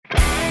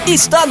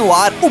Está no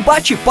ar o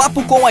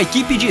bate-papo com a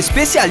equipe de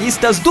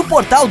especialistas do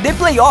portal The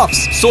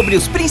Playoffs sobre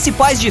os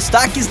principais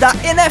destaques da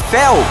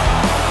NFL.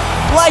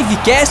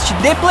 Livecast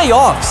The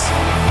Playoffs.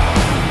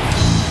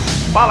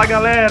 Fala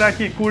galera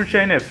que curte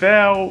a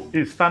NFL,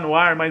 está no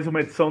ar mais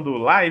uma edição do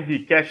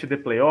Livecast The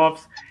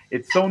Playoffs,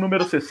 edição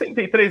número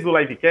 63 do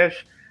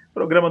Livecast,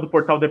 programa do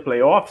portal The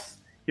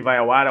Playoffs, que vai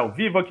ao ar ao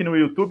vivo aqui no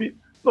YouTube,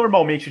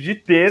 normalmente de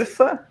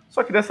terça,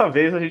 só que dessa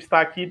vez a gente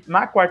está aqui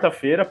na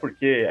quarta-feira,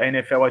 porque a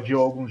NFL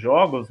adiou alguns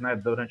jogos, né,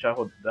 durante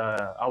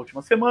a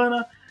última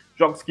semana,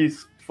 jogos que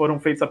foram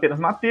feitos apenas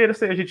na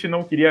terça, e a gente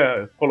não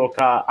queria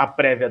colocar a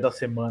prévia da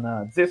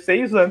semana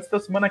 16 antes da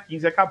semana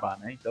 15 acabar,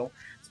 né, então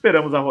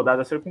esperamos a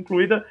rodada ser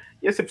concluída,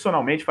 e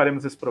excepcionalmente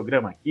faremos esse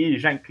programa aqui,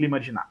 já em clima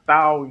de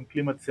Natal, em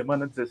clima de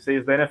semana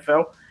 16 da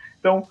NFL,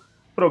 então,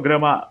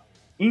 programa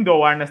indo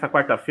ao ar nesta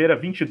quarta-feira,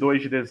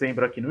 22 de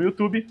dezembro aqui no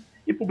YouTube,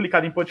 e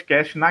publicado em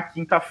podcast na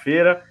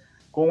quinta-feira,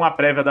 com a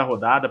prévia da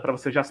rodada, para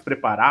você já se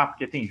preparar,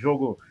 porque tem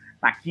jogo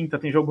na quinta,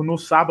 tem jogo no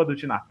sábado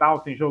de Natal,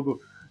 tem jogo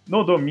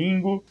no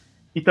domingo,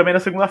 e também na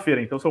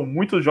segunda-feira, então são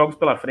muitos jogos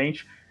pela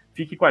frente,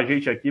 fique com a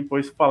gente aqui,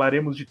 pois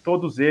falaremos de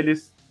todos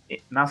eles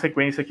na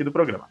sequência aqui do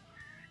programa.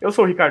 Eu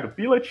sou o Ricardo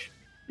Pilat,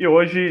 e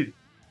hoje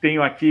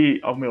tenho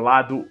aqui ao meu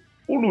lado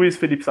o Luiz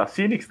Felipe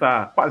Sassini, que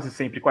está quase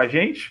sempre com a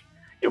gente,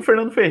 e o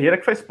Fernando Ferreira,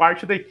 que faz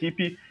parte da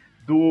equipe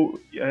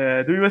do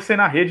USA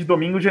na Rede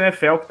Domingo de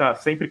NFL, que está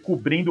sempre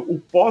cobrindo o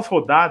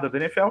pós-rodada da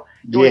NFL.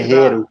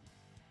 Guerreiro,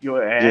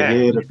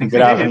 que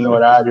grava em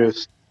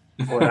horários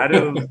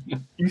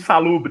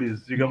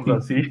insalubres, digamos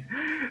assim,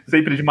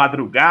 sempre de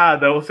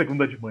madrugada ou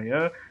segunda de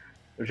manhã.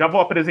 Eu já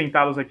vou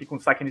apresentá-los aqui com o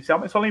destaque inicial,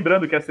 mas só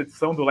lembrando que essa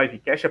edição do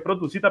Livecast é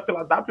produzida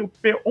pela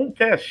WP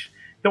Oncast.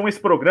 Então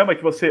esse programa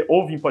que você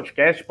ouve em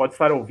podcast, pode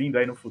estar ouvindo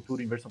aí no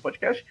futuro em versão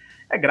podcast,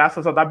 é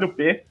graças à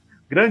WP.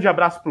 Grande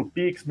abraço para o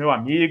Pix, meu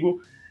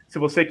amigo. Se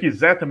você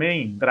quiser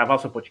também gravar o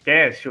seu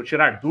podcast ou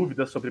tirar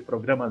dúvidas sobre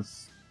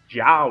programas de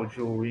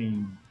áudio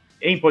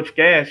em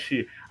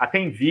podcast, até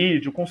em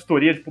vídeo,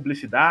 consultoria de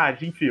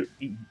publicidade, enfim,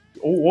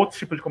 ou outros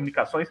tipos de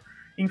comunicações,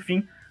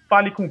 enfim,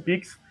 fale com o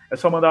Pix. É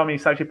só mandar uma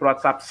mensagem para o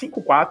WhatsApp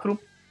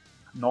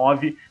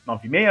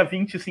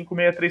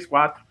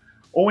 549-9620-5634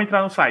 ou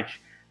entrar no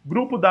site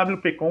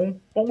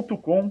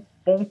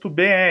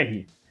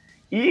grupowpcom.com.br.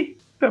 E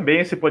também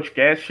esse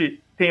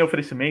podcast tem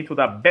oferecimento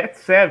da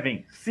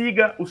Bet7,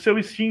 siga o seu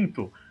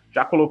instinto.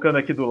 Já colocando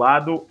aqui do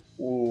lado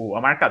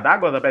a marca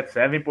d'água da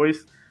Bet7,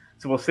 pois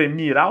se você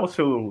mirar o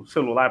seu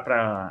celular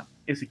para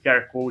esse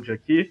QR Code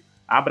aqui,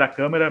 abra a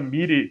câmera,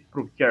 mire para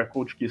o QR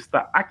Code que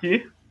está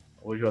aqui,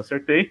 hoje eu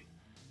acertei,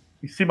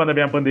 em cima da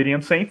minha bandeirinha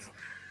do Saints,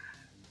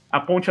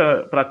 aponte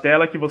para a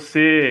tela que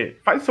você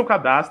faz o seu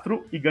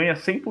cadastro e ganha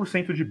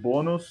 100% de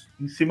bônus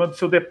em cima do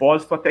seu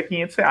depósito até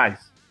R$500.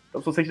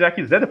 Então se você já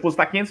quiser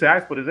depositar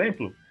R$500, por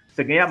exemplo,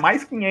 você ganha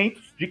mais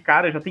 500 de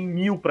cara, já tem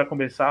 1.000 para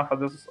começar a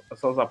fazer as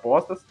suas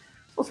apostas.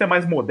 Se você é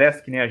mais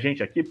modesto que nem a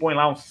gente aqui, põe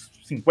lá uns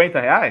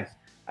R$50,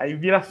 aí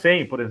vira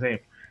 100, por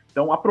exemplo.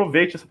 Então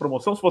aproveite essa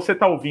promoção. Se você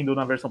está ouvindo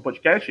na versão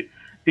podcast,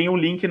 tem um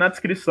link na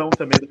descrição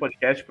também do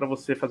podcast para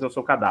você fazer o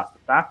seu cadastro,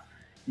 tá?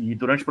 E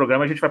durante o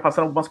programa a gente vai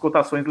passar algumas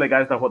cotações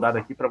legais da rodada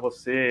aqui para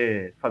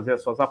você fazer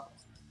as suas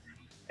apostas.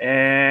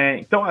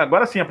 Então,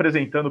 agora sim,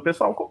 apresentando o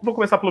pessoal, vou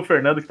começar pelo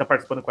Fernando, que está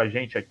participando com a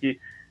gente aqui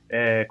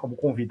como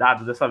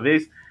convidado dessa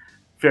vez.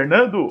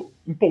 Fernando,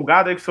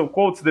 empolgado aí com o seu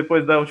Colts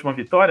depois da última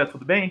vitória,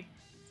 tudo bem?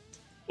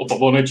 Opa,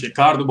 boa noite,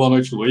 Ricardo, boa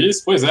noite,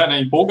 Luiz. Pois é,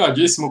 né,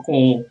 empolgadíssimo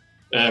com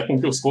o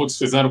que os Colts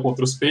fizeram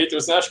contra os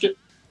Patriots. Né? Acho que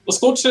os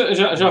Colts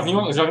já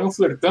vinham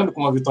flertando com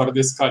uma vitória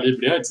desse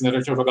calibre antes, né?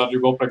 Já tinham jogado de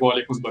igual para igual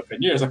ali com os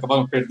Buccaneers,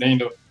 acabaram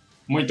perdendo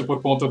muito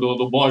por conta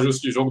do bom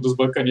ajuste de jogo dos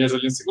Buccaneers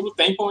ali no segundo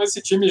tempo, mas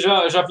esse time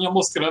já vinha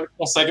mostrando que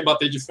consegue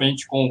bater de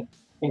frente com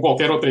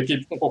qualquer outra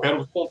equipe, com qualquer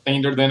outro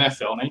contender da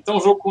NFL, né? Então o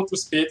jogo contra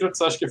os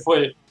Patriots acho que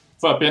foi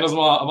apenas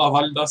uma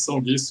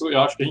validação disso.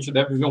 Eu acho que a gente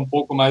deve ver um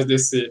pouco mais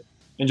desse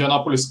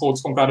Indianapolis Colts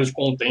com cara de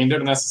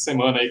contender nessa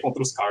semana aí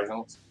contra os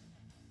Cardinals.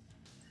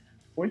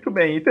 Muito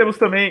bem, e temos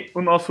também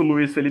o nosso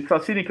Luiz Felipe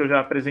Sassini, que eu já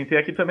apresentei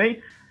aqui também.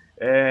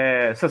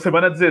 Essa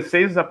semana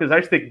 16,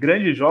 apesar de ter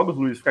grandes jogos,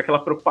 Luiz, fica aquela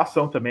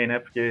preocupação também, né?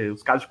 Porque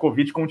os casos de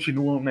Covid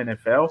continuam na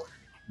NFL,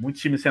 muitos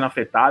times sendo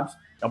afetados.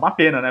 É uma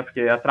pena, né?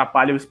 Porque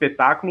atrapalha o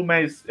espetáculo,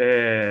 mas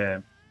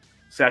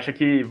você acha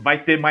que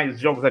vai ter mais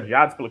jogos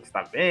adiados pelo que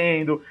está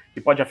vendo,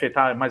 que pode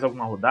afetar mais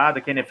alguma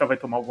rodada, que a NFL vai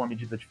tomar alguma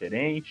medida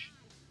diferente?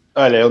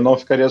 Olha, eu não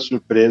ficaria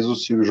surpreso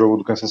se o jogo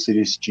do Kansas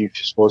City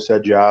Chiefs fosse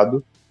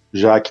adiado,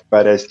 já que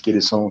parece que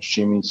eles são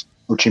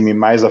o time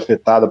mais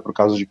afetado por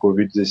causa de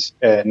Covid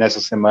nessa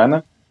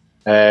semana,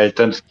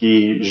 tanto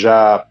que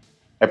já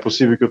é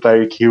possível que o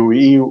Tyreek Hill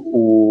e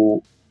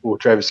o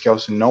Travis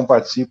Kelce não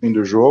participem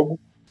do jogo,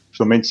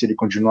 principalmente se ele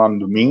continuar no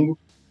domingo.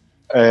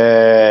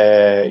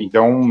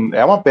 Então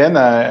é uma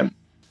pena.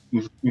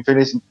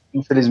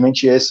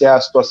 Infelizmente essa é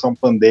a situação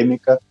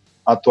pandêmica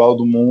atual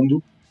do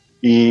mundo,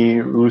 e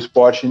o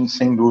esporte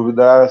sem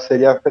dúvida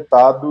seria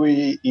afetado,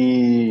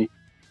 e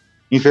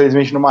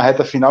infelizmente numa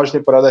reta final de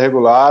temporada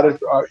regular,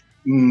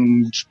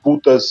 em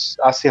disputas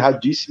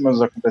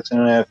acirradíssimas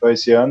acontecendo na NFL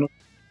esse ano,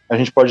 a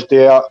gente pode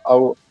ter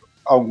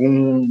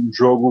algum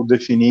jogo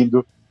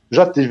definido.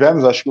 Já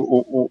tivemos, acho que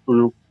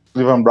o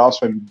Cleveland Browns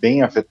foi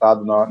bem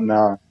afetado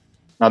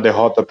na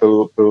derrota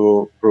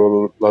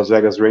pro Las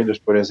Vegas Raiders,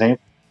 por exemplo,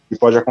 e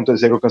pode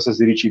acontecer com o Kansas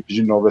City Chiefs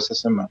de novo essa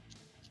semana.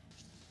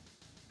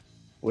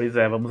 Pois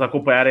é, vamos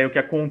acompanhar aí o que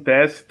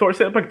acontece,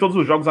 torcendo para que todos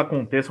os jogos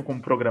aconteçam como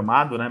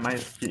programado, né?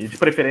 Mas de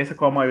preferência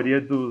com a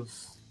maioria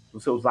dos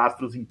seus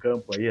astros em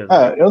campo aí.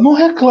 Eu não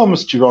reclamo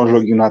se tiver um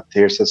joguinho na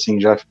terça, assim,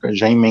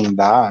 já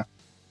emendar.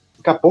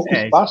 Fica pouco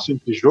espaço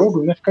entre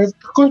jogos, né? Fica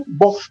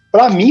bom.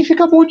 Pra mim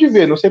fica bom de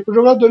ver, não sei para os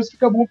jogadores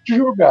fica bom de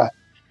jogar.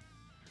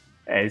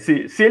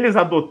 Se eles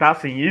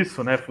adotassem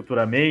isso, né,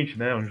 futuramente,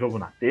 né, um jogo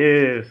na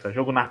terça,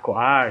 jogo na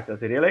quarta,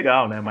 seria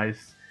legal, né?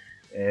 Mas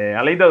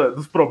além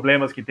dos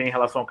problemas que tem em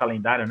relação ao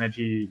calendário, né,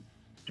 de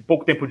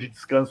pouco tempo de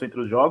descanso entre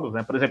os jogos,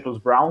 né? Por exemplo, os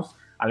Browns,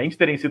 além de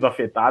terem sido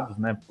afetados,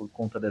 né, por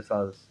conta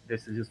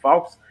desses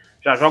desfalques,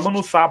 já jogam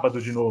no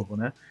sábado de novo,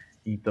 né?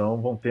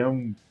 Então vão ter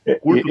um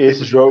curto tempo de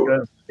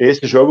descanso.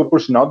 Esse jogo,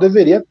 por sinal,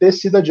 deveria ter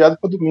sido adiado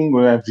para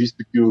domingo, né?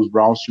 Visto que os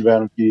Browns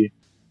tiveram que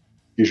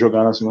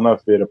jogar na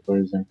segunda-feira, por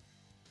exemplo.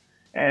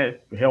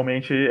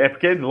 Realmente,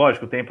 porque,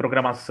 lógico, tem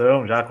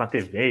programação já com a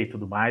TV e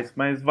tudo mais,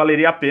 mas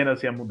valeria a pena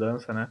assim, a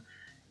mudança, né?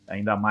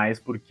 Ainda mais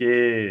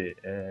porque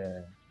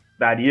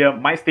daria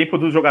mais tempo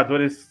dos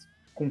jogadores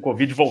com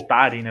Covid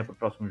voltarem, né, para o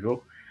próximo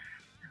jogo.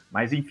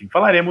 Mas, enfim,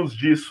 falaremos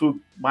disso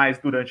mais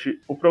durante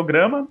o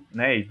programa,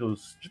 né, e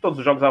de todos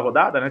os jogos da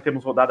rodada, né?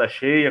 Temos rodada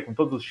cheia, com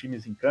todos os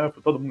times em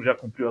campo, todo mundo já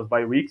cumpriu as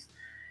bye weeks,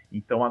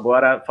 então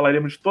agora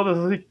falaremos de todas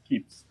as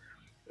equipes.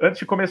 Antes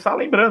de começar,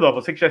 lembrando,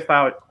 você que já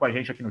está com a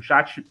gente aqui no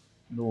chat,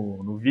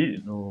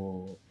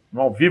 no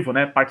ao vivo,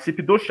 né?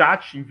 Participe do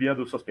chat,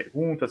 enviando suas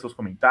perguntas, seus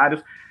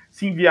comentários.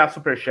 Se enviar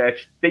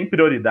superchat, tem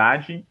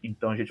prioridade,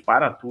 então a gente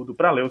para tudo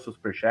para ler o seu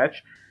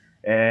superchat.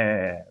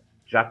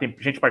 Já tem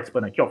gente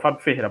participando aqui, ó.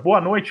 Fábio Ferreira.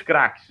 Boa noite,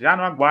 craques. Já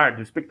no aguardo.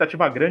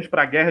 Expectativa grande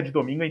para a guerra de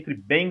domingo entre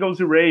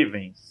Bengals e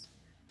Ravens.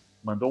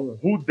 Mandou um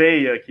who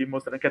day aqui,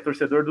 mostrando que é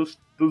torcedor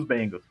dos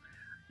Bengals.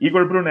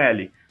 Igor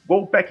Brunelli.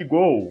 Go Pack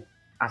Go.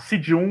 A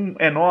Seed 1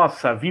 é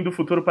nossa. Vim do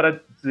futuro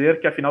para dizer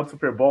que a final do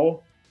Super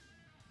Bowl...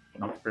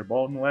 Final do Super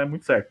Bowl não é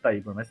muito certo, tá,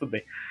 Igor? Mas tudo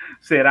bem.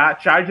 Será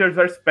Chargers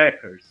vs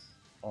Packers.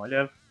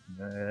 Olha,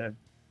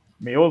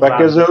 meio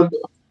ousado.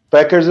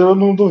 Packers eu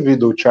não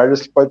duvido. O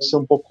Chargers que pode ser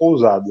um pouco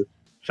ousado.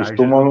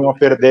 Costumam não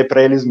perder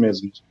para eles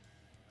mesmos.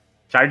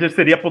 Chargers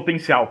teria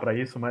potencial para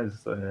isso,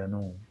 mas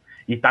não.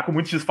 E tá com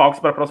muitos desfalques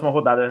para a próxima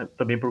rodada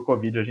também por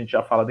Covid, a gente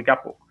já fala daqui a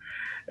pouco.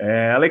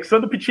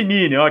 Alexandre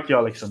Pitinini, ó aqui, ó,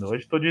 Alexandre.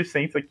 Hoje tô de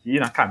Saints aqui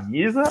na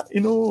camisa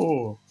e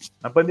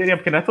na bandeirinha,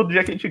 porque não é todo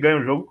dia que a gente ganha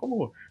um jogo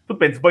como. Tudo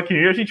bem, dos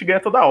Buccaneers a gente ganha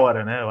toda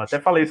hora, né? Eu até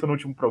falei isso no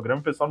último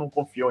programa, o pessoal não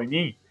confiou em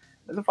mim,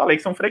 mas eu falei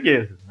que são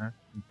fregueses, né?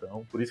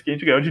 Então, por isso que a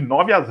gente ganhou de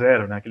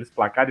 9-0, né? Aqueles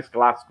placares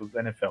clássicos da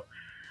NFL.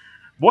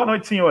 Boa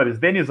noite, senhores.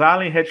 Dennis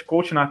Allen, head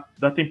coach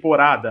da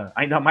temporada.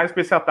 Ainda mais com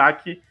esse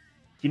ataque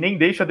que nem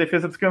deixa a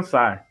defesa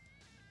descansar.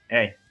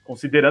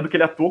 Considerando que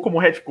ele atuou como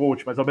head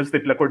coach, mas ao mesmo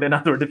tempo ele é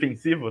coordenador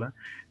defensivo, né?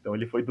 Então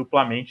ele foi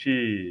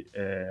duplamente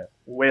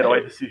o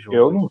herói desse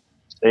jogo.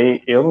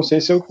 Eu não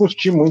sei se eu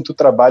curti muito o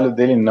trabalho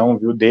dele não,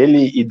 viu?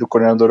 Dele e do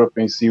coordenador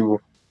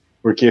ofensivo.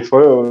 Porque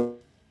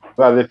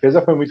a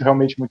defesa foi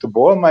realmente muito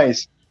boa,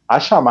 mas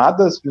as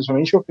chamadas,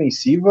 principalmente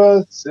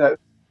ofensivas,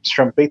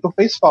 Sean Payton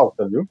fez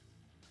falta, viu?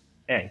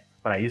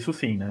 Para isso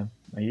sim, né?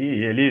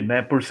 E ele,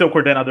 né, por ser o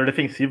coordenador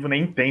defensivo,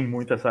 nem tem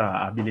muito essa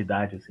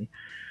habilidade, assim.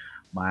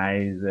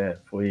 Mas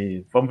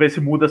vamos ver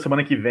se muda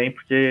semana que vem,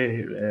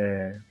 porque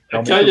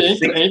que aí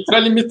entra a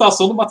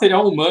limitação do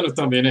material humano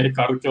também, né,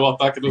 Ricardo? Que o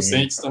ataque do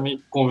Saints também,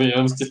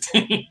 convenhamos que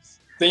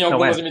tem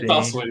algumas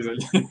limitações ali.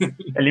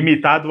 É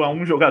limitado a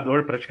um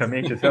jogador,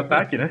 praticamente, esse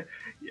ataque, né?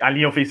 A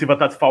linha ofensiva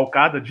está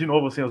desfalcada, de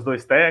novo, sem os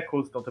 2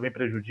 tackles, então também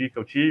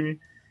prejudica o time.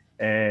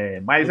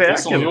 Mas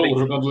o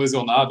jogador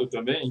lesionado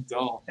também,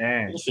 então,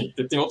 enfim,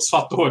 tem outros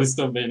fatores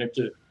também, né,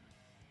 que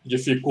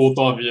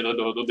dificultam a vida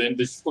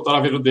dificultaram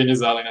a vida do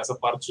Dennis Allen nessa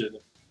partida.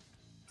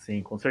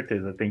 Sim, com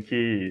certeza. Tem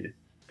que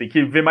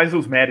ver mais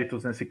os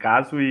méritos nesse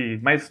caso,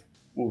 mas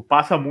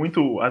passa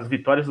muito, as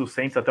vitórias do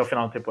Saints até o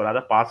final da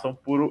temporada passam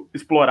por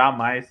explorar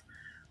mais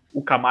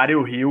o Kamara e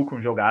o Hill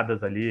com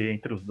jogadas ali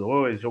entre os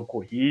dois, jogo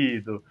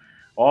corrido,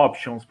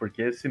 options,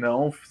 porque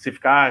senão, se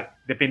ficar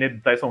dependendo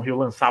do Tyson Hill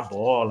lançar a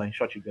bola em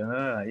shotgun,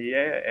 aí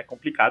é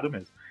complicado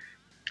mesmo.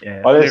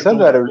 O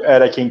Alessandro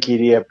era quem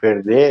queria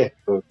perder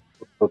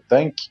o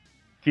tanque?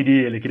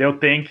 Ele queria o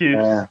tanque.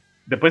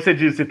 Depois você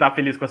diz se tá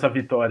feliz com essa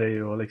vitória aí,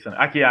 Alexandre.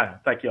 Aqui,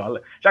 tá aqui, ó.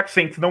 Já que o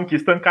Saints não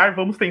quis tancar,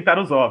 vamos tentar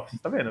os offs.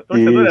 Tá vendo? O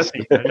torcedor é assim.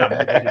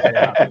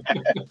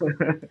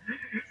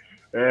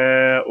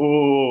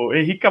 O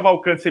Henrique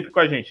Cavalcante sempre com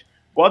a gente.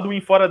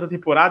 Godwin fora da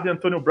temporada e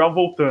Antonio Brown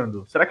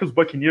voltando. Será que os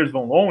Buccaneers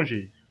vão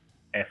longe?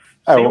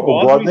 Sem o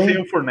Godwin,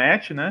 sem o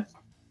Fournette, né?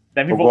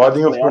 Devem voltar. O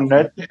Godwin e o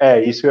Fournette,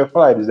 isso que eu ia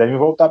falar, eles devem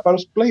voltar para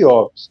os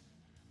playoffs.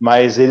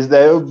 Mas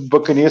o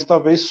Buccaneers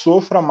talvez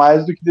sofra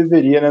mais do que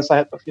deveria nessa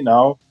reta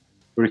final,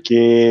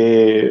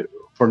 porque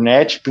o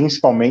Fournette,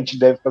 principalmente,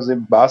 deve fazer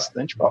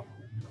bastante falta.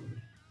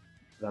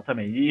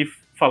 Exatamente. E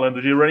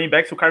falando de running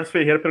backs, o Carlos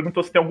Ferreira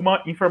perguntou se tem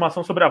alguma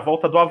informação sobre a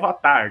volta do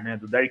Avatar, né,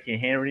 do Derrick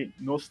Henry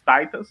nos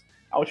Titans.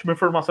 A última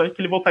informação é que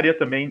ele voltaria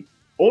também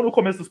ou no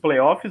começo dos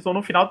playoffs ou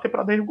no final da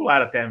temporada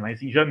regular até,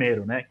 mas em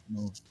janeiro, né,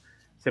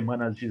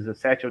 semanas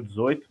 17 ou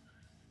 18.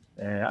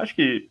 Acho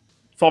que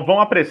só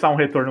vão apressar um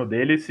retorno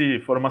dele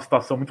se for uma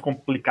situação muito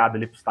complicada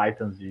ali para os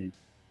Titans.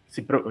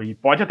 E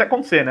pode até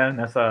acontecer, né,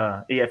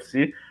 nessa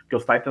AFC, porque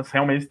os Titans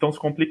realmente estão se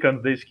complicando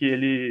desde que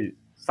ele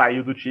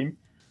saiu do time.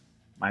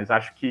 Mas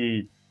acho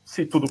que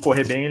se tudo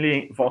correr bem,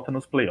 ele volta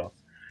nos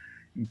playoffs.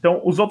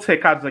 Então, os outros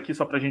recados aqui,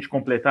 só para a gente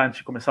completar antes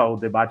de começar o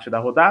debate da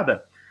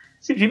rodada,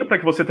 pedindo para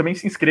que você também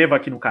se inscreva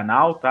aqui no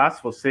canal, tá?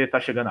 Se você está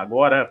chegando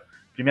agora,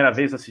 primeira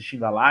vez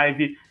assistindo a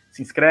live,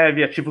 se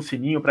inscreve, ativa o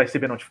sininho para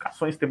receber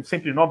notificações. Temos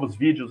sempre novos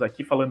vídeos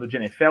aqui falando de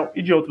NFL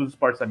e de outros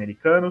esportes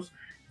americanos.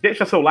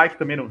 Deixa seu like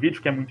também no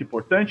vídeo, que é muito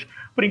importante.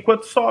 Por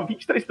enquanto, só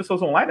 23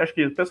 pessoas online. Acho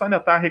que o pessoal ainda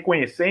está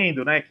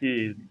reconhecendo, né,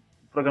 que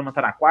o programa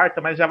está na quarta,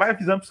 mas já vai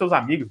avisando para seus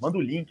amigos. Manda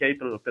o link aí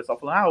para o pessoal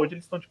falando, hoje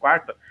eles estão de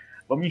quarta.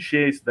 Vamos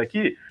encher isso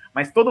daqui.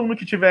 Mas todo mundo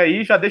que tiver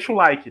aí, já deixa o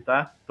like,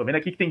 tá? Tô vendo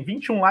aqui que tem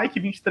 21 likes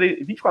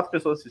e 24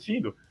 pessoas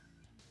assistindo.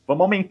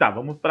 Vamos aumentar,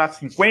 vamos para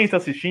 50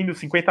 assistindo,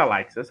 50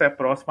 likes. Essa é a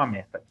próxima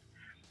meta.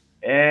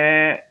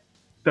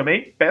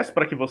 Também peço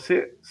para que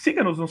você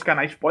siga-nos nos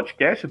canais de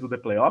podcast do The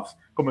Playoffs.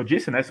 Como eu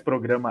disse, né, esse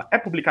programa é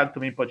publicado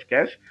também em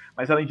podcast,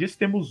 mas além disso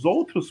temos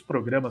outros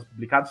programas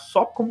publicados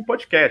só como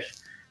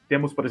podcast.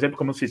 Temos, por exemplo,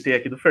 como eu citei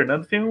aqui do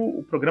Fernando, tem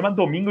o programa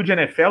Domingo de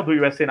NFL do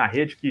USA na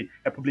Rede, que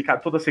é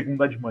publicado toda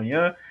segunda de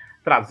manhã,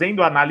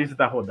 trazendo a análise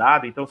da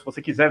rodada. Então, se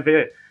você quiser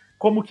ver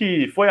como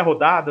que foi a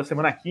rodada,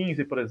 semana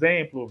 15, por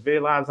exemplo, ver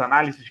lá as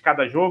análises de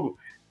cada jogo,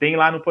 tem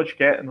lá no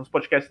podcast, nos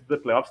podcasts do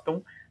The Playoffs.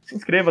 Então, se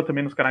inscreva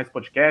também nos canais de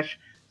podcast.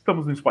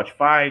 Estamos no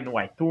Spotify,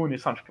 no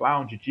iTunes,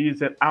 SoundCloud,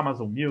 Deezer,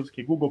 Amazon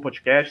Music, Google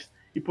Podcasts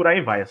e por aí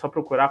vai. É só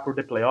procurar por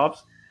The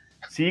Playoffs.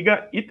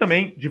 Siga e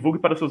também divulgue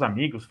para os seus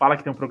amigos. Fala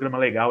que tem um programa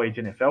legal aí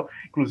de NFL.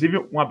 Inclusive,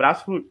 um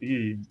abraço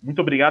e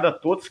muito obrigado a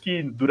todos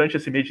que durante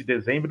esse mês de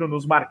dezembro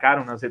nos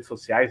marcaram nas redes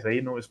sociais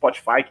aí no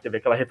Spotify, que teve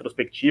aquela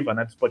retrospectiva,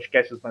 né, dos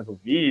podcasts mais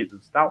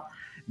ouvidos e tal.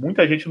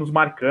 Muita gente nos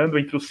marcando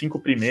entre os 5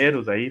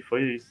 primeiros aí.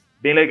 Foi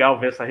bem legal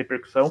ver essa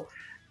repercussão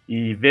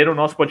e ver o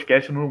nosso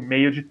podcast no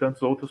meio de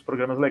tantos outros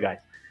programas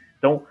legais.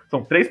 Então,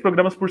 são 3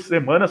 programas por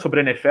semana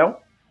sobre NFL.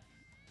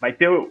 Vai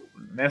ter,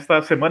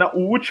 nesta semana,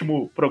 o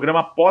último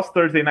programa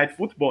pós-Thursday Night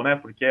Football, né?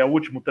 Porque é o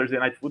último Thursday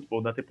Night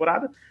Football da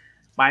temporada.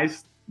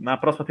 Mas na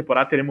próxima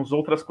temporada teremos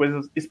outras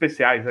coisas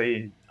especiais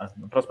aí.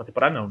 Na próxima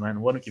temporada não, né?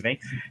 No ano que vem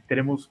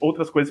teremos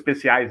outras coisas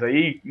especiais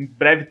aí. Em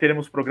breve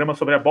teremos programa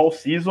sobre a Ball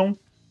Season.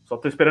 Só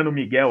tô esperando o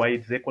Miguel aí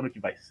dizer quando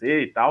que vai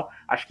ser e tal.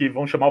 Acho que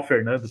vão chamar o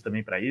Fernando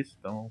também para isso.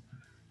 Então,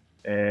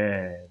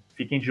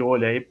 fiquem de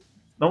olho aí.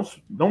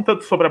 Não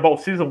tanto sobre a Ball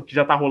Season, que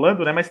já está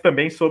rolando, né, mas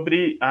também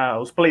sobre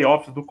os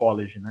playoffs do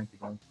college, né, que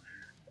vão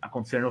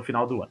acontecer no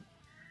final do ano.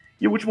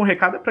 E o último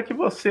recado é para que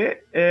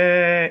você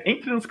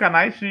entre nos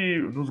canais,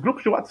 nos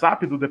grupos de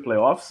WhatsApp do The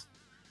Playoffs,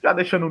 já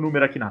deixando o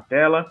número aqui na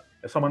tela.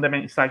 É só mandar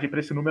mensagem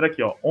para esse número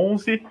aqui, ó,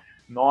 11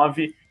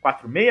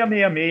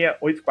 94666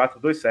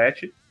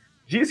 8427.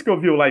 Diz que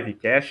ouviu o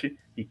livecast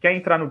e quer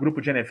entrar no grupo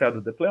de NFL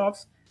do The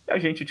Playoffs, e a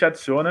gente te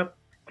adiciona.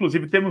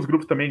 Inclusive, temos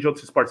grupos também de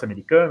outros esportes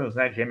americanos,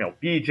 né? De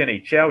MLB, de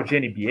NHL, de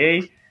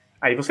NBA.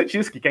 Aí você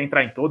diz que quer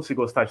entrar em todos, se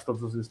gostar de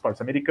todos os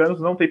esportes americanos,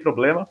 não tem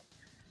problema.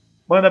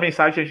 Manda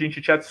mensagem e a gente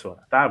te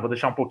adiciona, tá? Vou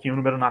deixar um pouquinho o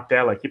número na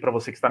tela aqui para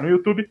você que está no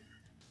YouTube,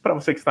 para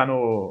você que está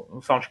no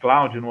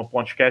SoundCloud, no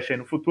podcast aí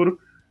no futuro.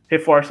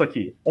 Reforço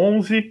aqui,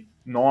 11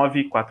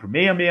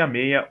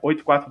 94666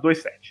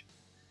 8427.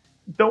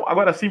 Então,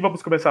 agora sim,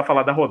 vamos começar a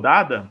falar da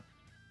rodada.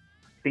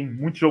 Tem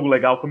muito jogo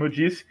legal, como eu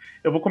disse.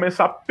 Eu vou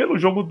começar pelo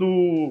jogo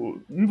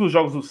um dos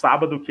jogos do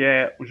sábado, que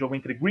é o jogo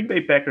entre Green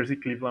Bay Packers e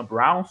Cleveland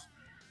Browns,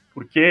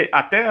 porque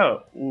até,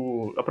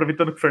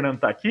 aproveitando que o Fernando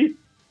está aqui,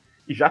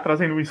 e já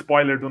trazendo um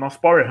spoiler do nosso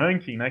Power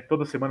Ranking, né, que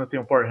toda semana tem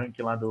um Power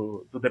Ranking lá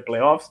do The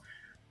Playoffs,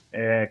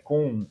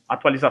 com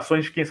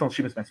atualizações de quem são os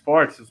times mais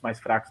fortes, os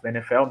mais fracos da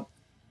NFL,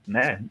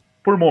 né,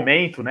 por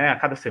momento, né, a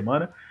cada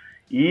semana.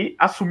 E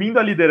assumindo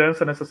a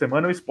liderança nessa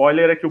semana, o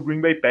spoiler é que o Green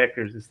Bay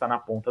Packers está na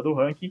ponta do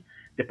ranking.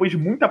 Depois de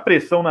muita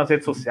pressão nas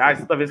redes sociais,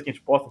 toda vez que a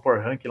gente posta o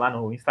Power Ranking lá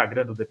no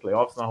Instagram do The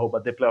Playoffs,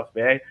 no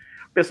 @ThePlayoffsBR,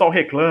 o pessoal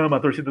reclama, a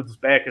torcida dos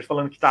Packers,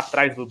 falando que está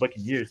atrás do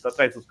Buccaneers, está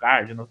atrás dos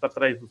Cardinals, está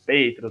atrás dos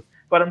Patriots,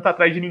 agora não está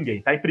atrás de ninguém.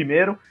 Está em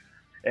primeiro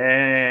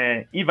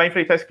e vai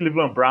enfrentar esse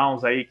Cleveland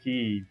Browns aí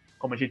que,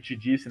 como a gente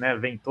disse, né,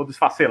 vem todo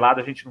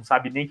esfacelado, a gente não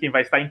sabe nem quem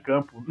vai estar em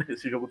campo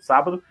nesse jogo de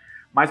sábado,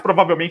 mas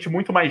provavelmente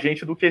muito mais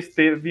gente do que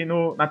esteve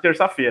na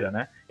terça-feira,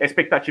 né? E a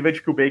expectativa é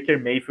de que o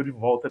Baker Mayfield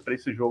volta para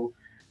esse jogo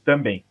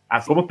também,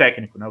 como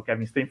técnico, né? O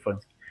Kevin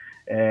Stefanski.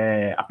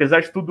 Apesar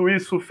de tudo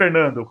isso,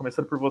 Fernando,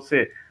 começando por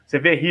você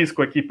vê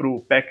risco aqui para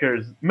o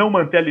Packers não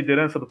manter a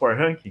liderança do Power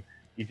Ranking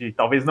e de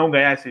talvez não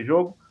ganhar esse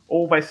jogo,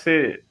 ou vai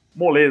ser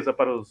moleza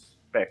para os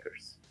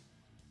Packers?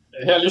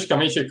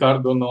 Realisticamente,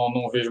 Ricardo,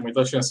 não vejo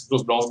muita chance para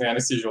os Browns ganharem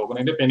esse jogo,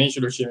 né?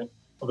 Independente do time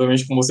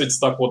Obviamente, como você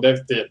destacou,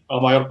 deve ter a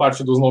maior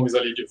parte dos nomes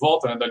ali de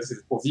volta, né, da lista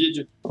de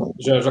Covid.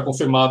 Já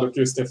confirmado que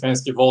o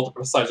Stefanski volta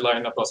para a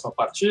sideline na próxima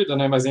partida,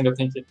 né, mas ainda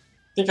tem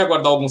que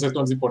aguardar alguns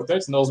retornos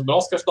importantes. Né, os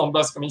Browns que estão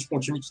basicamente com o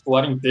time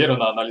titular inteiro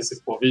na lista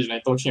de Covid, né,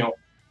 então tinham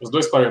os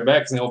dois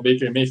quarterbacks, né, o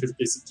Baker Mayfield e o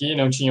Casey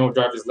Keenum, tinham o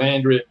Jarvis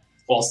Landry,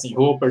 o Austin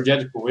Hooper,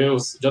 Jedrick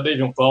Wills,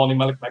 Jadeveon Clowney,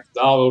 Malik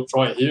McDowell,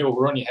 Troy Hill,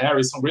 Ronnie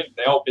Harrison, Grant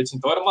Delpit.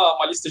 Então era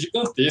uma lista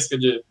gigantesca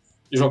de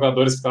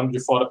jogadores que ficaram de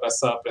fora para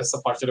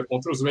essa partida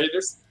contra os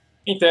Raiders.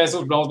 Em tese,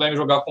 os Browns devem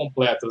jogar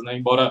completos, né?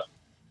 Embora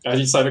a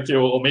gente saiba que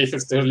o Mayfield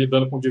esteja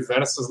lidando com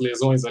diversas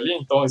lesões ali,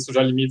 então isso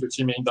já limita o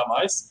time ainda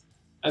mais.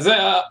 Mas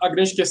a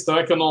grande questão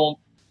é que eu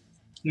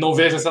não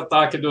vejo esse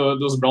ataque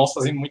dos Browns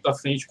fazendo muita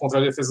frente contra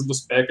a defesa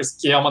dos Packers,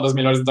 que é uma das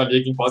melhores da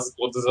liga em quase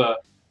todas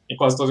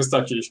as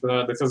estatísticas.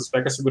 Né? A defesa dos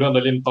Packers figurando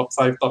ali no top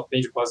 5, top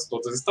 10 de quase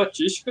todas as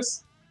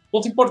estatísticas.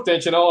 Ponto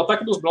importante, né? O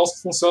ataque dos Browns,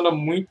 que funciona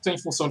muito em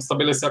função de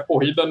estabelecer a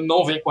corrida,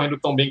 não vem correndo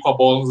tão bem com a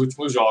bola nos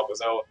últimos jogos.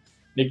 Né? O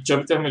Nick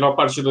Chubb teve a melhor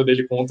partida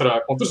dele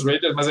contra os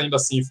Raiders, mas ainda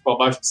assim ficou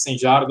abaixo de 100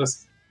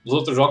 jardas. Nos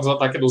outros jogos, o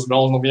ataque dos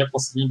Browns não vinha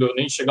conseguindo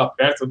nem chegar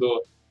perto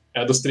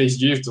dos 3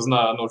 dígitos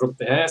no jogo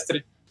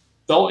terrestre.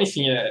 Então,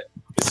 enfim,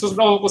 se os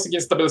Browns não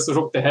conseguirem estabelecer o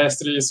jogo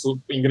terrestre, isso,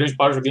 em grande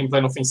parte do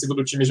gameplay ofensivo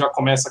do time já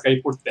começa a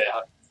cair por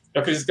terra.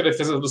 Eu acredito que a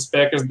defesa dos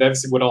Packers deve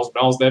segurar os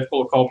Browns, deve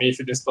colocar o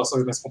Mayfield em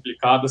situações mais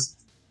complicadas,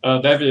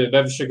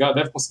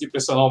 deve conseguir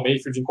pressionar o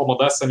Mayfield,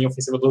 incomodar essa linha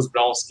ofensiva dos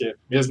Browns, que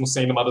mesmo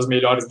sendo uma das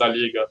melhores da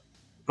liga,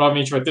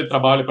 provavelmente vai ter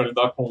trabalho para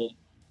lidar com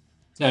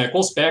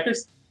os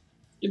Packers.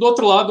 E do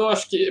outro lado, eu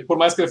acho que, por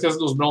mais que a defesa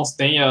dos Browns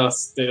venha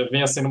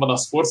sendo uma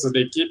das forças da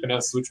equipe, né,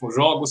 nesses últimos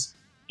jogos,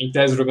 em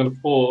tese jogando,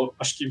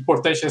 acho que é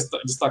importante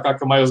destacar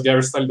que o Myles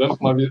Garrett está lidando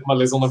com uma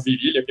lesão na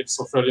virilha que ele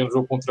sofreu ali no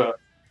jogo contra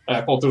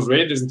os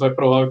Raiders, então é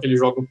provável que ele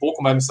jogue um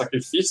pouco mais no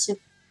sacrifício.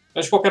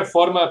 Mas, de qualquer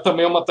forma,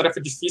 também é uma tarefa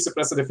difícil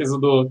para essa defesa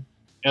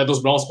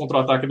dos Browns contra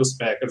o ataque dos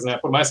Packers. Né?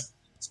 Por mais que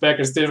os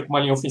Packers estejam com uma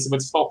linha ofensiva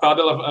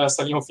desfalcada,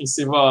 essa linha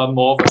ofensiva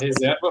nova,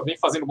 reserva, vem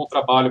fazendo um bom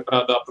trabalho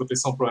para dar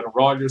proteção para o Aaron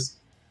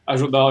Rodgers,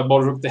 ajudar,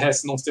 embora o jogo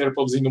terrestre não esteja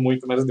produzindo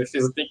muito, mas a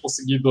defesa tem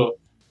conseguido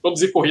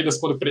produzir corridas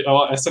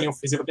essa linha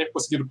ofensiva tem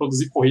conseguido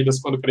produzir corridas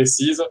quando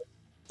precisa.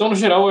 Então, no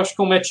geral, eu acho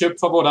que é um matchup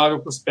favorável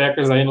para os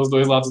Packers aí nos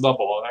dois lados da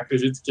bola. Né?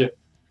 Acredito que é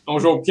um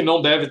jogo que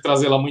não deve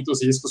trazer lá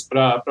muitos riscos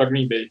para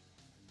Green Bay.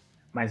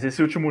 Mas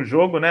esse último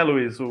jogo, né,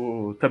 Luiz,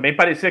 também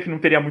parecia que não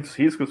teria muitos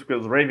riscos, porque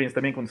os Ravens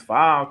também com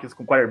desfalques,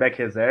 com quarterback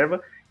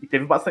reserva, e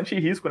teve bastante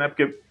risco, né,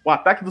 porque o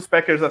ataque dos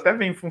Packers até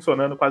vem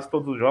funcionando quase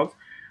todos os jogos,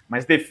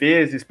 mas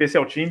defesa e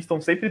special teams estão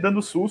sempre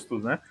dando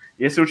sustos, né,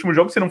 e esse último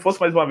jogo, se não fosse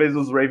mais uma vez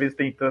os Ravens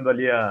tentando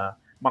ali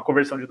uma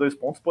conversão de 2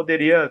 pontos,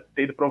 poderia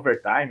ter ido para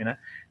overtime, né,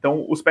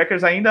 então os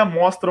Packers ainda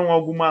mostram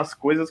algumas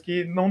coisas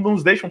que não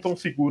nos deixam tão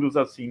seguros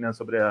assim, né,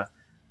 sobre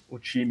o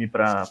time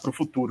para o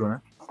futuro,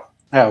 né.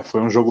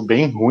 Foi um jogo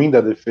bem ruim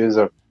da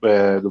defesa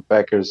do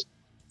Packers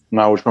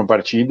na última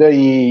partida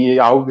e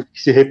algo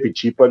que se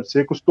repetir pode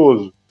ser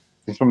custoso,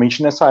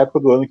 principalmente nessa época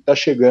do ano que está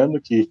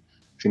chegando, que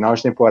final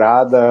de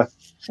temporada,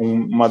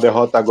 uma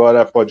derrota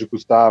agora pode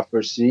custar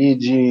first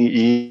seed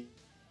e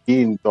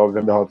então,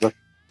 a derrota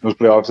nos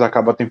playoffs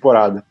acaba a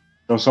temporada.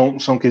 Então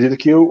são quesitos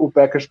que o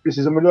Packers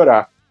precisa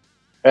melhorar.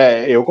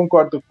 Eu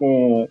concordo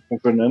com o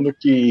Fernando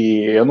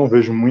que eu não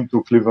vejo muito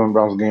o Cleveland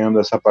Browns ganhando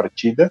essa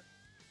partida.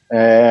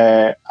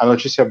 A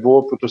notícia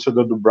boa para o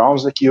torcedor do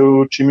Browns é que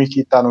o time que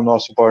está no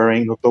nosso Power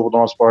Rank, no topo do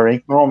nosso Power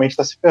Rank, normalmente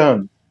está se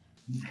ferrando.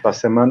 Está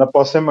semana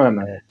após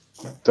semana.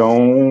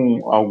 Então,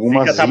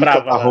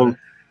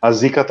 a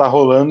zica tá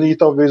rolando e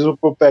talvez o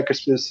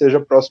Packers seja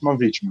a próxima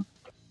vítima.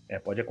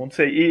 Pode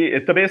acontecer.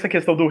 E também essa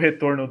questão do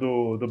retorno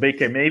do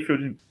Baker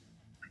Mayfield,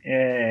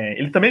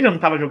 ele também já não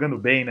estava jogando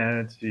bem,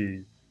 né, antes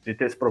de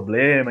ter esse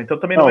problema. Então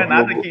também não é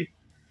nada que...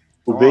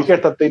 O Baker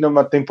está tendo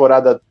uma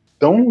temporada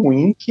tão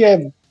ruim que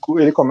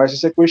ele começa a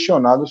ser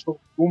questionado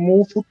como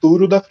o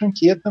futuro da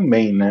franquia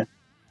também, né?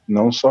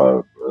 Não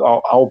só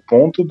ao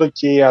ponto de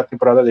que a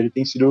temporada dele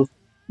tem sido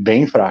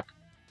bem fraca.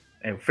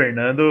 O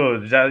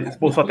Fernando já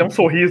expulsou até um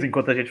sorriso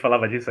enquanto a gente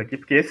falava disso aqui,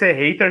 porque esse é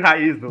hater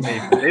raiz do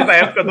Mayfield, desde a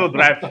época do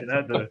draft,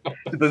 né,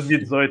 de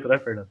 2018, né,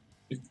 Fernando?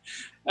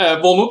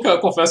 Bom, nunca,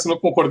 confesso, não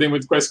concordei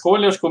muito com a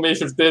escolha. Acho que o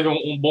Mayfield teve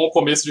um bom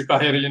começo de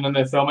carreira ali na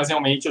NFL, mas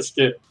realmente acho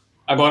que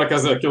agora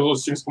que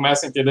os times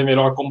começam a entender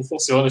melhor como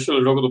funciona o estilo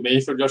de jogo do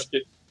Mayfield, acho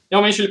que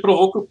realmente ele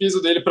provou que o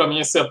piso dele, para mim,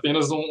 é ser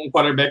apenas um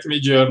quarterback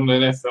mediano na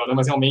NFL, né?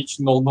 Mas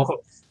realmente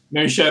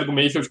não enxergo o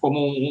Mayfield como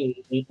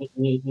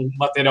um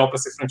material para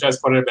ser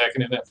franchise quarterback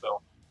na NFL.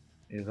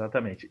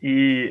 Exatamente.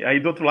 E aí,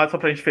 do outro lado, só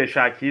pra gente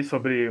fechar aqui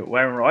sobre o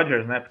Aaron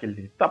Rodgers, né? Porque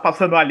ele tá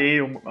passando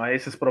alheio a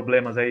esses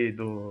problemas aí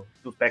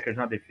dos Packers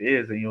na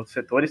defesa, em outros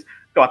setores,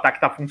 porque o ataque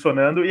tá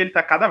funcionando e ele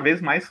tá cada vez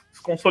mais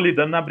se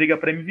consolidando na briga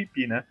para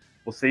MVP, né?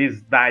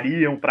 Vocês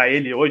dariam para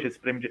ele hoje esse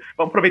prêmio de...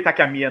 Vamos aproveitar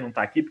que a Mia não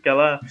tá aqui, porque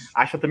ela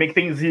acha também que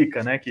tem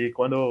zica, né? Que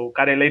quando o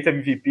cara é eleito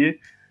MVP,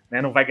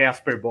 né, não vai ganhar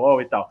Super Bowl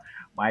e tal.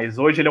 Mas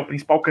hoje ele é o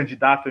principal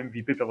candidato a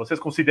MVP para vocês,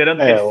 considerando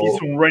que é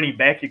difícil um running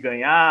back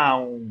ganhar,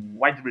 um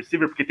wide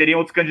receiver, porque teriam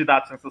outros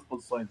candidatos nessas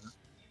posições, né?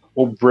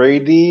 o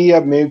Brady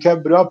meio que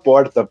abriu a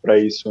porta para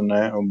isso,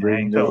 né? O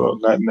Brady então.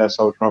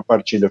 nessa última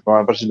partida. Foi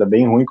uma partida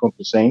bem ruim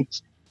contra o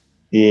Saints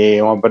e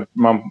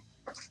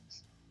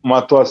uma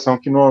atuação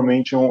que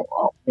normalmente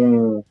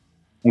um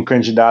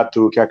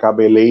candidato que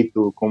acaba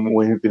eleito como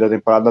o MVP da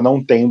temporada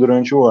não tem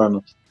durante o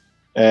ano.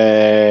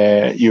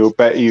 E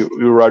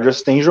o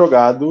Rodgers tem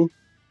jogado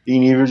em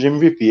nível de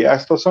MVP. A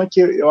situação é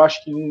que eu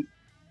acho que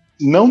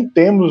não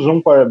temos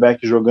um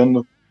quarterback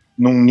jogando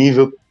num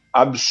nível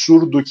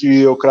absurdo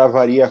que eu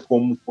cravaria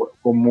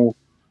como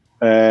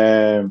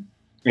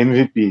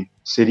MVP.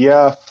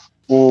 Seria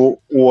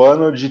o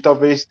ano de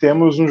talvez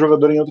temos um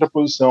jogador em outra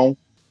posição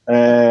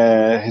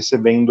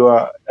recebendo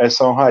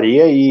essa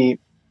honraria, e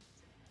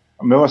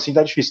mesmo assim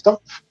tá difícil. Então,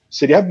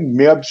 seria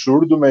meio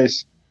absurdo,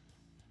 mas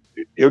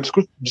eu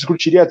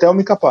discutiria até o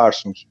Micah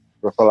Parsons,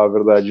 para falar a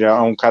verdade. É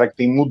um cara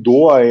que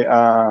mudou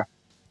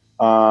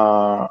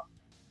a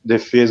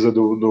defesa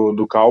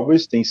do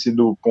Cowboys, tem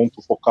sido o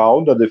ponto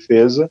focal da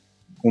defesa,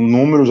 com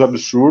números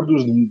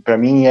absurdos. Para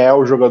mim é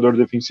o jogador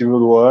defensivo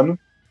do ano,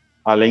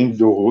 além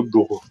do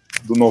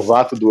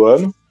novato do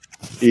ano.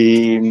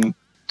 E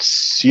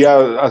se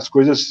as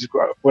coisas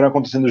forem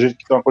acontecendo do jeito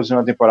que estão acontecendo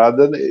na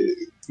temporada,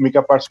 o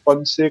Micah Parsons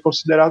pode ser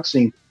considerado,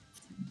 sim.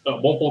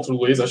 Bom ponto do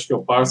Luiz, acho que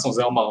o Parsons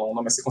é um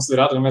nome a ser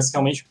considerado, mas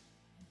realmente,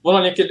 vou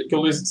na linha que o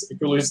Luiz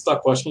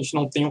destacou, acho que a gente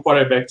não tem um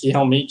quarterback que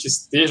realmente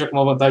esteja com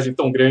uma vantagem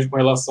tão grande com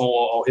relação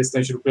ao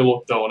restante do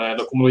pelotão, né?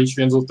 Como a gente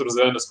viu nos outros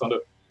anos,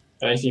 quando,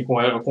 enfim, com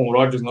o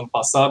Rodgers no ano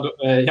passado,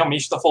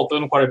 realmente está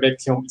faltando um quarterback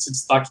que realmente se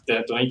destaque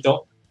tanto, né?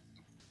 Então,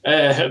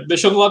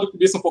 deixando o lado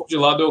clubista um pouco de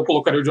lado, eu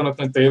colocaria o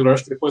Jonathan Taylor.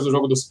 Acho que depois do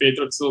jogo dos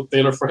Patriots, o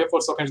Taylor foi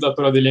reforçar a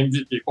candidatura dele a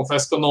MVP.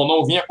 Confesso que eu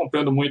não vinha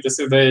acompanhando muito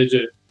essa ideia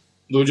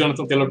do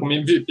Jonathan Taylor como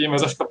MVP,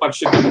 mas acho que a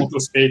partida contra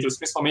os Patriots,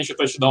 principalmente o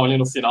touchdown ali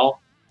no final,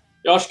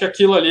 eu acho que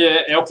aquilo ali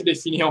é o que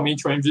define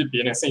realmente o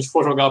MVP, né? Se a gente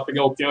for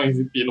pegar o que é o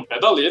MVP no pé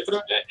da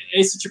letra, é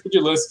esse tipo de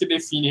lance que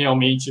define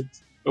realmente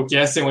o que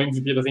é ser um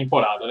MVP da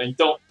temporada, né?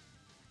 Então,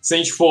 se a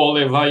gente for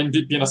levar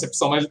MVP na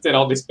acepção mais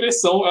literal da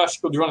expressão, eu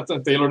acho que o Jonathan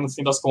Taylor, no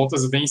fim das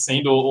contas, vem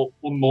sendo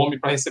o nome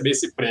para receber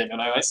esse prêmio,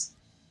 né? Mas,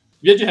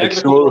 via de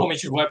regra, quando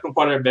normalmente vai para um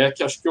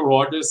quarterback, acho que o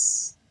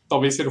Rodgers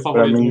talvez seja o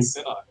favorito nesse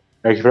cenário.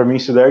 É que para mim,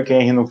 se o Derrick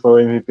Henry não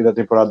foi o MVP da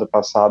temporada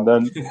passada,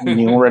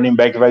 nenhum running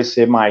back vai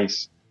ser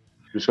mais.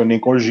 Por isso eu nem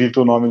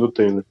cogito o nome do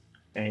Taylor.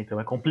 Então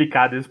é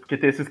complicado isso, porque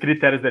tem esses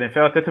critérios da NFL.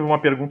 Até teve uma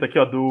pergunta aqui,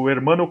 do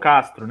Hermano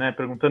Castro, né?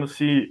 Perguntando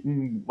se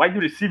um wide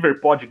receiver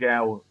pode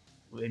ganhar o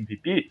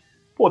MVP.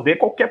 Poder,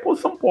 qualquer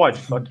posição pode,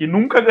 só que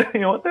nunca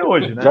ganhou até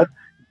hoje, né?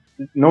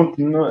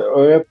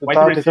 Eu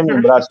tava tentando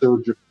lembrar se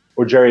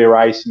o Jerry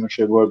Rice não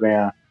chegou a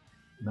ganhar.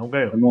 Não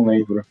ganhou. Eu não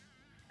lembro.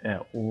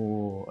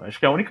 Acho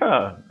que a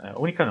única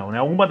não,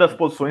 né? Uma das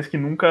posições que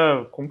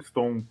nunca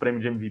conquistou um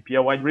prêmio de MVP é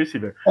o wide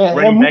receiver.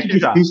 É muito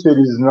difícil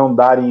eles não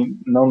darem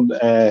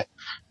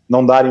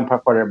para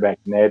quarterback,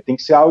 né? Tem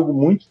que ser algo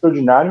muito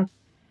extraordinário,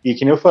 e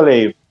que nem eu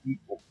falei,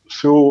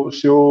 se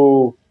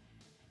o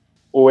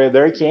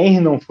Derrick Henry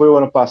não foi o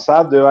ano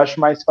passado, eu acho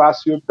mais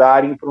fácil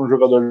darem para um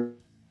jogador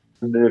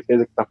de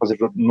defesa que está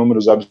fazendo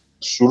números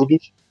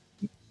absurdos,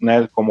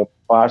 né, como o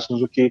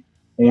Parsons, do que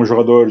um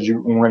jogador de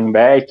um running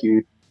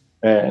back.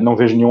 Não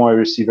vejo nenhum wide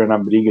receiver na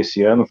briga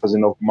esse ano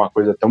fazendo alguma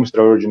coisa tão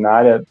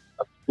extraordinária.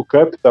 O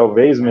Cup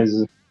talvez, mas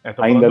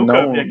ainda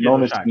não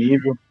nesse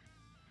nível.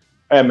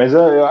 Mas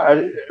eu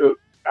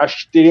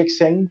acho que teria que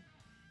ser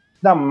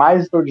ainda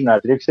mais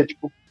extraordinário. Teria que ser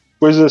tipo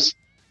coisas,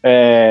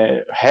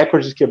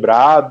 recordes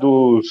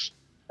quebrados,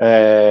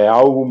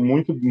 algo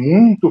muito,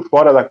 muito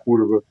fora da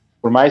curva.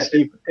 Por mais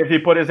que teve,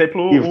 por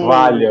exemplo,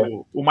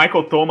 o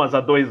Michael Thomas há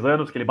 2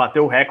 anos, que ele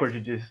bateu o recorde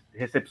de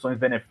recepções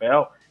da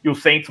NFL, e o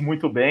Saints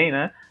muito bem,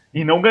 né?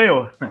 E não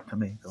ganhou, né,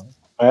 também. Então,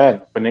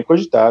 não foi nem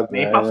cogitado.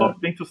 Nem passou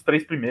entre os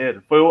 3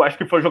 primeiros. Acho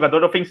que foi o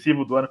jogador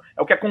ofensivo do ano.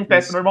 É o que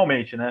acontece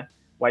normalmente, né?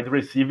 O wide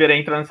receiver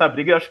entra nessa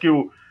briga, e acho que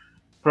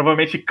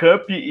provavelmente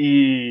Cup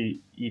e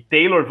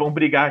Taylor vão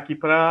brigar aqui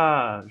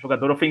para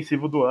jogador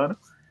ofensivo do ano.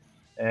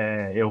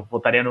 Eu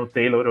votaria no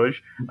Taylor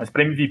hoje, mas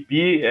para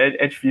MVP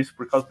é difícil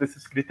por causa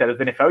desses critérios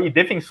da NFL, e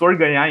defensor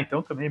ganhar,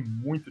 então, também é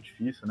muito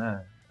difícil,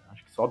 né?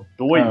 Acho que só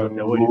 2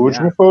 até hoje. O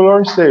último foi o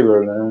Lawrence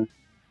Taylor, né?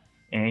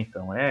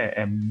 Então,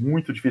 é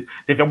muito difícil.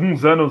 Teve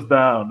alguns anos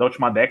da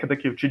última década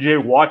que o TJ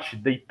Watt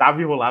deitava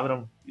e rolava,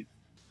 era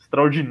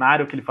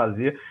extraordinário o que ele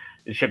fazia.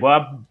 Ele chegou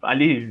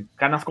ali,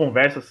 ficar nas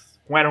conversas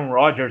com Aaron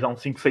Rodgers há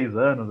uns 5, 6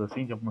 anos,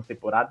 assim, de algumas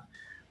temporadas,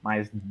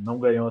 mas não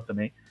ganhou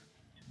também.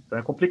 Então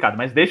é complicado.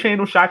 Mas deixem aí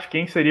no chat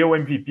quem seria o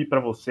MVP para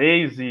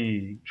vocês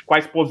e de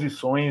quais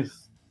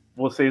posições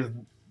vocês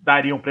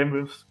dariam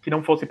prêmios que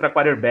não fossem para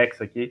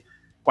quarterbacks aqui,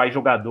 quais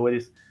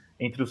jogadores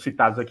entre os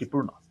citados aqui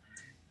por nós.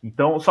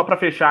 Então, só para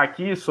fechar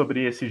aqui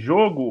sobre esse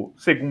jogo,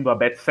 segundo a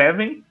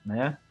Bet7,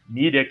 né?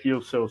 Mire aqui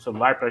o seu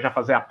celular para já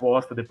fazer a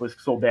aposta depois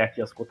que souber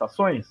aqui as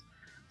cotações.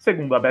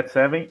 Segundo a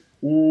Bet7,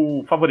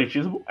 o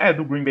favoritismo é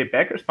do Green Bay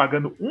Packers,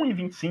 pagando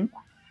 1,25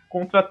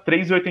 contra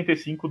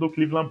 3,85 do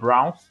Cleveland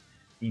Browns.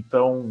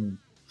 Então,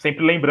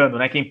 sempre lembrando,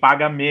 né? Quem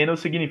paga menos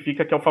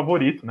significa que é o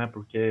favorito, né?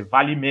 Porque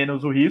vale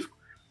menos o risco.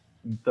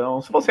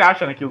 Então, se você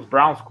acha, né, que os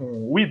Browns,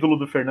 com o ídolo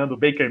do Fernando,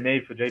 Baker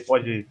Mayfield, aí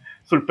pode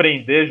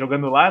surpreender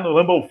jogando lá no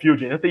Lambeau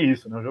Field, ainda tem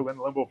isso, né? Jogando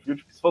no Lambeau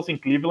Field, se fosse em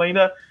Cleveland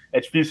ainda é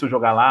difícil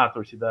jogar lá, a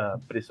torcida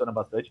pressiona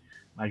bastante,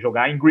 mas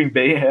jogar em Green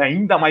Bay é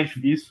ainda mais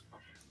difícil.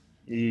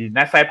 E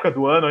nessa época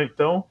do ano,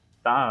 então,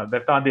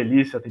 deve estar uma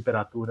delícia a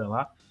temperatura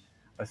lá.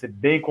 Vai ser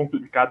bem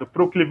complicado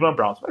para o Cleveland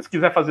Browns. Mas se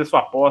quiser fazer sua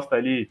aposta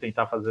ali,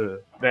 tentar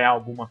ganhar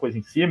alguma coisa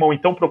em cima, ou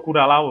então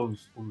procura lá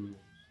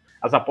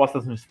as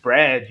apostas no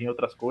spread, em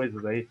outras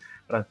coisas aí,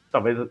 para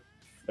talvez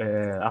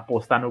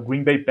apostar no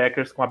Green Bay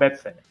Packers com a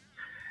BetSeg.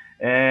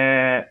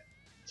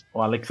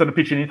 O Alexandre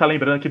Pitinin está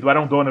lembrando aqui do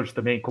Aaron Donald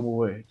também,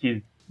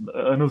 que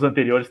anos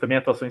anteriores também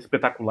atuações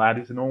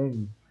espetaculares e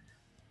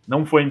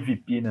não foi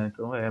MVP, né?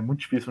 Então é muito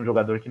difícil um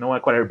jogador que não é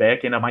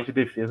quarterback, ainda mais de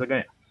defesa,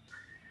 ganhar.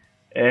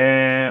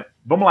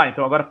 Vamos lá,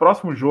 então. Agora,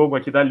 próximo jogo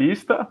aqui da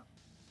lista: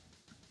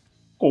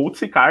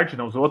 Colts e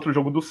Cardinals, outro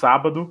jogo do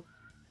sábado.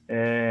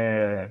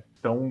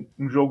 Então,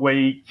 um jogo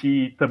aí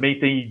que também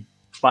tem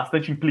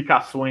bastante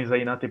implicações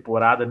aí na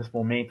temporada, nesse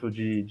momento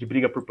de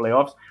briga por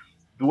playoffs.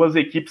 Duas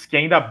equipes que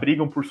ainda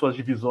brigam por suas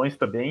divisões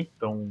também,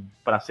 então,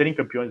 para serem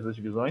campeões das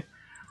divisões.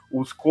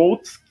 Os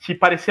Colts, que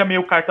parecia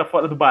meio carta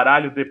fora do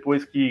baralho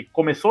depois que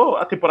começou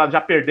a temporada já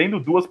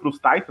perdendo 2 para os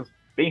Titans,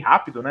 bem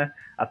rápido, né?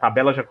 A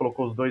tabela já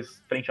colocou os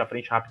dois frente a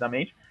frente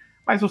rapidamente,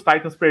 mas os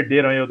Titans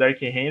perderam aí o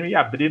Derrick Henry e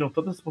abriram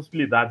todas as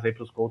possibilidades aí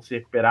para os Colts se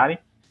recuperarem,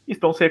 e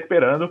estão se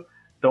recuperando,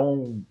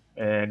 então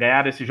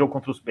ganharam esse jogo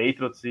contra os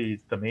Patriots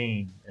e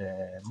também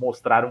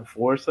mostraram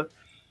força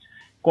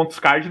contra os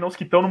Cardinals,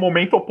 que estão no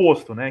momento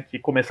oposto, né? Que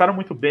começaram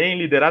muito bem,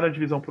 lideraram a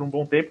divisão por um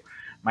bom tempo,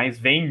 mas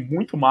vem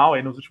muito mal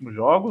aí nos últimos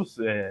jogos.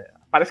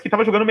 Parece que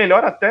estava jogando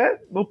melhor até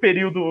no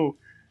período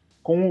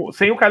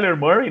sem o Kyler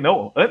Murray.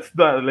 Não, antes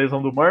da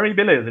lesão do Murray,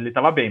 beleza, ele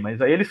estava bem,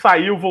 mas aí ele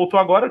saiu, voltou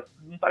agora,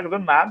 não está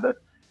jogando nada.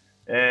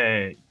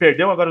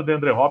 Perdeu agora o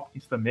DeAndre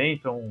Hopkins também,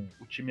 então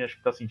o time acho que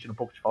está sentindo um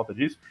pouco de falta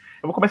disso.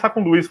 Eu vou começar com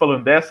o Luiz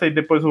falando dessa e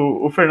depois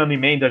o Fernando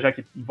emenda, já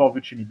que envolve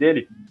o time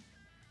dele.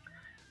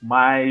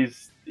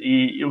 Mas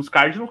e os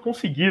Cardinals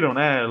conseguiram,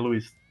 né,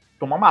 Luiz,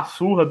 tomar uma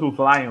surra dos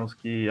Lions,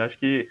 que acho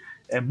que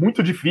é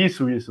muito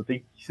difícil isso, tem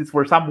que se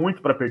esforçar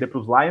muito para perder para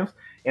os Lions,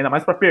 ainda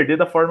mais para perder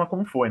da forma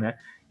como foi, né?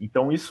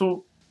 Então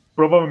isso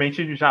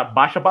provavelmente já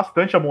baixa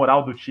bastante a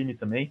moral do time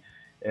também.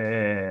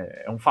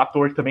 É um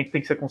fator também que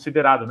tem que ser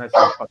considerado, né?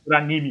 Um fator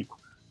anímico.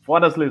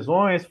 Fora as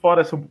lesões,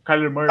 fora se o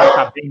Kyler Murray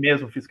está bem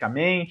mesmo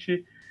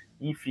fisicamente.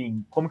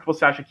 Enfim, como que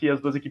você acha que as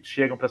duas equipes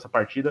chegam para essa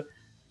partida?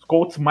 Os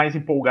Colts mais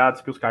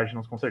empolgados que os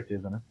Cardinals, com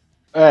certeza, né?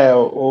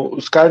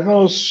 Os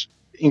Cardinals,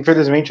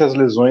 infelizmente, as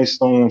lesões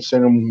estão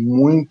sendo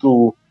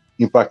muito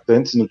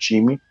impactantes no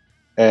time.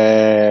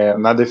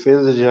 Na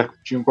defesa já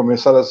tinham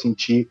começado a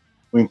sentir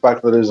o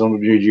impacto da lesão do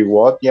J.J.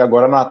 Watt, e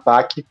agora no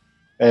ataque,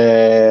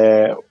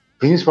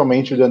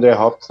 principalmente o DeAndre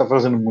Hopkins está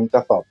fazendo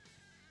muita falta.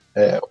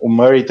 O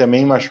Murray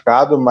também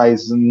machucado,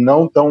 mas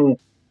não tão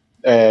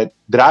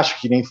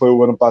drástico que nem foi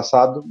o ano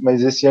passado,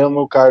 mas esse ano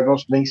o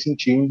Cardinals vem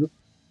sentindo,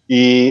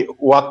 e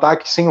o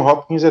ataque sem o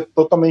Hopkins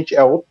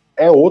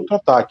é outro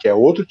ataque, é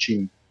outro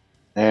time.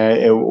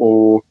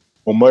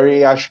 O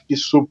Murray acho que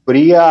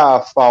supria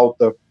a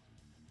falta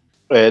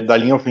da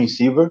linha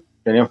ofensiva,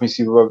 a linha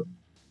ofensiva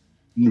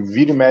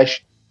vira e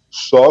mexe,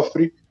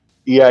 sofre,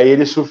 e aí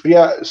ele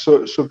supria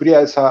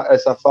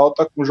essa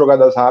falta com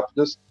jogadas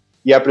rápidas,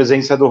 e a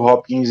presença do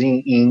Hopkins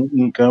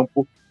em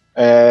campo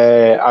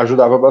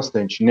ajudava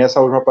bastante.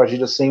 Nessa última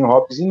partida sem o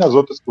Hopkins, e nas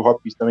outras que o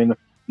Hopkins também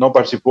não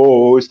participou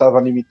ou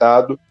estava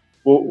limitado,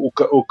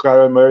 o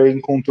Kyler Murray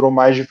encontrou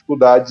mais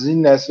dificuldades, e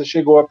nessa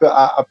chegou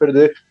a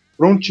perder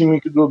para um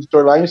time do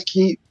Detroit Lions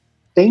que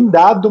tem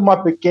dado uma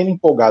pequena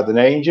empolgada,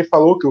 né? A gente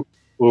falou que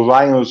os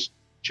Lions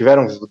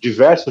tiveram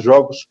diversos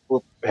jogos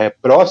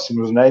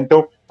próximos, né?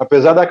 Então,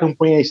 apesar da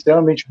campanha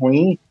extremamente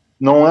ruim,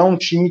 não é um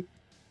time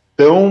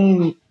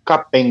tão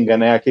capenga,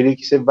 né? Aquele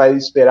que você vai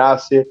esperar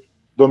ser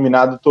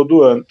dominado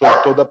todo ano,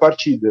 toda a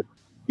partida.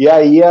 E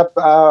aí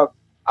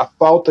a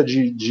falta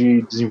de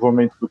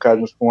desenvolvimento do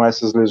Cardinals com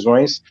essas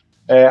lesões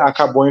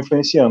acabou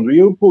influenciando. E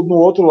no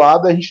outro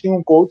lado, a gente tem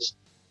um Colts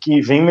que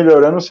vem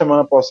melhorando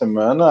semana após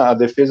semana, a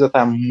defesa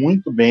está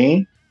muito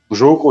bem, o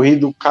jogo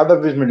corrido cada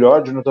vez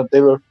melhor, Jonathan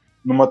Taylor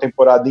numa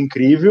temporada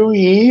incrível,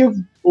 e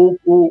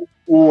o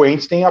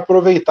Wentz tem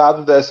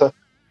aproveitado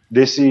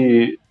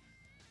desse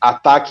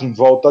ataque em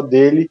volta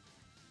dele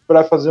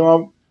para fazer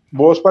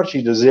boas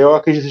partidas. Eu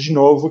acredito de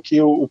novo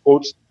que o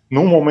Colts,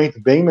 num momento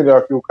bem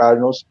melhor que o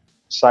Cardinals,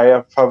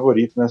 saia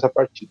favorito nessa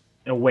partida.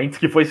 O Wentz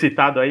que foi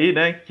citado aí,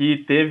 né, que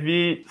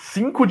teve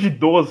 5 de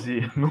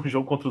 12 no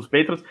jogo contra os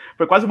Patriots,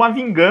 foi quase uma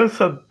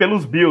vingança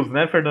pelos Bills,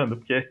 né, Fernando?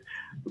 Porque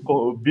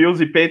o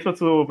Bills e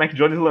Patriots, o Mac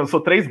Jones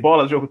lançou 3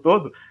 bolas o jogo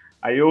todo,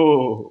 aí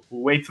o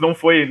Wentz não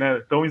foi,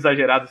 né, tão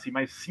exagerado assim,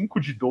 mas 5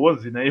 de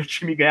 12, né, e o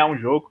time ganhar um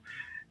jogo,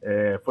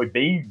 foi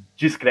bem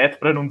discreto,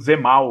 para não dizer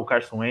mal, o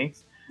Carson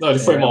Wentz. Não, ele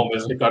foi mal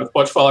mesmo, Ricardo.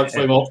 Pode falar que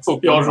foi mal, porque foi o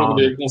pior jogo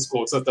dele com os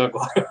Colts até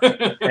agora.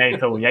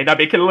 Então, e ainda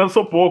bem que ele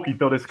lançou pouco,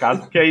 então, nesse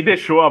caso, porque aí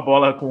deixou a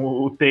bola com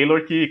o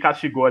Taylor, que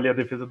castigou ali a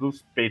defesa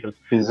dos Patriots.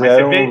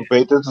 Fizeram o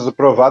Patriots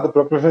provar do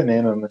próprio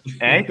veneno, né?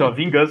 Então, a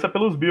vingança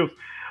pelos Bills.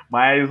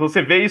 Mas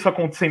você vê isso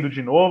acontecendo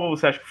de novo?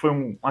 Você acha que foi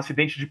um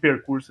acidente de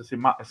percurso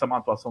essa má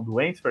atuação do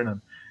Wentz,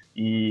 Fernando?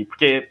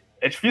 Porque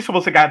é difícil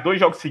você ganhar 2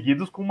 jogos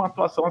seguidos com uma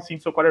atuação assim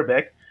do seu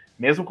quarterback,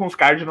 mesmo com os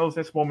Cardinals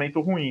nesse momento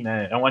ruim,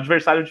 né? É um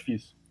adversário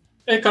difícil.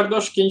 Ricardo, eu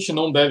acho que a gente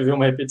não deve ver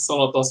uma repetição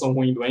da atuação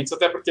ruim do Wentz,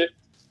 até porque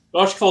eu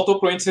acho que faltou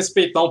pro Wentz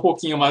respeitar um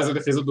pouquinho mais a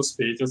defesa dos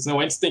Patriots. Né? O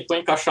Wentz tentou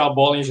encaixar a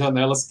bola em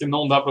janelas que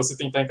não dá para você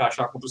tentar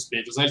encaixar contra os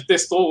Patriots. Né? Ele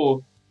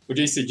testou o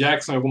J.C.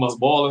 Jackson em algumas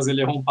bolas,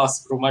 ele errou um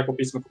passe pro Michael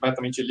Pittman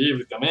completamente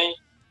livre também.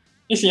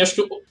 Enfim, acho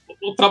que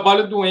o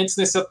trabalho do Wentz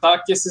nesse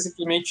ataque é ser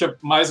simplesmente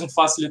mais um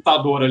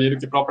facilitador ali do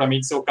que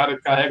propriamente ser o cara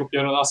que carrega o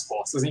piano nas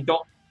costas. Então,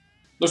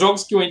 nos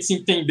jogos que o Wentz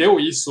entendeu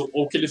isso,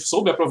 ou que ele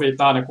soube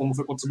aproveitar, né, como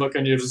foi contra os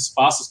Buccaneers, os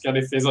espaços que a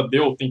defesa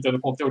deu tentando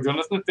conter o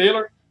Jonathan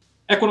Taylor,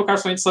 é quando o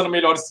Carson Wentz está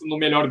no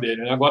melhor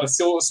dele. Né? Agora,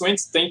 se o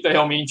Wentz tenta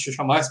realmente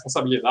chamar a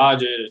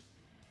responsabilidade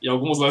e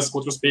alguns lances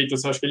contra os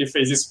Patriots, eu acho que ele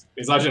fez isso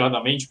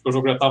exageradamente, porque o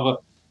jogo já estava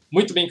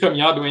muito bem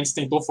encaminhado, o Wentz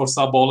tentou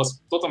forçar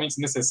bolas totalmente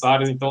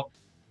desnecessárias, então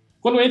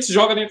quando o Wentz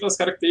joga dentro das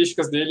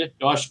características dele,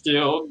 eu acho que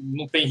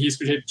não tem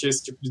risco de repetir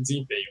esse tipo de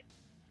desempenho.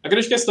 A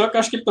grande questão é que eu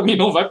acho que ele também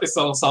não vai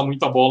precisar lançar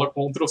muita bola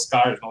contra os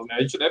Cardinals. Né?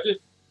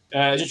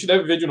 A gente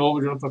deve ver de novo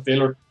o Jonathan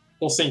Taylor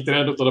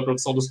concentrando toda a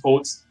produção dos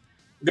Colts.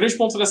 O grande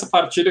ponto dessa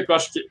partida é que eu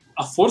acho que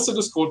a força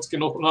dos Colts que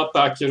no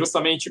ataque é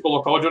justamente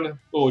colocar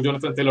o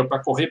Jonathan Taylor para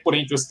correr por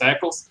entre os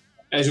tackles,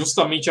 é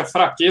justamente a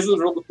fraqueza do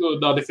jogo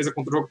da defesa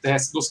contra o jogo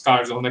terrestre dos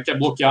Cardinals, né? Que é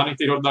bloquear no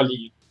interior da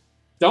linha.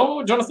 Então,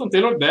 o Jonathan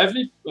Taylor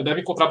deve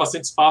encontrar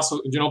bastante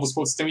espaço. De novo, os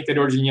Colts têm um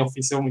interior de linha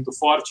ofensiva muito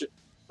forte.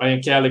 Ryan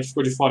Kelly, que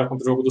ficou de fora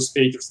contra o jogo dos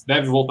Patriots,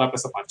 deve voltar para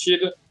essa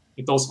partida.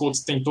 Então, os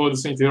Colts têm todo o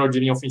seu interior de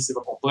linha ofensiva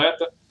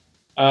completa.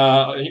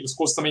 Os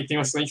Colts também têm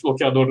um excelente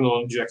bloqueador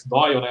no Jack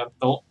Doyle, né?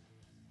 Então,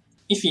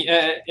 enfim,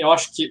 eu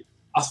acho que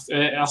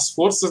as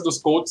forças dos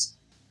Colts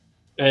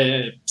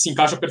se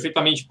encaixam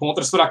perfeitamente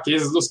contra as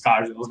fraquezas dos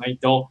Cardinals, né?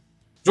 Então,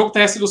 o jogo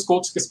terrestre dos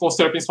Colts, que se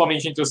considera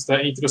principalmente entre os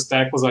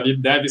tackles ali,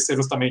 deve ser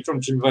justamente onde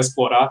o time vai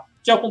explorar,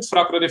 que é o ponto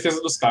fraco da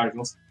defesa dos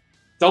Cardinals.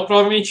 Então,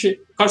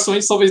 provavelmente, o Carson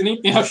Wentz talvez nem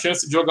tenha a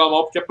chance de jogar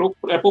mal, porque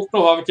é pouco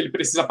provável que ele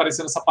precise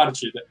aparecer nessa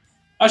partida.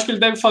 Acho que ele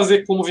deve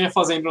fazer como vinha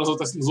fazendo nos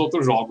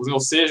outros jogos, né?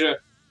 Ou seja,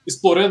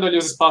 explorando ali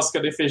os espaços que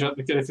a defesa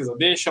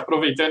deixa,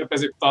 aproveitando para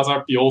executar as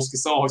RPOs, que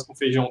são o arroz com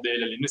feijão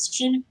dele ali nesse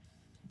time.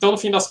 Então, no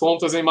fim das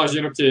contas, eu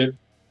imagino que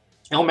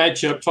é um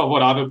matchup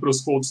favorável para os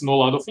Colts no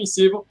lado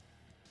ofensivo.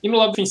 E no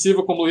lado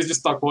ofensivo, como o Luiz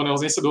destacou, né, a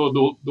ausência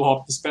do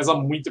Hopkins pesa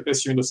muito para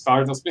esse time dos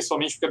Cardinals,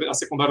 principalmente porque a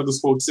secundária dos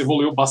Colts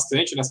evoluiu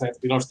bastante nessa reta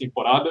final de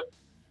temporada.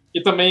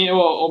 E também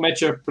o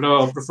matchup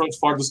para o front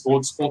four dos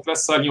Colts contra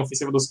essa linha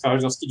ofensiva dos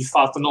Cardinals, que de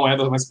fato não é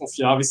das mais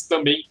confiáveis,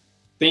 também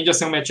tende a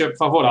ser um matchup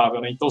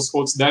favorável. Né? Então os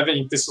Colts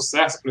devem ter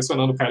sucesso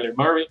pressionando o Kyler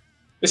Murray.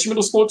 Esse time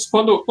dos Colts,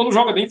 quando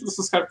joga dentro das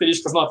suas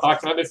características no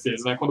ataque e na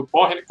defesa, né? Quando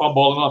corre com a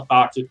bola no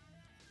ataque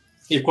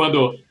e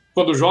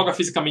quando joga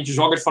fisicamente,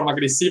 joga de forma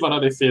agressiva na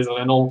defesa,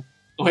 né? Não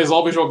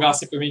resolve jogar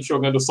simplesmente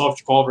jogando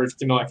soft coverage,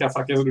 que é a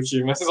fraqueza do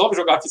time, mas resolve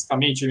jogar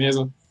fisicamente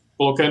mesmo,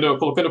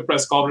 colocando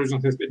press coverage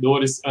nos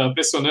recebedores,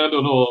 pressionando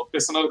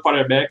o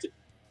quarterback.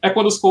 É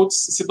quando os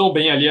Colts se dão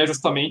bem ali,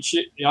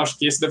 justamente, eu acho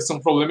que esse deve ser um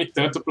problema e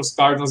tanto para os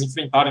Cardinals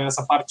enfrentarem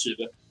nessa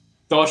partida.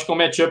 Então, acho que é um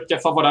matchup que é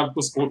favorável para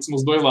os Colts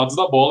nos dois lados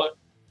da bola.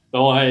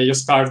 Então, e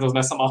os Cardinals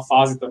nessa má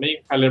fase também,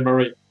 o Kyler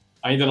Murray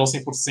ainda não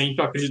 100%,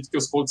 eu acredito que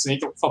os Colts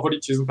entram com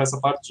favoritismo para essa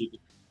partida.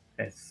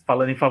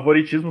 Falando em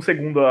favoritismo,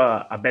 segundo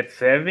a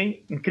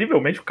Bet7,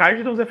 incrivelmente o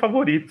Cardinals é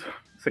favorito,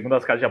 segundo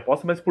as casas de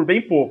aposta, mas por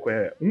bem pouco.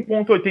 É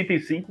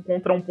 1,85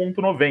 contra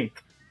 1,90.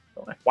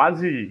 Então é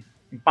quase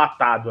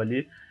empatado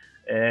ali.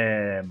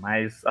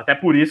 Mas até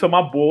por isso é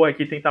uma boa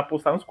aqui tentar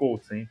apostar nos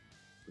Colts, hein?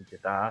 Porque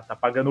tá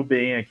pagando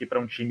bem aqui para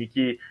um time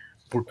que,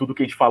 por tudo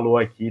que a gente falou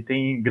aqui,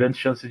 tem grandes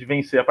chances de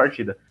vencer a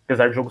partida,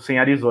 apesar do jogo sem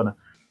Arizona.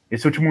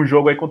 Esse último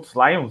jogo aí contra os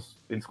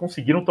Lions, eles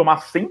conseguiram tomar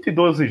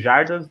 112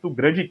 jardas do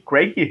grande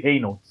Craig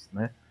Reynolds,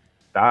 né?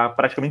 Tá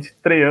praticamente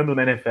estreando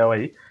na NFL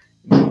aí.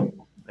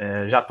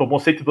 Já tomou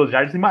 112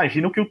 jardas,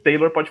 imagina o que o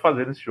Taylor pode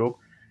fazer nesse jogo.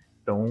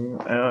 Então,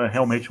 é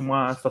realmente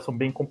uma situação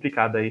bem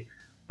complicada aí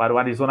para o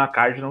Arizona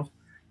Cardinals.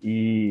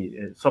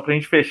 E só pra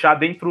gente fechar,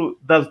 dentro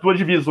das duas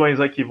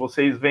divisões aqui,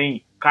 vocês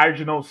veem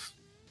Cardinals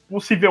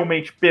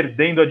possivelmente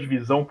perdendo a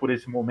divisão por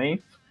esse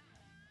momento,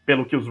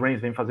 pelo que os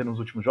Rams vêm fazendo nos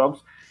últimos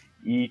jogos.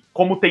 E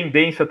como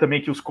tendência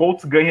também que os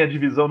Colts ganhem a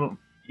divisão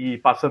e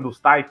passando os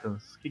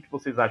Titans, o que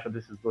vocês acham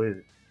desses dois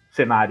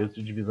cenários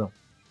de divisão?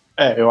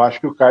 Eu acho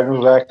que o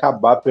Cardinals vai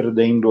acabar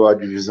perdendo a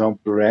divisão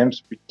para o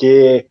Rams,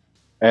 porque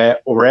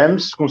o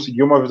Rams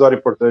conseguiu uma vitória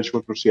importante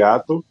contra o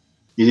Seattle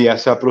e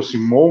se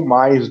aproximou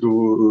mais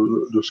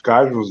dos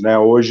Cardinals, né?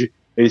 Hoje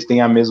eles têm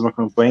a mesma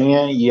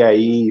campanha e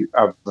aí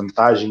a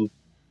vantagem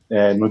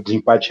no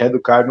desempate é do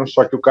Cardinals,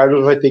 só que o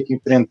Cardinals vai ter que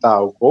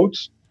enfrentar o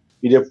Colts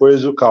e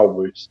depois o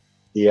Cowboys.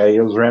 E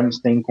aí os Rams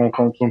têm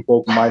confrontos um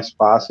pouco mais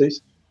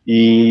fáceis.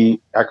 e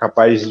é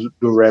capaz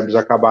do Rams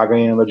acabar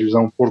ganhando a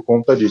divisão por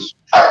conta disso.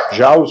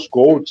 Já os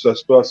Colts, a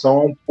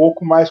situação é um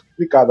pouco mais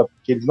complicada,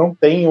 porque eles não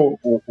têm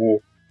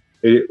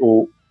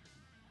o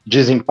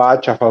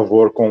desempate a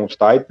favor com os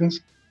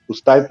Titans. Os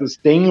Titans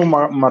têm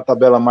uma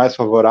tabela mais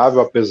favorável,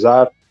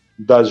 apesar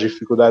das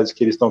dificuldades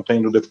que eles estão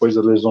tendo depois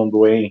da lesão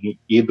do Henry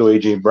e do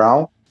A.J.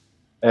 Brown.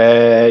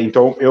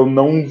 Então, eu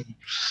não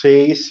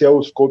sei se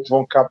os Colts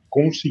vão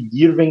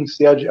conseguir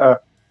vencer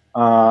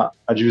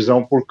a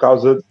divisão por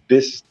causa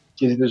desses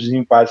quesitos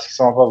desempates que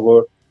são a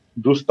favor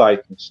dos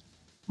Titans.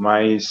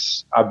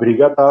 Mas a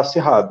briga está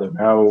acirrada,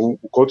 né? O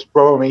Colts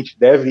provavelmente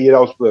deve ir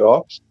aos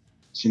playoffs.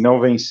 Se não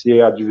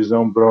vencer a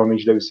divisão,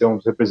 provavelmente deve ser um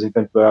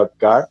representante do wild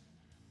card.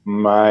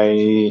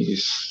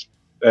 Mas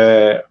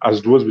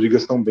as duas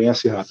brigas estão bem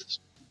acirradas.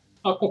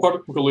 Eu concordo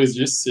com o que o Luiz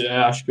disse.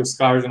 Acho que os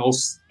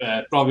Cardinals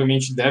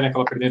provavelmente devem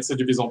acabar perdendo essa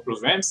divisão para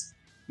os Rams.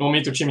 No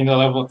momento o time ainda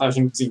leva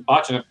vantagem no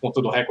desempate, né, por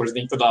conta do recorde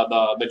dentro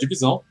da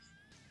divisão.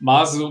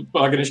 Mas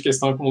a grande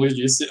questão é, como o Luiz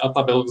disse, a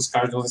tabela dos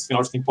Cardinals nesse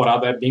final de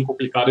temporada é bem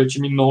complicada e o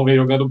time não vem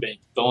jogando bem.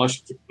 Então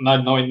acho que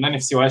na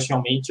NFC West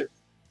realmente o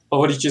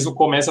favoritismo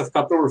começa a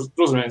ficar para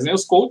os Rams. E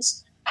os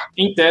Colts,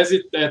 em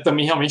tese,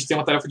 também realmente tem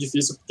uma tarefa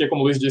difícil, porque,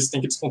 como o Luiz disse,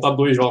 tem que descontar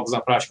 2 jogos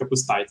na prática para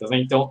os Titans, né?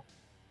 Então,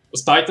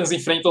 os Titans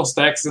enfrentam os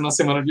Texans na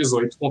semana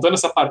 18. Contando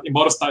essa parte,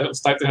 embora os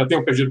Titans já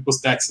tenham perdido para os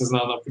Texans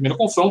no primeiro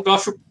confronto, eu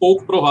acho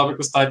pouco provável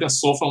que os Titans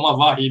sofram uma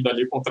varrida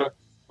ali contra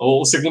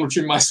o segundo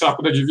time mais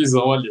fraco da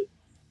divisão ali.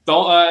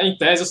 Então, em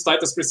tese, os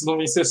Titans precisam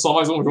vencer só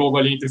mais um jogo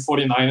ali entre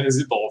 49ers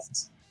e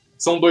Dolphins.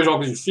 São 2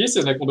 jogos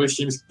difíceis, né, com 2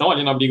 times que estão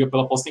ali na briga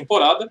pela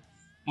pós-temporada,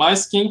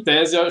 mas que, em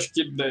tese, eu acho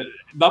que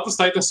dá para os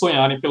Titans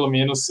sonharem, pelo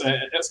menos.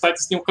 Os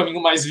Titans têm um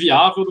caminho mais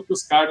viável do que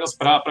os Cardinals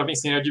para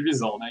vencer a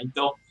divisão, né?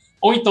 Então,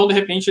 ou então, de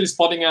repente, eles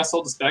podem ganhar só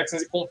dos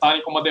Texans e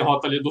contarem com uma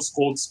derrota ali dos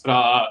Colts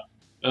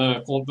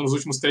nos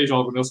últimos 3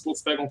 jogos, né? Os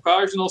Colts pegam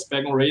Cardinals,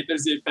 pegam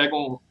Raiders e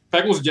pegam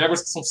os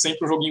Jaguars, que são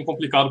sempre um joguinho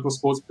complicado para os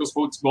Colts, porque os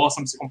Colts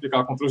gostam de se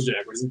complicar contra os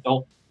Jaguars.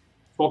 Então,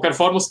 de qualquer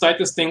forma, os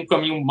Titans têm um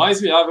caminho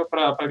mais viável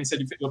para vencer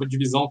a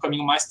divisão, um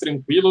caminho mais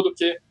tranquilo do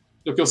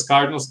que os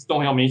Cardinals, que estão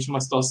realmente numa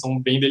situação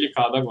bem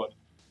delicada agora.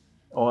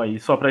 E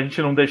só para a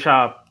gente não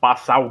deixar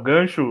passar o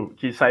gancho,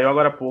 que saiu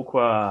agora há pouco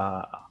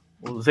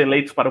os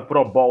eleitos para o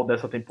Pro Bowl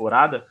dessa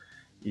temporada,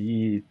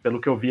 e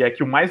pelo que eu vi é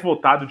que o mais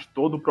votado de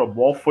todo o Pro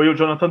Bowl foi o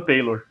Jonathan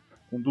Taylor,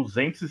 com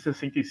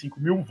 265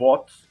 mil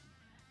votos.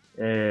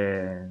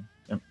 É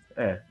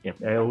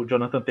o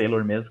Jonathan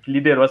Taylor mesmo, que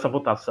liderou essa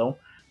votação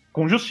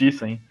com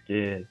justiça, hein?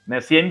 Porque, né,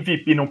 se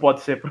MVP não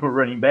pode ser para o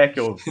running back,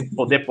 ou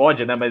poder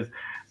pode, né, mas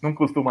não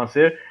costuma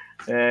ser,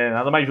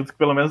 nada mais justo que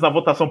pelo menos na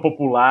votação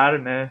popular,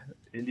 né,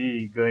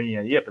 ele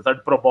ganha aí, apesar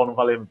do Pro Bowl não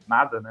valer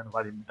nada, né, não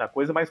vale muita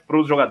coisa, mas para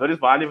os jogadores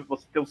vale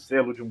você ter o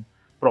selo de um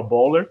Pro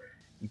Bowler.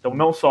 Então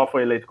não só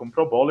foi eleito como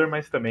Pro Bowler,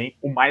 mas também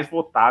o mais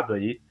votado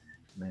aí,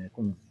 né,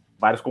 com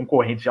vários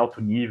concorrentes de alto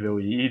nível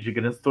e de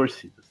grandes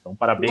torcidas. Então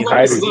parabéns. Não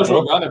precisa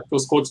jogar, né, porque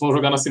os Colts vão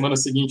jogar na semana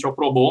seguinte ao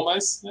Pro Bowl,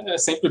 mas é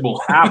sempre bom.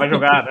 Vai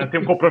jogar, né? Tem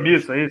um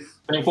compromisso, é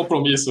isso? Tem um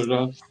compromisso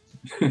já.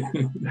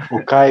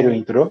 O Cairo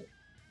entrou?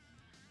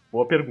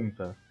 Boa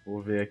pergunta.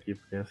 Vou ver aqui,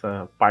 porque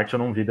essa parte eu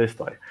não vi da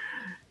história.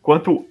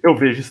 Enquanto eu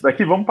vejo isso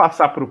daqui, vamos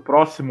passar para o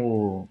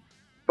próximo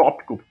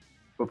tópico,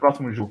 para o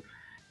próximo jogo,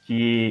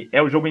 que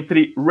é o jogo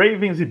entre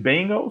Ravens e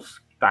Bengals,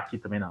 que está aqui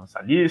também na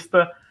nossa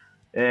lista.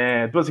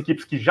 2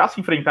 equipes que já se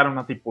enfrentaram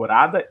na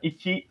temporada e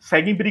que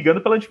seguem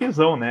brigando pela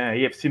divisão, né?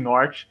 A AFC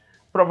Norte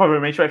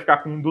provavelmente vai ficar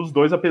com um dos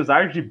dois,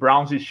 apesar de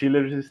Browns e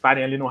Steelers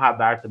estarem ali no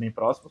radar também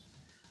próximos,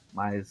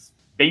 mas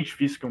bem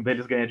difícil que um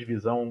deles ganhe a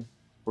divisão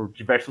por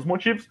diversos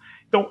motivos.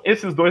 Então,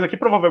 esses 2 aqui,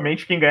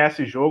 provavelmente quem ganhar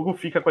esse jogo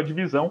fica com a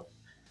divisão.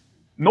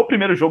 No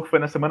primeiro jogo, que foi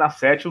na semana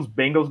 7, os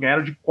Bengals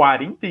ganharam de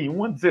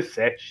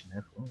 41-17,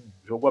 né? Foi um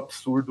jogo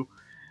absurdo.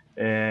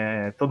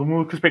 Todo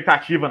mundo com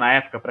expectativa na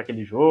época para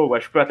aquele jogo.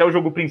 Acho que foi até o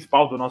jogo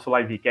principal do nosso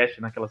livecast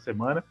naquela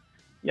semana.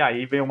 E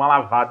aí veio uma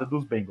lavada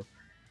dos Bengals.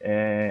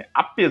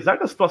 Apesar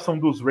da situação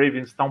dos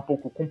Ravens estar um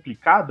pouco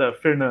complicada,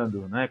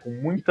 Fernando, né, com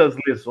muitas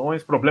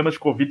lesões, problemas de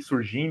Covid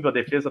surgindo, a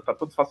defesa está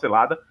toda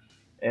esfacelada,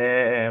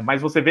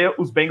 mas você vê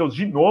os Bengals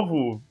de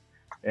novo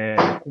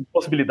com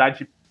possibilidade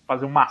de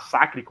fazer um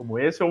massacre como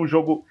esse, ou o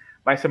jogo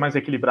vai ser mais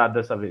equilibrado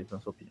dessa vez, na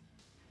sua opinião?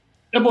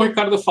 É bom,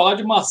 Ricardo, falar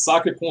de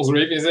massacre com os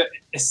Ravens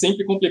é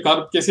sempre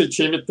complicado, porque esse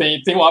time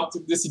tem o hábito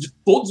de decidir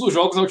todos os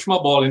jogos na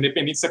última bola,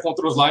 independente se é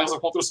contra os Lions ou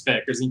contra os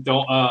Packers.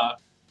 Então,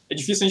 é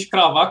difícil a gente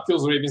cravar que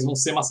os Ravens vão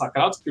ser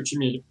massacrados, porque o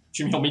time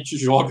realmente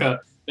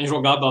tem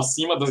jogado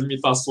acima das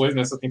limitações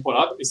nessa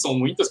temporada, e são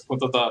muitas por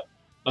conta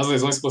das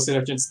lesões que você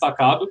já tinha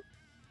destacado.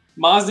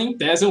 Mas, em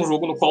tese, é um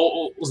jogo no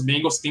qual os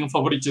Bengals têm um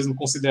favoritismo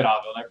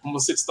considerável, né? Como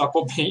você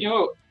destacou bem,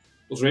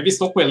 os Ravens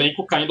estão com o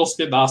elenco caindo aos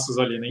pedaços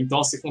ali, né? Então,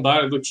 a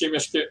secundária do time,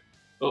 acho que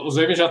os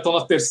Ravens já estão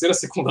na 3ª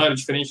secundária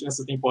diferente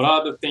nessa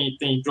temporada,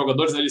 tem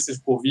jogadores na lista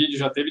de Covid,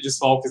 já teve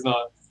desfalques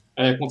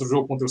contra o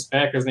jogo contra os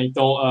Packers, né?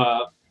 Então,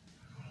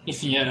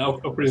 enfim,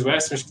 o Chris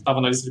West, acho que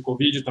estava na lista de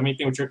Covid, também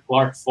tem o Chuck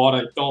Clark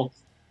fora, então,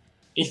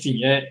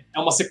 enfim, é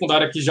uma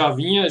secundária que já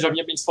vinha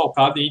bem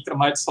desfalcada e entra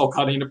mais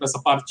desfalcada ainda para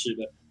essa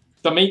partida.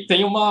 também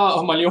tem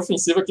uma linha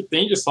ofensiva que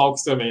tem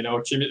desfalques também, né?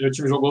 O time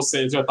jogou,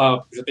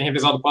 já tem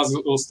revisado quase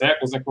os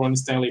tackles, né? Com o Ron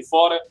Stanley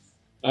fora,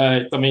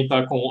 também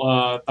tá com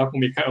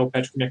o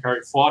Patrick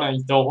McCarry fora,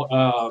 então,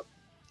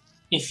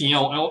 enfim,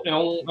 é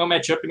um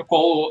matchup no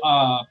qual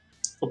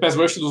o pass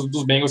rush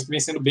dos Bengals, que vem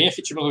sendo bem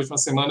efetivo nas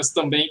últimas semanas,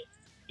 também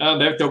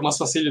deve ter algumas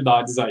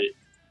facilidades aí.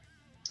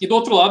 E do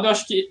outro lado, eu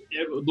acho que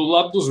do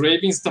lado dos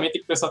Ravens também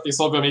tem que prestar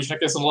atenção, obviamente, na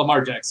questão do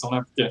Lamar Jackson,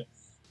 né? Porque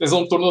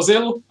lesão do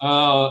tornozelo,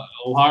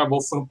 o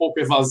Harbaugh foi um pouco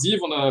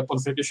evasivo, né,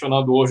 quando foi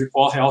questionado hoje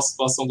qual a real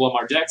situação do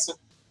Lamar Jackson,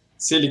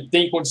 se ele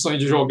tem condições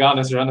de jogar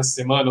já nessa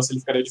semana ou se ele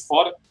ficaria de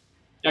fora.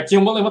 E aqui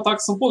eu vou levantar uma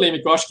questão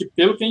polêmica. Eu acho que,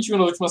 pelo que a gente viu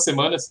nas últimas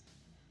semanas,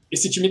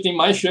 esse time tem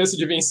mais chance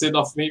de vencer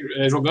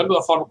jogando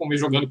da forma como vem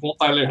jogando com o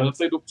Tyler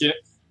Huntley do que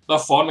da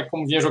forma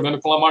como vinha jogando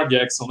com o Lamar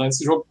Jackson. Né?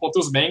 Nesse jogo contra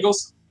os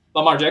Bengals, o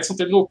Lamar Jackson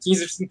terminou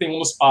 15 de 31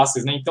 nos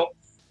passes. Né? Então,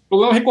 o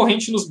problema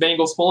recorrente nos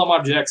Bengals com o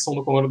Lamar Jackson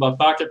no comando do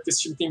ataque é porque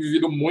esse time tem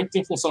vivido muito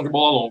em função de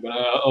bola longa. Né?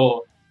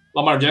 O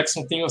Lamar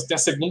Jackson tem a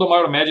segunda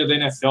maior média da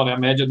NFL, né? A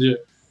média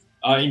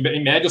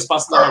em média, os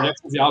passes do Lamar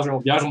Jackson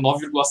viajam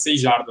 9,6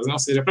 jardas, né? Ou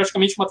seja,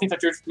 praticamente uma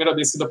tentativa de primeira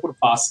descida por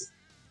passe.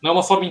 Não é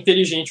uma forma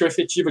inteligente ou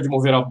efetiva de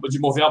mover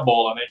a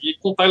bola. Né? E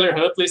com o Tyler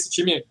Huntley, esse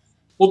time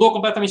mudou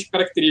completamente de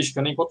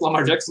característica. Né? Enquanto o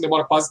Lamar Jackson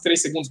demora quase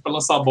 3 segundos para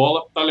lançar a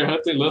bola, o Tyler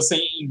Huntley lança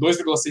em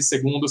 2,6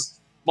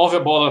 segundos, move a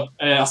bola,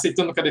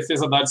 aceitando que a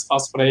defesa dá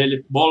espaço para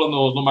ele, bola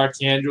no Mark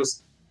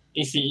Andrews,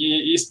 enfim,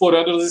 e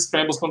explorando os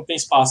scrambles quando tem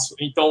espaço.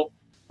 Então,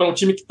 para um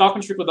time que está com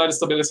dificuldade de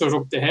estabelecer o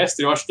jogo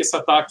terrestre, eu acho que esse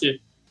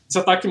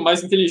ataque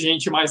mais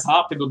inteligente, mais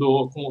rápido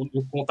com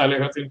o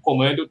Tyler Huntley no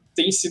comando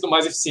tem sido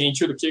mais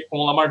eficiente do que com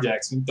o Lamar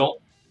Jackson. Então,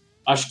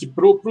 acho que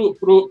para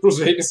os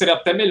Ravens seria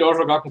até melhor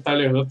jogar com o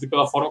Tyler Huntley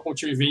pela forma como o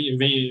time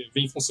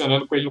vem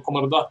funcionando com ele no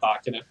comando do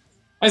ataque, né?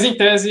 Mas, em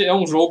tese, é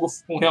um jogo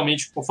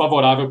realmente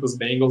favorável para os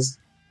Bengals.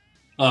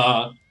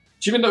 O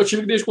time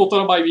que desde que voltou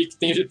na bye week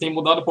tem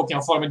mudado um pouquinho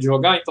a forma de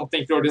jogar, então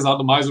tem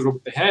priorizado mais o jogo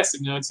terrestre,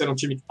 né? Antes era um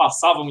time que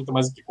passava muito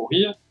mais do que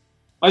corria,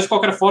 mas de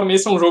qualquer forma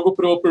esse é um jogo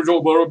para o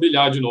Joe Burrow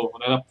brilhar de novo,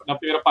 né? Na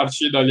primeira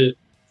partida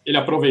ele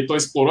aproveitou,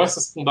 explorou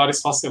essa secundária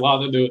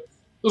esfacelada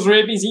dos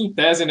Ravens, e em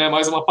tese, né,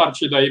 mais uma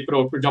partida aí para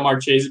o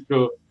Ja'Marr Chase e para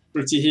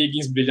o T.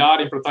 Higgins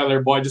brilharem, para o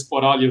Tyler Boyd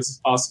explorar ali os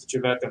espaços que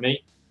tiver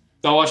também.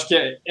 Então acho que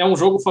é um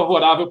jogo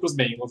favorável para os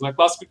Bengals, né?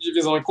 Clássico de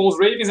divisão, e com os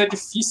Ravens é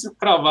difícil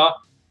cravar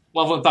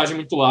uma vantagem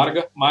muito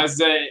larga, mas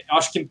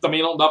acho que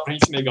também não dá para a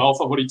gente negar o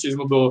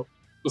favoritismo do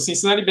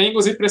Cincinnati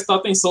Bengals e prestar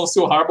atenção se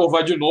o Harbaugh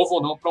vai de novo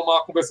ou não para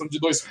uma conversão de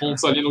 2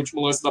 pontos ali no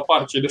último lance da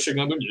partida,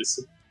 chegando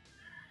nisso.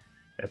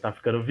 Tá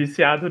ficando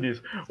viciado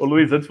nisso. Ô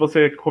Luiz, antes de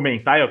você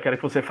comentar, eu quero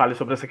que você fale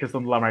sobre essa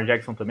questão do Lamar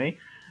Jackson também.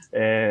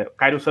 O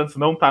Cairo Santos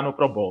não tá no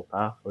Pro Bowl,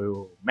 tá? Foi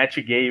o Matt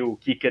Gay, o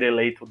kicker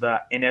eleito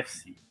da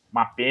NFC.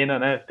 Uma pena,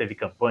 né? Teve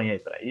campanha aí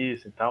para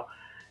isso e tal.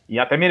 E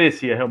até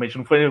merecia, realmente.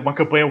 Não foi uma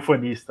campanha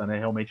ufanista, né?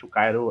 Realmente o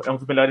Cairo é um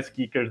dos melhores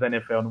kickers da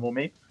NFL no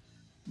momento,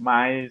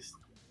 mas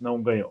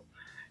não ganhou.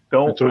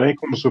 Então, entrou aí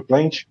como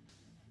suplente?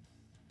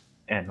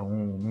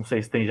 Não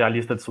sei se tem já a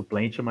lista de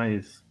suplente,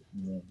 mas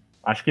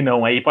acho que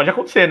não. Aí pode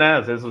acontecer, né?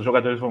 Às vezes os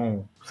jogadores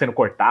vão sendo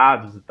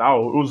cortados e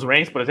tal. Os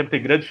Rams, por exemplo,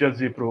 tem grande chance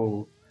de ir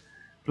pro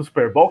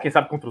Super Bowl, quem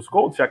sabe contra os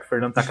Colts, já que o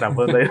Fernando tá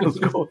cravando aí os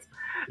Colts.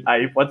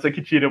 Aí pode ser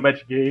que tire o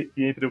Matt Gay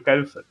e entre o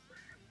Cairo Santos.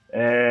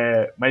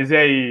 Mas e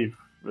aí,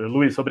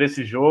 Luiz, sobre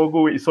esse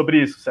jogo e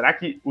sobre isso, será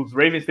que os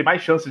Ravens têm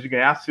mais chances de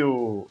ganhar se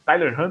o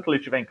Tyler Huntley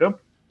estiver em campo?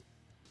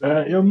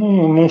 Eu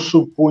não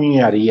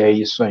supunharia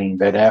isso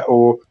ainda, né?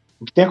 O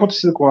que tem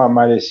acontecido com o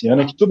Lamar esse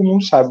ano é que todo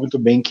mundo sabe muito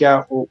bem que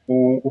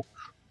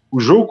o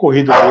jogo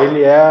corrido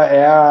dele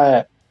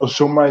é o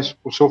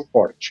seu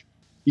forte.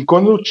 E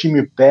quando o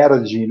time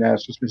perde, né,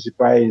 suas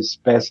principais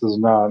peças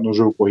no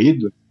jogo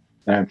corrido,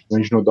 né,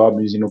 principalmente no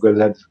Dobbins e no Gus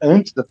Edwards,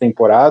 antes da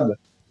temporada,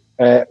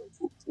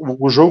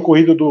 o jogo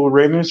corrido do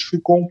Ravens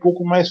ficou um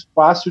pouco mais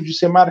fácil de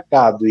ser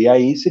marcado. E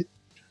aí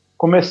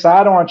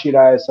começaram a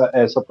tirar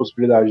essa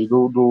possibilidade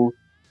do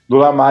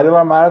Lamar, e o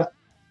Lamar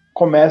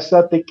começa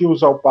a ter que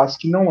usar o passe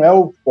que não é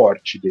o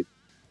forte dele.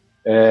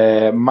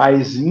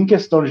 Mas em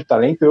questão de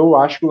talento, eu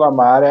acho que o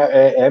Lamar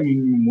é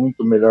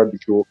muito melhor do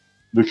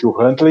que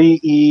o Huntley,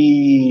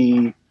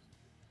 e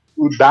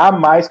dá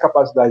mais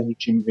capacidade do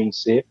time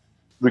vencer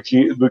do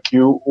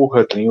que o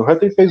Huntley. O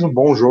Huntley fez um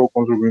bom jogo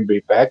contra o Green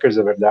Bay Packers,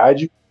 é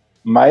verdade,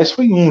 mas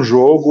foi um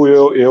jogo,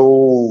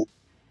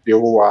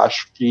 eu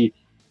acho que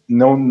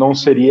não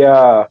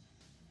seria...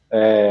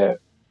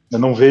 eu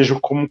não vejo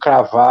como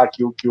cravar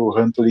que o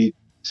Huntley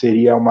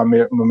seria uma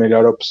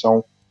melhor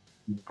opção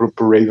para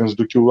o Ravens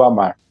do que o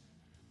Lamar.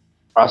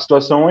 A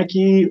situação é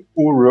que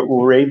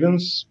o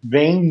Ravens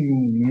vem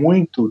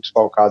muito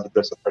desfalcado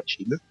para essa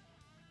partida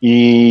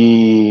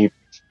e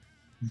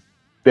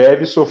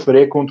deve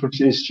sofrer contra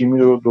esse time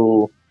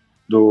do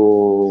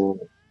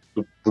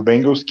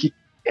Bengals, que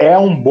é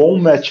um bom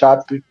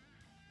matchup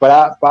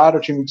para o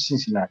time de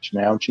Cincinnati,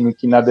 né? É um time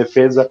que na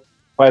defesa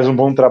faz um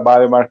bom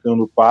trabalho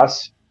marcando o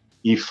passe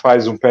e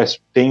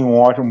tem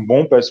um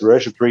bom pass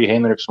rush. O Trey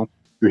Hendrickson,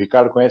 que o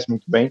Ricardo conhece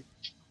muito bem,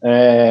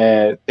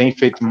 tem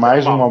feito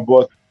mais uma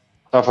boa...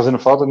 tá fazendo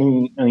falta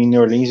em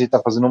New Orleans e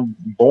tá fazendo uma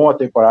boa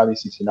temporada em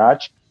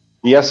Cincinnati,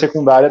 e a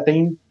secundária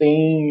tem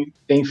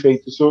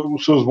feito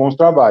os seus bons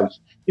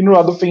trabalhos. E no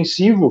lado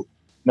ofensivo,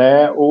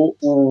 né,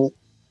 o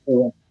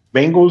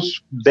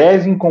Bengals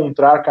deve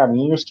encontrar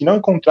caminhos que não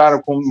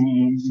encontraram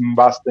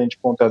bastante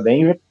contra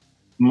Denver,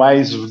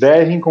 mas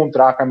deve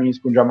encontrar caminhos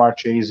com o Ja'Marr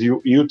Chase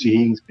e o T.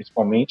 Higgins,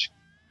 principalmente,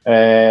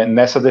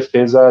 nessa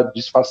defesa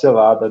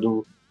desfacelada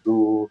do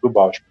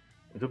Baltimore.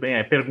 Muito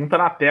bem, pergunta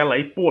na tela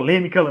aí,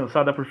 polêmica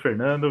lançada por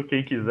Fernando,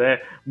 quem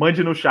quiser,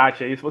 mande no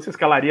chat aí, se você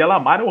escalaria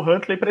Lamar ou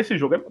Huntley para esse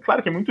jogo. É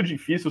claro que é muito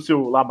difícil se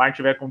o Lamar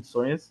tiver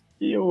condições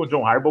e o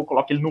John Harbaugh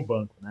coloque ele no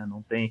banco, né?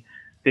 Não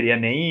teria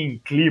nem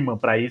clima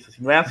para isso,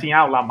 assim. Não é assim,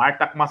 o Lamar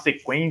tá com uma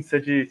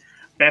sequência de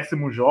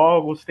péssimos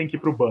jogos, tem que ir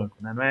pro banco,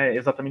 né? Não é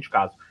exatamente o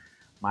caso.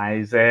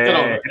 Mas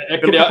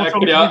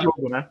criar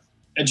jogo, né?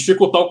 É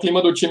dificultar o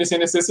clima do time sem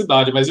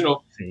necessidade, mas de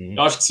novo, sim,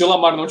 eu acho que se o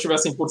Lamar não tiver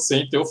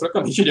 100%, eu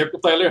francamente iria com o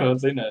Tyler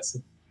Huntley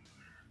nessa.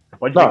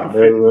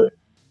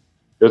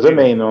 Eu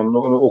também,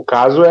 o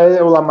caso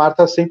é o Lamar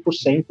tá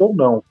 100% ou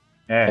não.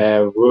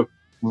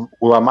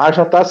 O Lamar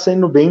já está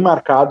sendo bem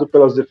marcado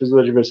pelas defesas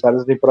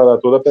adversárias a temporada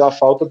toda pela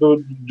falta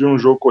de um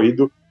jogo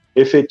corrido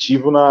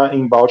efetivo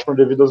em Baltimore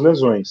devido às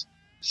lesões.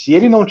 Se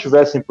ele não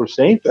tiver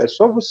 100%, é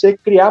só você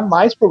criar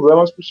mais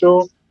problemas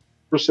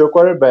para o seu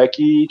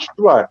quarterback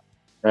titular.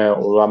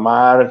 O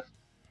Lamar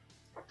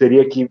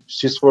teria que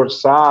se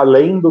esforçar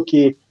além do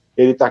que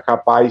ele está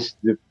capaz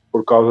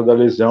por causa da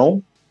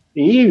lesão,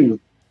 e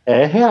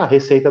é a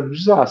receita do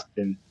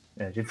desastre,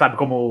 né? A gente sabe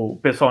como o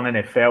pessoal na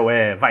NFL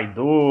é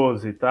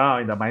vaidoso e tal,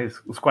 ainda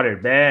mais os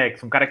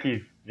quarterbacks, um cara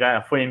que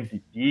já foi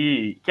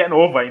MVP, que é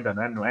novo ainda,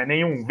 né? Não é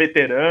nenhum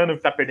veterano que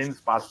está perdendo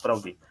espaço para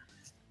alguém.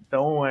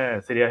 Então,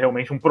 seria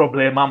realmente um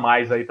problema a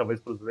mais aí, talvez,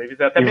 para os Ravens.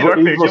 É até melhor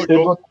perder o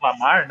jogo com o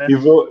Lamar, né?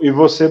 E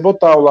você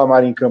botar o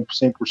Lamar em campo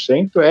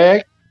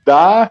 100%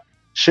 dar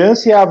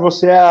chance a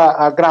você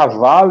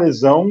agravar a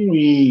lesão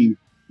e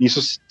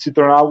isso se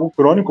tornar algo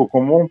crônico,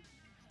 como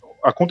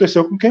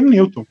aconteceu com o Cam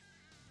Newton.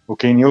 O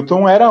Cam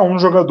Newton era um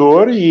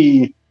jogador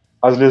e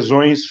as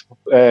lesões,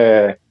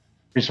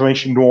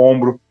 principalmente no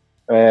ombro,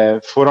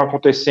 foram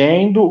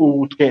acontecendo.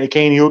 O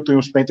Cam Newton e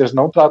os Panthers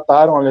não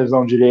trataram a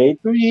lesão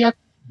direito e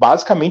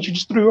basicamente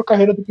destruiu a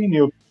carreira do Cam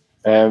Newton.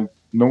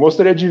 Não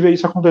gostaria de ver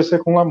isso acontecer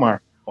com o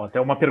Lamar.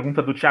 Até uma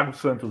pergunta do Thiago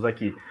Santos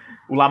aqui.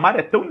 O Lamar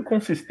é tão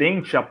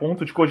inconsistente a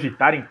ponto de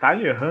cogitar em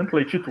Tyler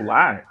Huntley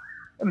titular?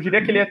 Eu não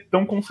diria que ele é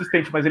tão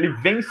consistente, mas ele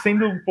vem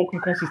sendo um pouco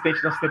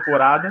inconsistente nessa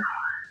temporada.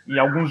 Em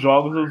alguns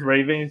jogos, os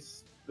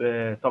Ravens,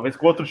 talvez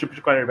com outro tipo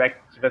de quarterback,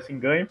 tivessem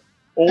ganho.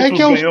 Outros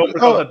ganhou por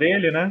causa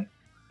dele, né?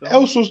 Então... É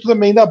o susto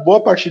também da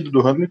boa partida do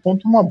Huntley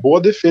contra uma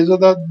boa defesa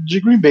de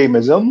Green Bay,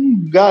 mas eu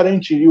não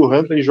garantiria o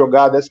Huntley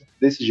jogar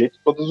desse jeito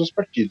todas as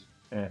partidas.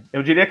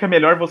 Eu diria que é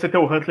melhor você ter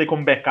o Huntley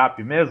como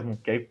backup mesmo,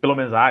 que aí pelo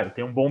menos eu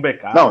tenho um bom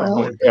backup.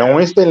 Não, é um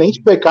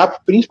excelente backup,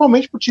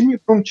 principalmente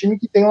para um time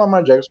que tem o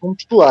Lamar Jackson como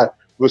titular.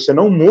 Você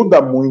não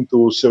muda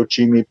muito o seu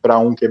time para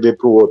um QB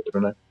para o outro,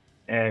 né?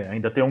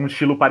 Ainda tem um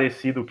estilo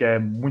parecido que é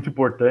muito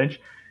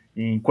importante,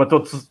 enquanto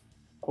outros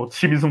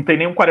times não tem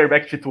nenhum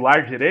quarterback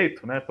titular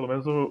direito, né? Pelo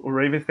menos o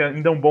Ravens tem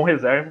ainda um bom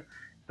reserva,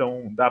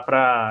 então dá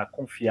para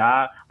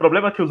confiar. O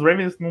problema é que os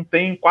Ravens não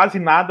tem quase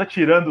nada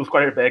tirando os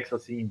quarterbacks,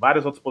 assim, em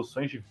várias outras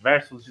posições,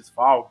 diversos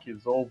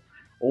desfalques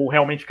ou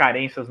realmente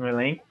carências no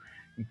elenco.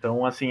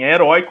 Então, assim, é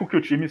heróico que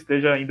o time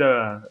esteja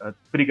ainda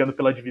brigando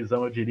pela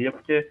divisão, eu diria,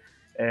 porque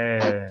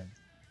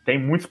tem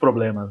muitos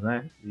problemas,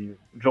 né? E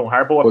o John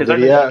Harbaugh, apesar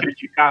de não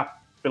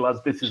criticar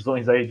pelas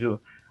decisões aí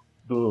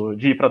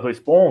de ir para 2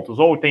 pontos,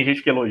 ou tem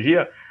gente que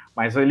elogia,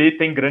 mas ele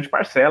tem grande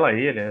parcela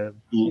aí, ele é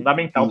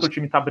fundamental para o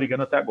time estar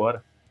brigando até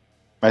agora.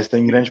 Mas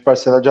tem grande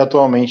parcela de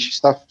atualmente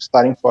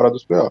estarem fora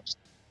dos playoffs.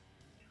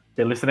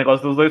 Pelo esse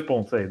negócio dos 2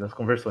 pontos aí, das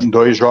conversões.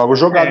 2 jogos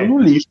jogados no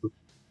lixo.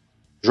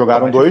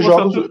 Jogaram 2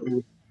 jogos.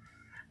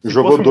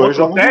 Jogou 2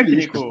 jogos no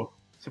lixo.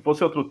 Se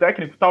fosse outro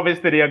técnico, talvez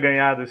teria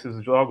ganhado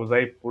esses jogos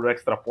aí por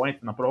extra point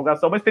na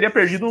prorrogação, mas teria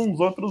perdido uns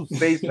outros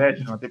 6,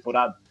 7 na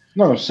temporada.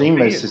 Não, sim,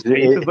 então, mas esses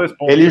 2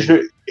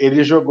 pontos,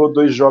 ele jogou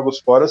 2 jogos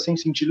fora sem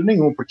sentido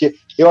nenhum, porque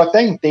eu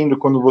até entendo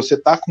quando você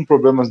tá com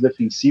problemas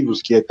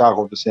defensivos, que tá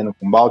acontecendo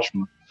com o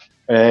Baltimore,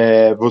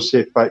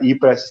 você ir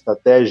para essa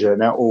estratégia,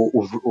 né?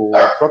 O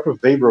próprio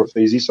Vrabel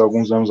fez isso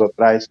alguns anos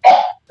atrás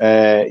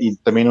e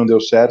também não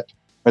deu certo,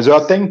 mas eu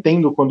até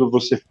entendo quando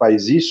você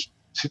faz isso,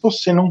 se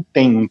você não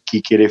tem um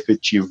kicker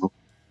efetivo,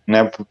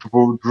 né?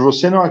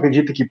 Você não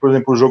acredita que, por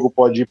exemplo, o jogo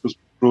pode ir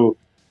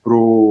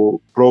pro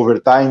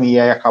overtime e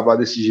aí acabar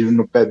decidindo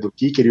no pé do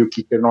kicker e o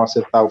kicker não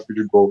acertar o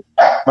field goal.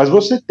 Mas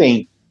você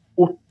tem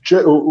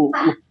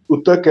o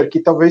Tucker, que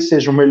talvez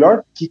seja o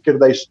melhor kicker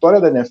da história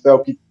da NFL,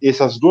 que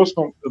essas duas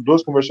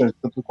conversões,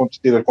 tanto contra o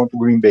Steelers quanto o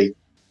Green Bay,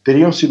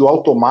 teriam sido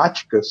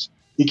automáticas,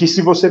 e que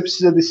se você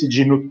precisa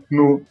decidir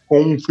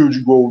com um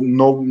field goal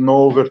no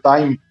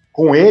overtime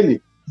com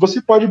ele, você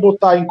pode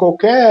botar em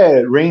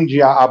qualquer range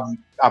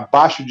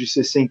abaixo de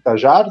 60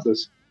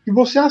 jardas e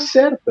você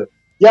acerta.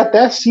 E até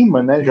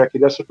acima, né? Já que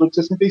ele acertou de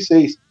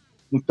 66.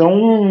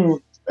 Então,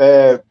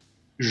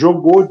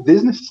 jogou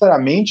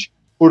desnecessariamente.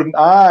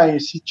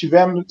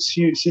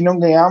 se não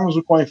ganharmos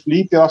o coin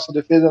flip, a nossa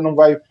defesa não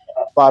vai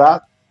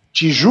parar.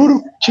 Te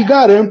juro, te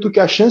garanto que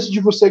a chance de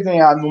você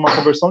ganhar numa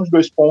conversão de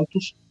 2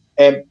 pontos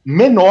é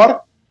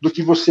menor do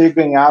que você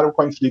ganhar o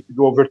coin flip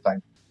do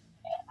overtime.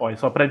 E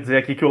só para dizer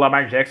aqui que o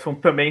Lamar Jackson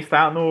também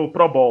está no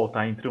Pro Bowl,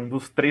 tá? Entre um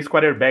dos 3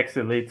 quarterbacks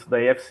eleitos da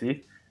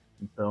AFC.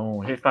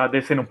 Então, a gente tá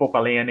descendo um pouco a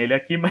lenha nele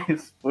aqui,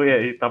 mas foi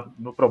aí, tá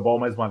no Pro Bowl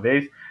mais uma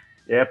vez.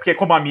 Porque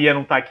como a Mia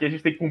não tá aqui, a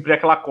gente tem que cumprir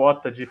aquela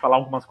cota de falar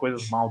algumas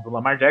coisas mal do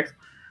Lamar Jackson,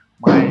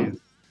 mas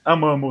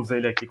amamos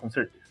ele aqui, com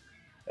certeza.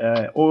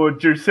 O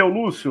Dirceu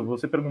Lúcio,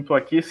 você perguntou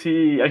aqui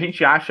se a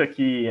gente acha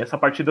que essa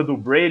partida do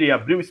Brady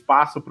abriu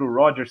espaço para o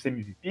Rodgers ser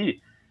MVP.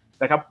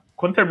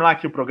 Quando terminar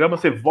aqui o programa,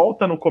 você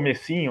volta no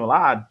comecinho,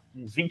 lá,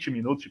 uns 20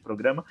 minutos de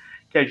programa,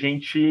 que a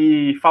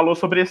gente falou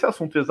sobre esse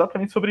assunto,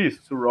 exatamente sobre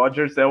isso. Se o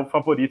Rodgers é o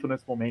favorito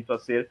nesse momento a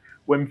ser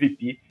o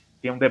MVP,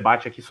 tem um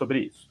debate aqui sobre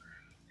isso.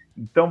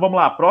 Então vamos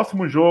lá,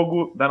 próximo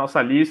jogo da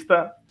nossa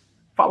lista.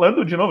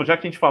 Falando de novo, já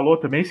que a gente falou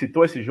também,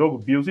 citou esse jogo,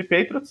 Bills e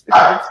Patriots, esse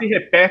jogo se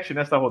repete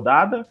nessa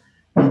rodada.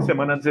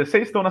 Semana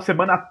 16, então na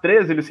semana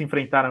 13 eles se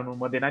enfrentaram no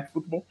Monday Night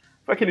Football.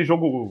 Foi aquele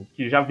jogo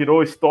que já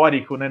virou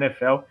histórico na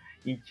NFL,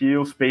 em que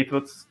os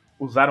Patriots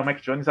usaram o Mac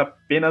Jones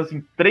apenas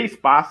em 3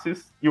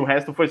 passes e o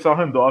resto foi só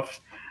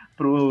handoff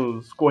para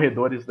os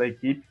corredores da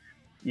equipe.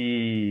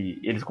 E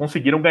eles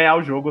conseguiram ganhar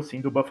o jogo assim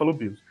do Buffalo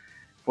Bills.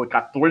 Foi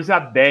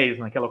 14-10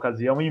 naquela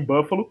ocasião em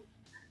Buffalo.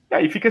 E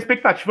aí fica a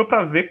expectativa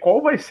para ver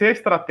qual vai ser a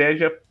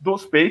estratégia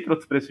dos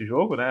Patriots para esse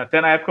jogo, né? Até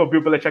na época o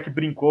Bill Belichick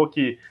brincou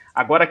que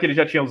agora que ele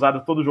já tinha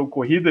usado todo o jogo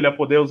corrido, ele ia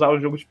poder usar o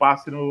jogo de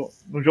passe no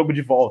jogo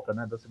de volta,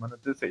 né, da semana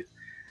 16.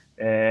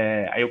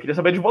 Aí eu queria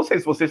saber de vocês,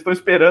 se vocês estão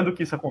esperando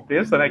que isso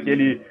aconteça, né, que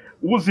ele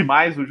use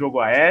mais o jogo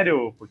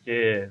aéreo,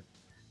 porque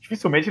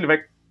dificilmente ele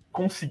vai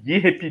conseguir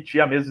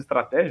repetir a mesma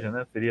estratégia,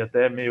 né? Seria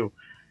até meio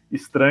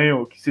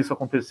estranho que se isso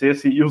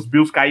acontecesse e os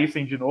Bills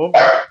caíssem de novo.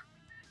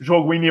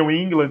 Jogo em New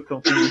England,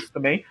 então tem isso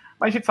também.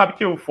 Mas a gente sabe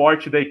que o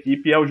forte da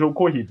equipe é o jogo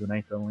corrido, né?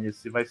 Então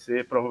esse vai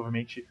ser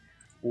provavelmente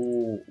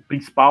o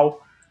principal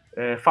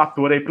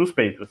fator aí para os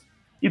Patriots.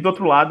 E do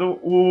outro lado,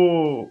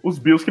 os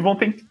Bills que vão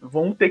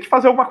ter que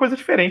fazer alguma coisa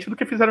diferente do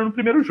que fizeram no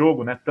primeiro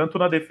jogo, né? Tanto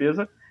na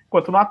defesa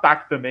quanto no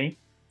ataque também,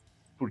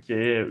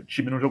 porque o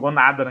time não jogou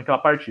nada naquela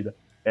partida.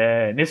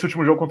 Nesse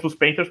último jogo contra os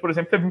Panthers, por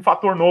exemplo, teve um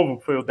fator novo,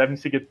 que foi o Devin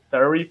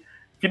Singletary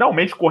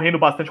finalmente correndo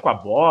bastante com a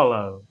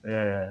bola,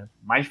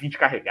 mais de 20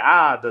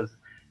 carregadas.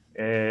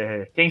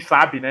 Quem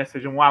sabe, né,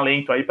 seja um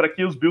alento aí para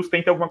que os Bills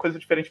tentem alguma coisa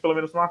diferente, pelo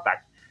menos no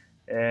ataque.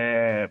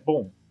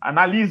 Bom,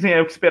 analisem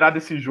aí o que esperar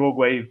desse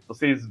jogo aí.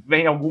 Vocês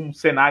veem algum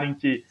cenário em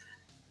que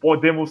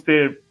podemos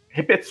ter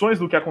repetições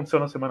do que aconteceu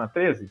na semana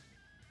 13?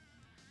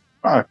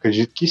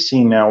 Acredito que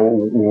sim, né?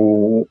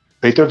 O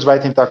Patriots vai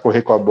tentar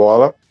correr com a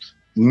bola,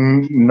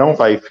 não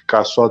vai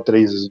ficar só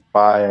 3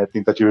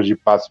 tentativas de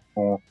passe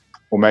com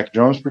o Mac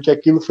Jones, porque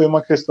aquilo foi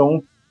uma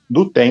questão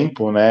do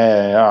tempo,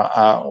 né?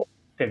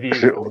 Teve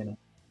isso também,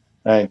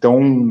 né? Então,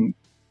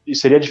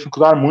 seria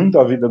dificultar muito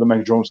a vida do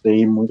Mac Jones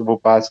ter muito bom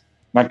passe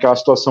naquela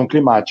situação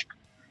climática.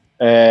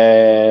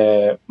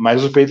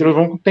 Mas os Patriots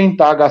vão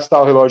tentar gastar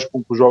o relógio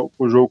com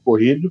o jogo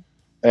corrido.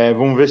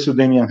 Vamos ver se o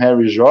Damian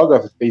Harris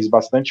joga, fez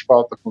bastante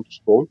falta contra os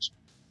Colts.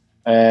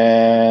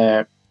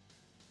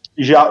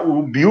 Já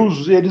o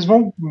Bills, eles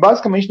vão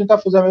basicamente tentar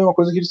fazer a mesma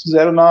coisa que eles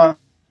fizeram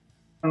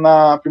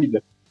na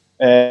primeira.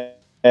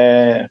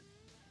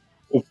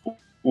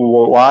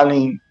 O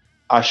Allen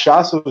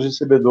achar seus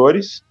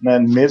recebedores, né,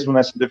 mesmo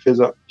nessa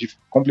defesa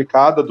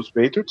complicada dos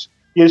Patriots,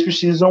 e eles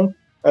precisam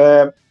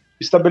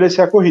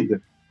estabelecer a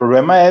corrida. O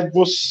problema é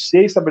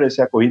você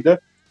estabelecer a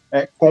corrida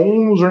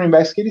com os running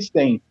backs que eles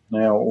têm,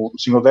 né? O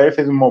Singletary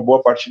fez uma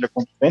boa partida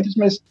contra os Panthers,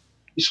 mas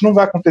isso não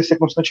vai acontecer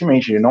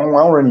constantemente. Ele não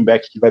é um running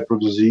back que vai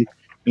produzir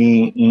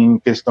em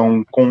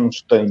questão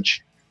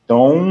constante.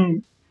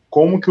 Então,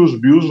 como que os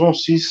Bills vão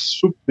se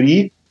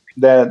suprir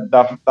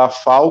da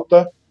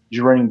falta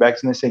de running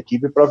backs nessa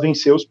equipe para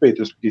vencer os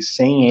Patriots? Porque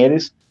sem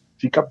eles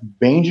fica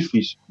bem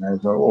difícil, né?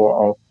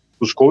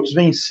 Os Colts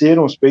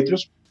venceram os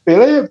Patriots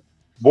pela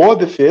boa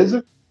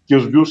defesa que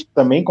os Bills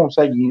também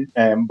conseguem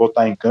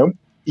botar em campo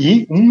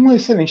e um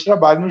excelente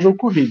trabalho no jogo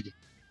corrido.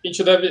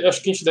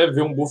 Acho que a gente deve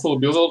ver um Buffalo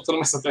Bills lutando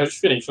uma estratégia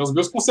diferente. Os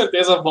Bills com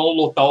certeza vão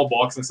lotar o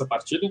box nessa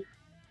partida.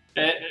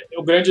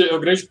 O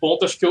grande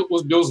ponto, acho que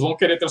os Bills vão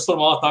querer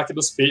transformar o ataque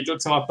dos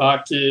Patriots em um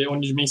ataque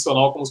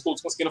unidimensional, como os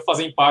Colts conseguiram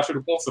fazer em parte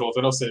do confronto,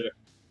 né? Ou seja,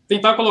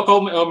 tentar colocar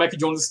o Mac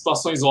Jones em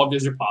situações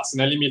óbvias de passe,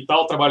 né? Limitar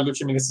o trabalho do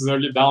time nesses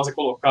early downs e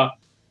colocar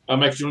o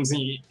Mac Jones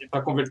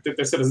para converter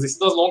terceiras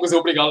descidas longas e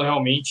obrigá-lo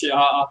realmente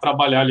a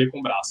trabalhar ali com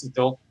o braço.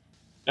 Então,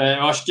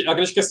 eu acho que a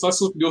grande questão é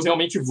se os Bills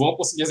realmente vão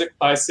conseguir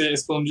executar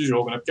esse plano de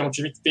jogo, né? Porque é um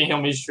time que tem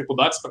realmente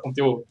dificuldades para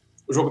conter o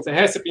jogo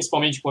terrestre,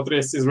 principalmente contra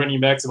esses running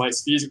backs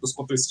mais físicos,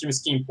 contra esses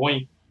times que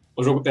impõem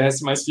o jogo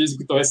terrestre mais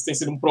físico, então esse tem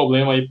sido um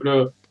problema aí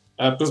para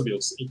os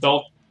Bills.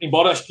 Então,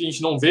 embora acho que a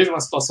gente não veja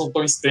uma situação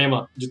tão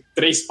extrema de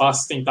 3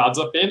 passes tentados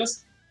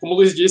apenas, como o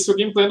Luiz disse, o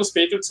gameplay dos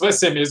Patriots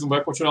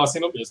vai continuar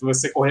sendo o mesmo, vai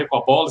ser correr com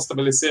a bola,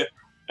 estabelecer,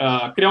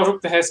 criar um jogo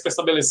terrestre para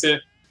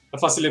estabelecer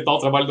facilitar o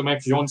trabalho do Mac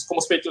Jones, como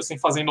os Patriots têm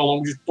fazendo ao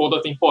longo de toda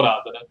a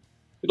temporada, né?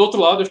 E do outro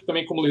lado, acho que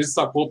também, como o Luiz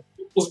destacou,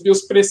 os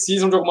Bills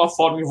precisam de alguma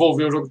forma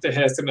envolver o jogo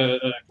terrestre, né,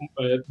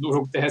 do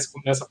jogo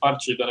terrestre nessa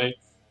partida, né?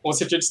 Como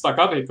você tinha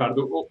destacado,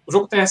 Ricardo, o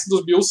jogo terrestre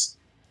dos Bills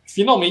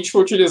finalmente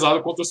foi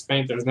utilizado contra os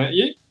Panthers, né?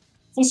 E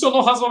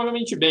funcionou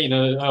razoavelmente bem,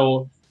 né?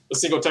 O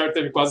Singletary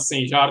teve quase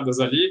 100 jardas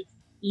ali,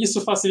 e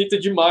isso facilita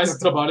demais o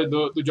trabalho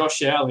do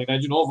Josh Allen, né?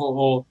 De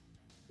novo,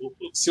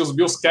 se os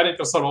Bills querem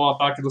transformar o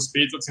ataque dos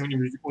Patriots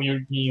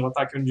em um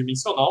ataque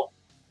unidimensional,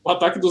 o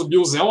ataque dos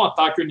Bills é um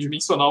ataque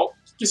unidimensional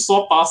que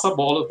só passa a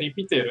bola o tempo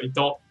inteiro.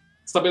 Então,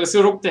 estabelecer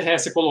o jogo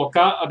terrestre,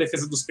 colocar a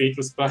defesa dos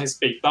Patriots para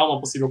respeitar uma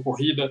possível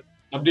corrida,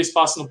 abrir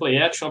espaço no play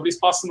action, abrir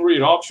espaço no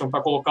read option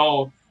para colocar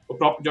o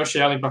próprio Josh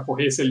Allen para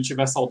correr se ele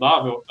estiver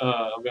saudável.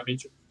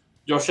 Obviamente,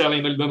 Josh Allen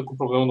ainda lidando com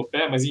problema no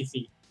pé, mas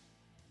enfim.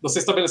 Você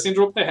estabelecendo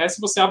o jogo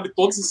terrestre, você abre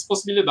todas as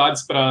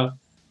possibilidades para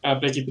a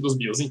equipe dos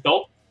Bills.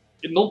 Então,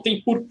 não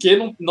tem por que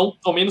não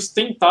ao menos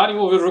tentar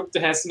envolver o jogo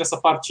terrestre nessa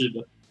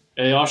partida.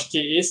 Eu acho que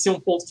esse é um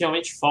ponto que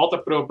realmente falta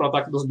para o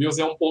ataque dos Bills,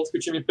 é um ponto que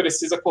o time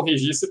precisa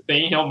corrigir se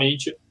tem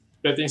realmente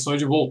pretensões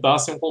de voltar a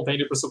ser um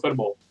contender para o Super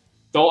Bowl.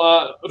 Então,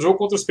 o jogo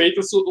contra os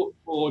Patriots,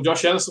 o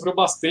Josh Allen sofreu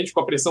bastante com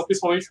a pressão,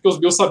 principalmente porque os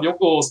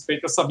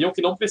Patriots sabiam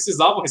que não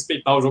precisavam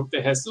respeitar o jogo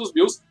terrestre dos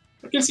Bills,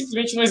 porque ele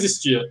simplesmente não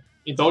existia.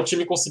 Então, o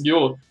time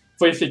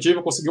foi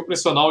efetivo, conseguiu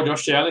pressionar o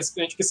Josh Allen,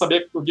 simplesmente que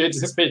sabia que podia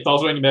desrespeitar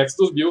os running backs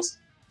dos Bills,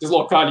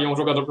 deslocar ali um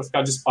jogador para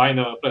ficar de spy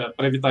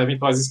para evitar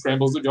eventuais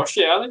scrambles do Josh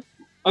Allen.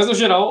 Mas, no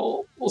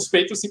geral, os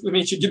Patriots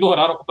simplesmente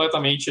ignoraram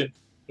completamente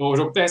o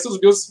jogo terrestre. Os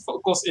Bills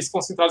se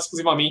concentraram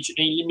exclusivamente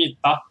em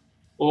limitar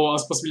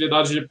as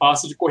possibilidades de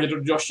passe e de corrida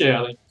do Josh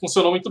Allen.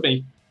 Funcionou muito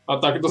bem. O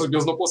ataque dos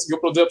Bills não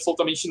conseguiu produzir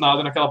absolutamente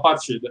nada naquela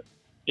partida.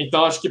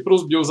 Então, acho que para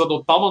os Bills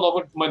adotar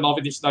uma nova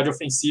identidade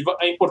ofensiva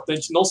é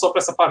importante não só para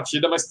essa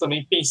partida, mas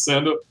também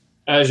pensando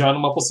já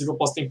numa possível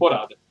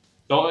pós-temporada.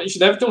 Então, a gente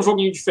deve ter um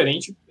joguinho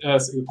diferente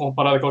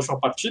comparado com a última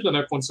partida,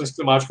 né? Condições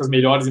climáticas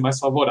melhores e mais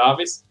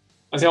favoráveis.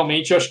 Mas,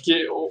 realmente, eu acho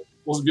que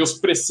os Bills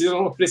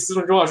precisam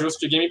de um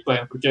ajuste de game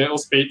plan, porque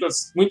os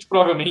Patriots, muito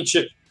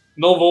provavelmente,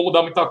 não vão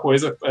mudar muita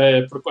coisa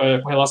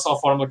com relação à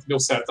fórmula que deu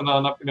certo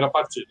na primeira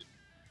partida.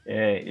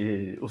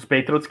 E os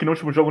Patriots que no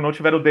último jogo não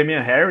tiveram o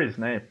Damian Harris,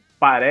 né?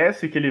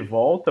 Parece que ele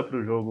volta para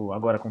o jogo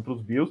agora contra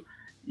os Bills,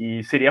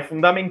 e seria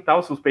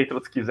fundamental se os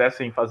Patriots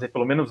quisessem fazer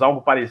pelo menos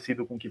algo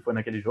parecido com o que foi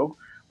naquele jogo,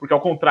 porque ao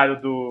contrário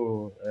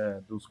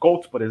dos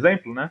Colts, por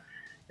exemplo, né?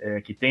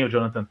 Que tem o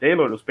Jonathan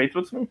Taylor, os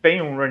Patriots não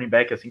tem um running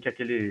back assim, que é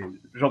aquele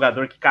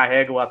jogador que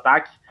carrega o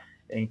ataque.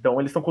 Então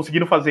eles estão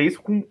conseguindo fazer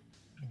isso com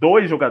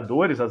 2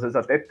 jogadores, às vezes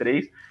até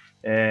 3,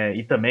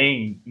 e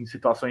também em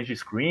situações de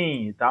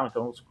screen e tal.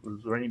 Então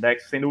os running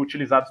backs sendo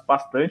utilizados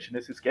bastante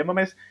nesse esquema,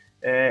 mas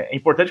é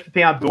importante que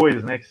tenha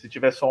 2, né? Que se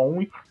tiver só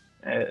um,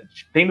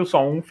 tendo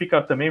só um,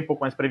 fica também um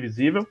pouco mais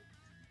previsível.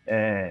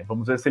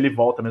 Vamos ver se ele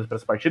volta mesmo para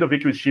essa partida. Eu vi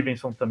que o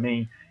Stevenson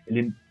também,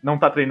 ele não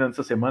está treinando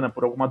essa semana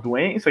por alguma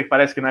doença, que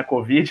parece que não é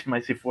Covid,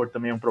 mas se for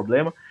também é um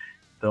problema.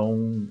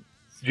 Então,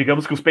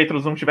 digamos que os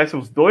Patriots não tivessem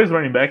os 2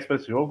 running backs para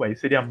esse jogo, aí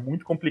seria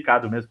muito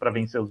complicado mesmo para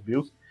vencer os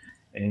Bills,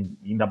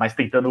 ainda mais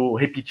tentando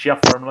repetir a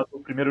fórmula do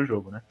primeiro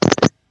jogo, né?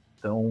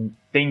 Então,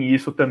 tem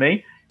isso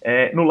também.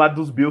 No lado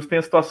dos Bills tem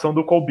a situação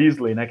do Cole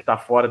Beasley, né, que está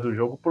fora do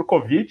jogo por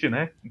Covid,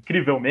 né?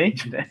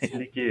 Incrivelmente, né?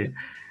 Ele que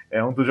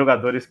é um dos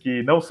jogadores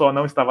que não só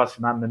não está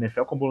vacinado na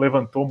NFL, como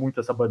levantou muito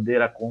essa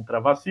bandeira contra a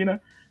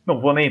vacina.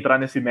 Não vou nem entrar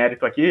nesse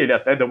mérito aqui, ele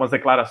até deu umas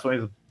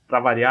declarações para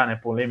variar, né,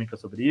 polêmicas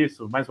sobre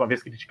isso, mais uma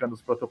vez criticando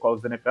os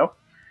protocolos da NFL.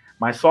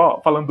 Mas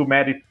só falando do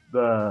mérito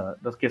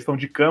da questão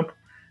de campo,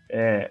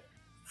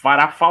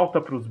 fará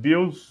falta para os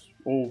Bills,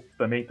 ou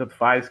também tanto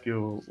faz que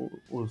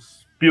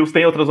os Bills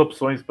têm outras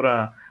opções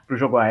para o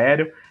jogo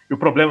aéreo, e o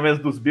problema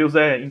mesmo dos Bills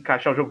é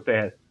encaixar o jogo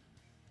terrestre.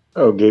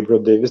 O Gabriel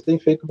Davis tem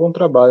feito um bom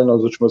trabalho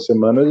nas últimas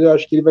semanas, e eu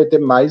acho que ele vai ter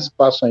mais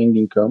espaço ainda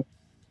em campo.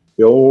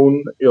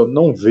 Eu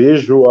não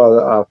vejo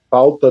a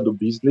falta do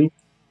Beasley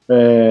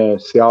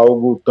ser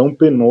algo tão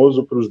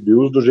penoso para os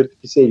Bills do jeito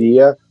que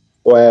seria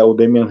o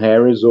Damian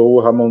Harris ou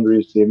o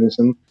Ramondre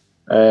Stevenson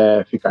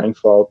ficarem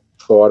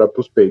fora para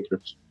os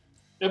Patriots.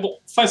 Bom,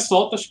 faz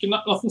falta, acho que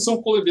na função que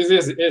o Cole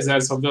Beasley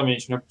exerce,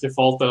 obviamente, né? Porque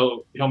falta,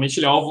 realmente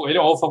ele é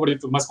o alvo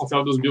favorito mais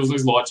confiável dos Bills no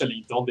slot ali,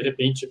 então de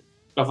repente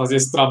para fazer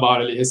esse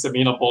trabalho ali,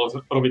 recebendo a bola,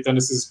 aproveitando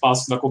esses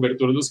espaços da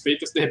cobertura dos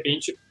Patriots, de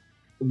repente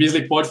o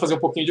Beasley pode fazer um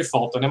pouquinho de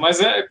falta, né? Mas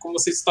como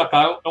vocês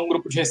destacaram, é um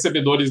grupo de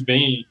recebedores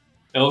bem...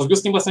 os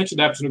Bills têm bastante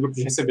depth no grupo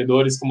de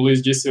recebedores, como o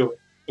Luiz disse, o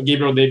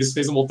Gabriel Davis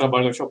fez um bom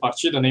trabalho na última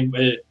partida, né?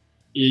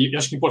 E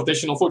acho que é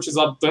importante, não foi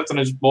utilizado tanto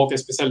na deep ball, que é a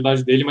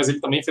especialidade dele, mas ele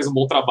também fez um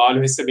bom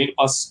trabalho, recebendo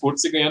passos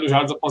curtos e ganhando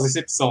jardas após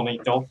recepção, né?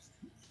 Então,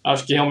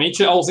 acho que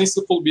realmente a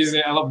ausência do Cole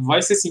Beasley, ela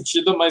vai ser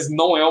sentida, mas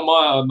não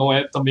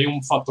é também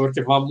um fator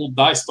que vai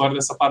mudar a história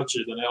dessa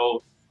partida, né?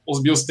 Os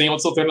Bills têm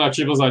outras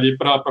alternativas ali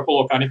para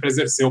colocarem para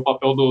exercer o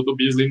papel do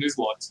Beasley no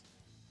slot.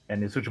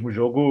 Nesse último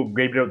jogo, o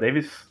Gabriel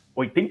Davis,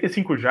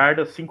 85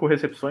 jardas, 5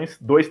 recepções,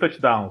 2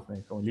 touchdowns, né?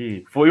 Então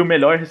ele foi o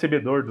melhor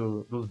recebedor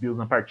dos Bills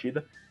na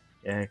partida.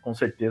 com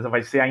certeza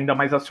vai ser ainda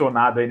mais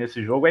acionado aí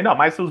nesse jogo, ainda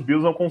mais se os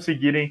Bills não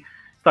conseguirem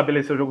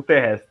estabelecer o jogo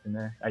terrestre,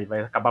 né? Aí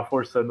vai acabar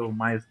forçando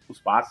mais os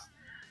passes.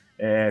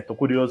 Tô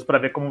curioso para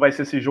ver como vai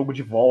ser esse jogo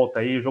de volta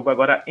aí. O jogo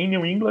agora em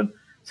New England,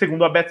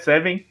 segundo a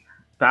Bet7,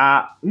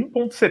 tá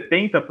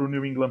 1.70 para o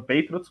New England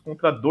Patriots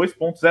contra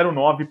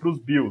 2.09 para os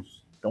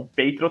Bills. Então,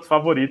 Patriots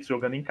favoritos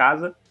jogando em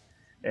casa.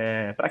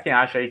 Para quem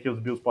acha aí que os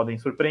Bills podem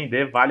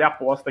surpreender, vale a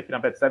aposta aqui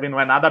na Bet7. Não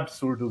é nada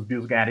absurdo os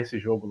Bills ganharem esse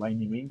jogo lá em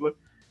New England.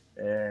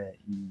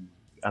 E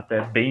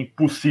até bem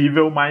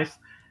possível, mas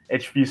é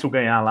difícil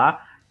ganhar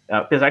lá.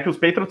 Apesar que os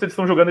Patriots eles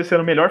estão jogando esse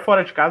ano melhor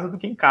fora de casa do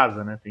que em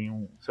casa, né? Se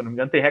eu não me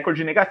engano, tem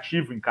recorde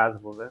negativo em casa.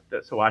 Vou ver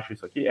se eu acho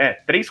isso aqui.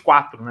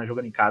 3-4, né?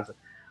 Jogando em casa.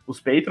 Os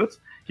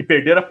Patriots, que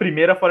perderam a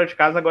primeira fora de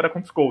casa agora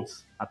contra os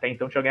Colts. Até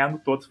então tinha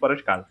ganhado todos fora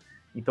de casa.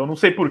 Então não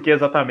sei por que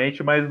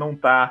exatamente, mas não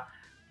tá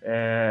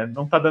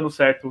dando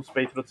certo os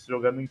Patriots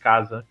jogando em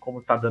casa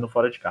como tá dando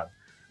fora de casa.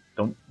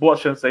 Então, boas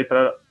chances aí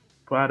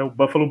para o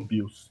Buffalo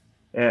Bills.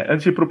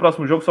 Antes de ir para o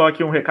próximo jogo, só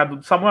aqui um recado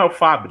do Samuel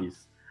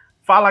Fabres.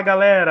 Fala,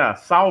 galera!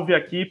 Salve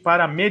aqui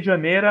para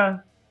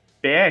Medianeira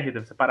PR,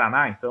 deve ser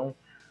Paraná, então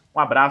um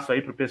abraço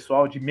aí pro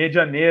pessoal de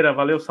Medianeira.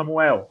 Valeu,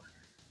 Samuel!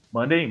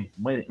 Mandem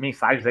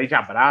mensagens aí de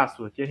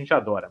abraço, aqui a gente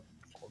adora.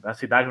 Da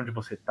cidade onde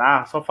você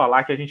tá, só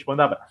falar que a gente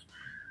manda abraço.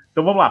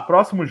 Então vamos lá,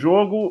 próximo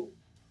jogo,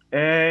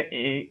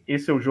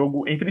 esse é o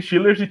jogo entre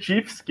Steelers e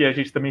Chiefs, que a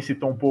gente também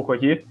citou um pouco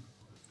aqui,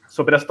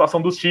 sobre a situação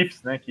dos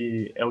Chiefs, né,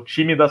 que é o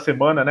time da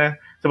semana, né?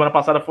 Semana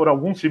passada foram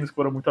alguns times que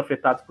foram muito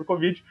afetados por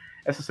Covid.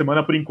 Essa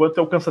semana, por enquanto,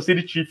 é o Kansas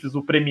City Chiefs,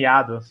 o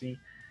premiado, assim,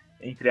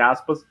 entre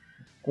aspas,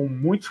 com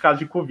muitos casos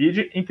de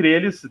Covid, entre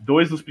eles,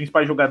 2 dos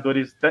principais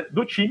jogadores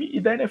do time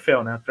e da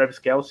NFL, né? O Travis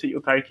Kelce e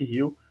o Tyreek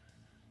Hill.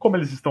 Como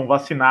eles estão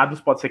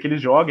vacinados, pode ser que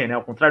eles joguem, né?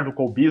 Ao contrário do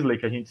Cole Beasley,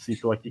 que a gente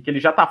citou aqui, que ele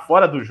já está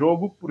fora do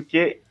jogo,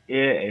 porque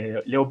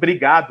ele é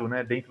obrigado,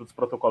 né, dentro dos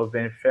protocolos da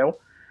NFL,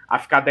 a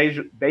ficar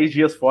 10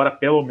 dias fora,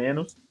 pelo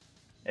menos.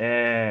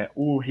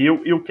 O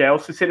Hill e o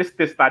Kelce, se eles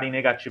testarem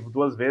negativo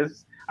 2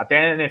 vezes,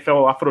 até a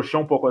NFL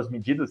afrouxou um pouco as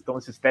medidas, então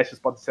esses testes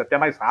podem ser até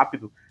mais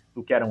rápido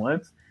do que eram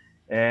antes,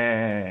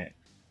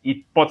 e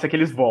pode ser que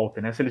eles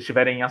voltem, né, se eles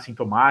estiverem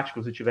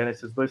assintomáticos e tiverem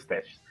esses 2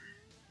 testes.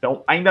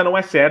 Então ainda não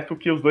é certo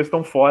que os 2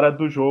 estão fora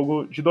do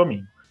jogo de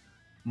domingo,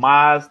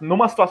 mas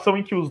numa situação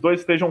em que os 2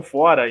 estejam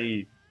fora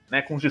e,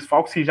 né, com os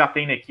desfalques que já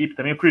tem na equipe,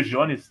 também o Chris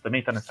Jones também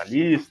está nessa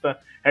lista,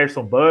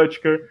 Harrison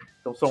Butker,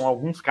 então são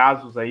alguns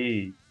casos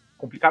aí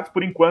complicados.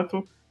 Por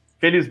enquanto,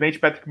 felizmente,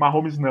 Patrick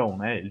Mahomes não,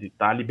 né? Ele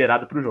tá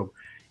liberado para o jogo.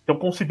 Então,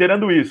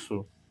 considerando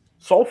isso,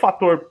 só o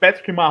fator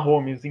Patrick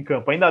Mahomes em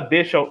campo ainda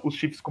deixa os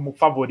Chiefs como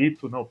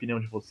favorito, na opinião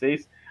de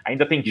vocês?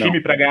 Ainda tem time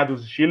para ganhar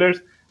dos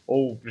Steelers?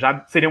 Ou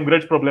já seria um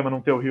grande problema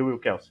não ter o Hill e o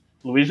Kelce?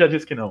 Luiz já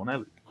disse que não, né,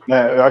 Luiz?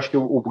 Eu acho que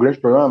o grande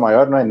problema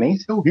maior não é nem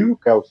ser o Hill e o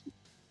Kelce.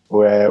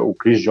 O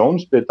Chris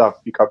Jones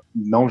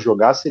não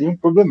jogar seria um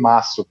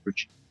problemaço pro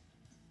time.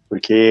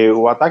 Porque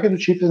o ataque do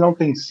Chiefs não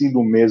tem sido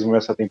o mesmo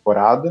essa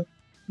temporada,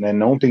 né?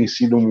 Não tem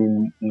sido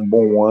um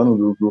bom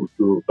ano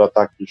do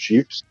ataque do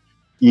Chiefs,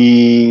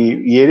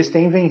 e eles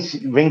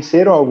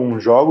venceram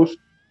alguns jogos,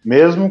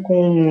 mesmo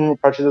com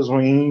partidas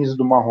ruins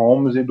do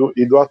Mahomes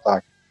e do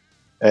ataque.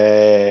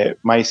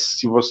 Mas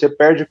se você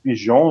perde o Chris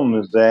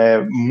Jones,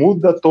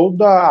 muda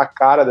toda a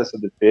cara dessa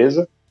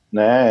defesa,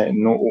 né?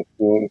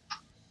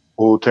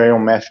 O Tyrann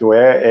Mathieu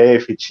é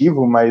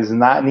efetivo, mas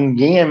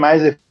ninguém é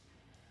mais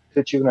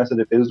efetivo nessa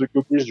defesa do que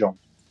o Chris Jones.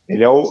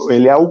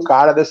 Ele é o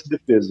cara dessa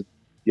defesa.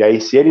 E aí,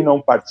 se ele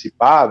não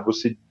participar,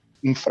 você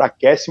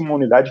enfraquece uma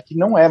unidade que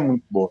não é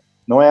muito boa,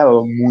 não é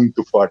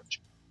muito forte.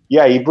 E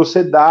aí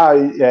você dá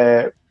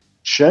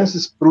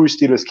chances para os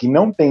Steelers, que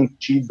não tem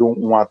tido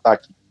um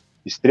ataque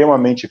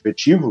extremamente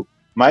efetivo,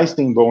 mas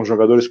tem bons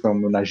jogadores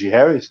como o Najee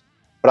Harris,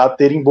 para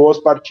terem boa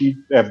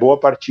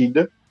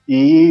partida,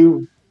 e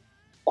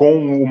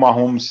com o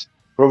Mahomes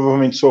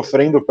provavelmente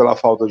sofrendo pela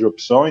falta de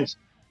opções,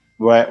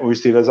 os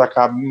Steelers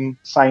acabam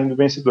saindo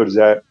vencedores.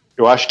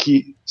 Eu acho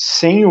que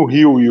sem o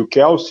Hill e o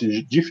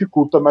Kelce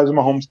dificulta, mas o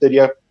Mahomes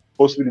teria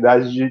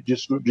possibilidade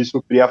de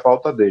suprir a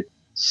falta dele.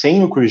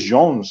 Sem o Chris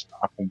Jones,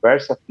 a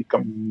conversa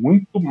fica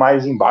muito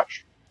mais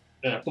embaixo.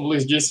 Como o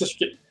Luiz disse, acho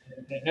que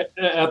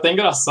é até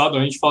engraçado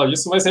a gente falar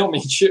disso, mas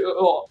realmente,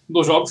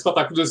 dos jogos que o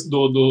ataque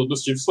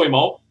dos Chiefs foi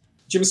mal,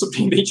 o time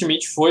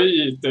surpreendentemente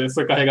foi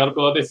carregado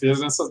pela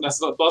defesa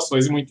nessas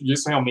atuações, e muito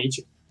disso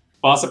realmente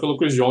passa pelo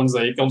Chris Jones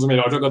aí, que é um dos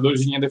melhores jogadores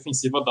de linha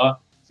defensiva da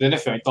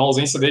NFL. Então a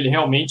ausência dele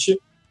realmente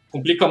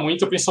complica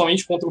muito,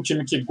 principalmente contra um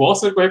time que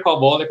gosta de correr com a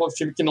bola e contra um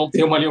time que não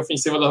tem uma linha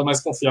ofensiva das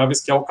mais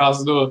confiáveis, que é o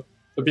caso do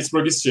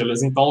Pittsburgh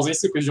Steelers. Então a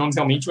ausência do Chris Jones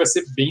realmente vai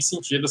ser bem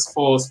sentida se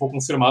for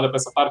confirmada para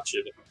essa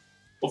partida.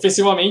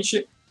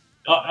 Ofensivamente,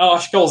 eu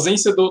acho que a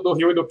ausência do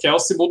Hill e do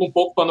Kelce muda um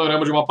pouco o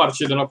panorama de uma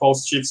partida na qual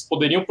os Chiefs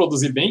poderiam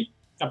produzir bem,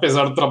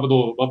 apesar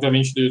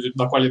obviamente,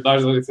 da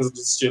qualidade da defesa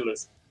dos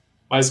Steelers.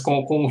 Mas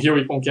com o Hill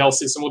e com o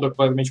Kelce, isso muda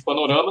completamente o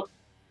panorama.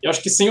 E acho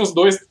que sem os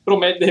dois,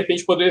 promete, de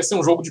repente, poderia ser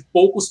um jogo de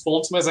poucos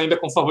pontos, mas ainda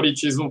com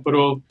favoritismo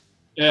pro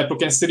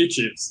Kansas City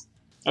Chiefs.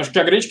 Acho que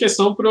a grande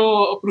questão para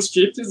os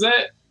Chiefs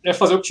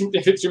fazer o que o time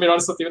tem feito de melhor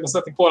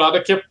nessa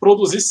temporada, que é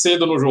produzir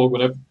cedo no jogo,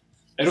 né?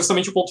 É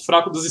justamente o ponto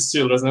fraco dos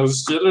Steelers, né?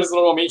 Os Steelers,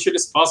 normalmente,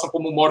 eles passam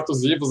como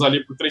mortos-vivos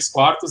ali por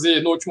 3/4 e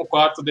no último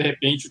quarto, de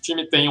repente, o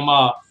time tem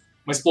uma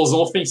explosão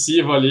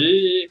ofensiva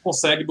ali e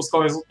consegue buscar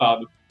o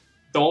resultado.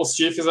 Então, os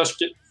Chiefs, acho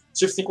que os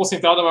Chiefs têm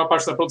concentrado a maior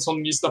parte da produção no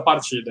início da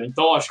partida.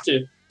 Então, acho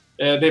que,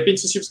 de repente,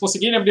 se os Chiefs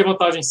conseguirem abrir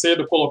vantagem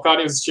cedo,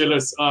 colocarem os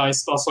Steelers em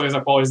situações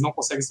na qual eles não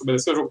conseguem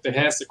estabelecer o jogo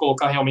terrestre,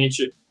 colocar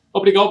realmente,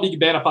 obrigar o Big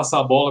Ben a passar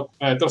a bola,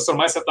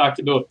 transformar esse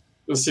ataque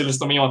dos Steelers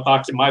também em um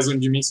ataque mais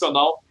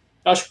unidimensional,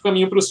 acho que o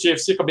caminho para os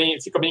Chiefs fica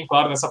bem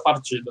claro nessa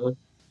partida, né?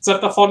 De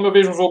certa forma, eu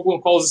vejo um jogo no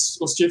qual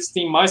os Chiefs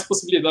têm mais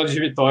possibilidades de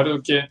vitória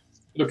do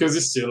que os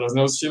Steelers,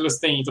 né? Os Steelers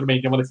têm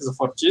uma defesa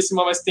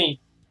fortíssima, mas tem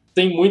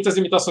muitas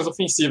limitações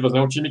ofensivas, né?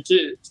 Um time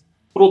que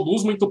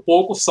produz muito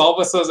pouco,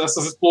 salva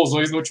essas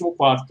explosões no último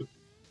quarto.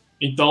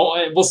 Então,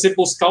 você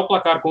buscar o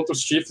placar contra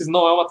os Chiefs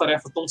não é uma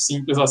tarefa tão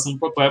simples assim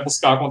quanto é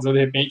buscar contra, de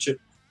repente,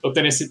 o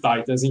Tennessee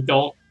Titans.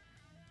 Então,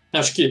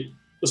 acho que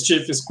os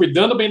Chiefs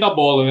cuidando bem da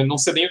bola, né, não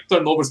cedendo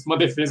turnovers para uma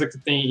defesa que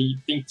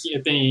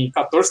tem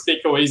 14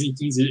 takeaways em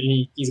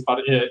 15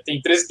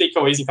 tem 13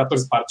 takeaways em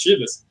 14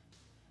 partidas,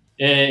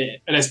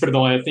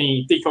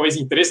 tem takeaways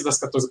em 13 das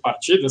 14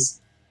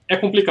 partidas, é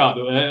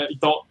complicado.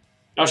 Então,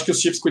 acho que os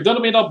Chiefs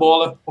cuidando bem da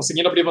bola,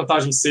 conseguindo abrir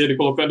vantagem cedo e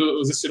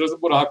colocando os Steelers no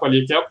buraco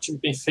ali, que é o que o time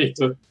tem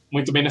feito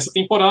muito bem nessa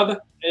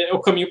temporada, o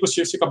caminho para os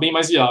Chiefs fica bem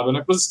mais viável,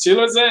 né? Para os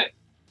Steelers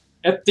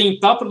é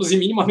tentar produzir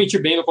minimamente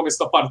bem no começo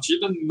da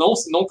partida,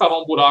 não cavar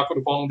um buraco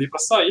no qual não dê para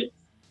sair,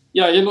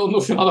 e aí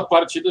no final da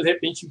partida, de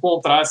repente,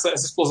 encontrar essa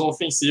explosão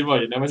ofensiva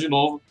aí, né? Mas, de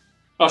novo,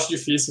 eu acho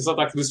difícil. Esse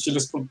ataque dos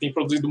Steelers tem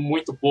produzido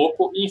muito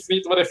pouco e,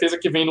 enfim, uma defesa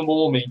que vem num bom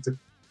momento.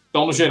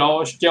 Então, no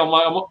geral, acho que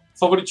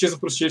favoritismo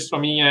para os Chiefs, para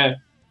mim, é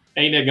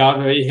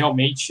inegável aí,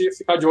 realmente,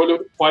 ficar de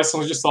olho quais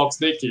são os desfalques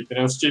da equipe,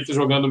 né? Os Chiefs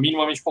jogando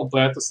minimamente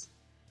completos.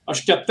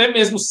 Acho que até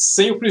mesmo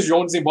sem o Chris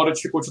Jones, embora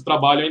dificulte o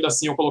trabalho, ainda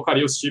assim eu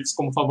colocaria os Chiefs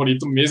como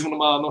favorito, mesmo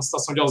numa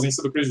situação de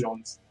ausência do Chris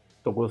Jones.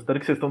 Tô gostando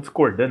que vocês estão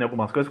discordando em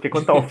algumas coisas, porque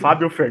quando tá o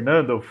Fábio e o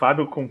Fernando, o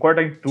Fábio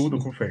concorda em tudo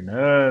com o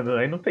Fernando,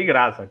 aí não tem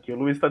graça, aqui o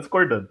Luiz tá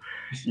discordando.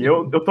 E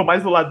eu tô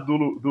mais do lado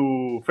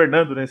do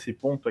Fernando nesse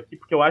ponto aqui,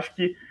 porque eu acho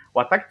que o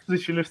ataque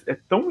dos Steelers é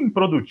tão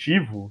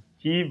improdutivo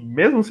que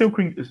mesmo sem o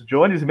Chris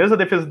Jones, mesmo a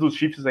defesa dos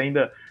Chiefs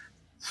ainda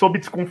sob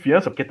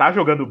desconfiança, porque tá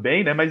jogando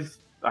bem, né,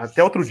 mas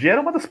até outro dia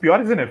era uma das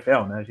piores da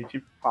NFL, né? A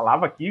gente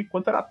falava aqui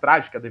quanto era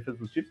trágica a defesa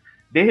dos Chiefs.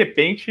 De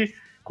repente,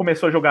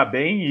 começou a jogar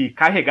bem e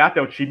carregar até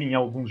o time em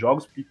alguns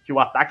jogos, porque o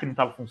ataque não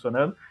estava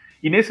funcionando.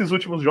 E nesses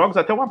últimos jogos,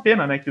 até uma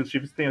pena, né, que os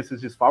Chiefs tenham esses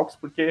desfalques,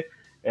 porque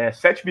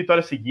 7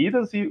 vitórias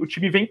seguidas e o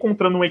time vem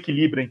encontrando um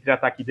equilíbrio entre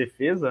ataque e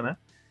defesa, né?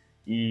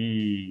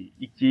 E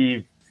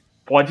que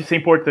pode ser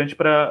importante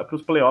para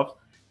os playoffs.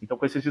 Então,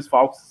 com esses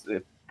desfalques,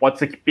 pode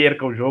ser que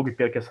perca o jogo e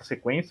perca essa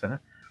sequência, né?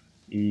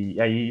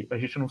 E aí a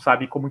gente não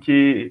sabe como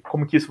que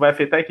isso vai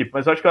afetar a equipe.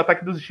 Mas eu acho que o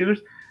ataque dos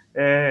Steelers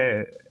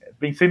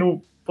vem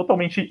sendo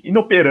totalmente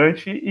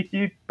inoperante e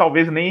que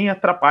talvez nem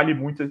atrapalhe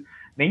muito,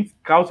 nem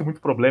cause muito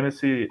problema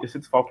esse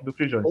desfalque do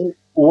Chris Jones.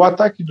 O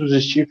ataque dos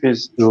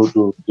Steelers,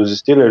 dos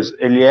Steelers,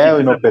 ele é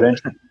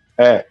inoperante.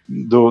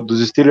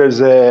 Dos Steelers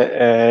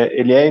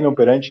ele é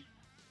inoperante,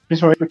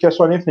 principalmente porque a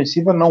sua linha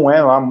ofensiva não é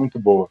lá muito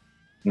boa.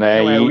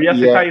 Né? Não, eu ia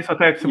citar isso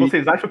até, se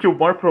vocês acham que o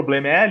maior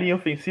problema é a linha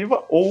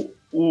ofensiva ou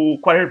o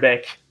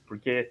quarterback,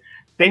 porque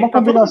tem uma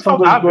combinação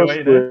dos dois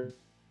aí, né?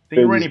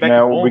 Tem um running back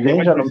bom, o Big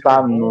Ben já não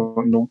tá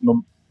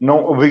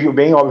o Big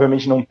Ben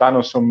obviamente não tá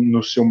na sua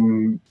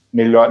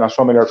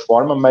melhor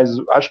forma, mas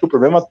acho que o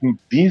problema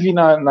vive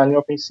na linha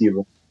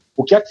ofensiva.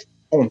 O que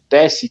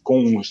acontece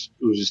com os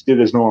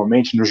Steelers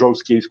normalmente nos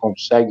jogos que eles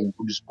conseguem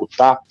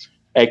disputar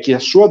é que a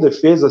sua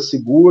defesa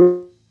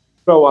segura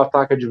o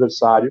ataque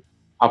adversário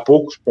a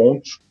poucos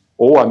pontos,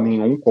 ou a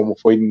nenhum, como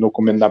foi no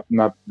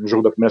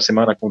jogo da primeira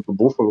semana contra o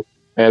Buffalo,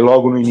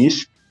 logo no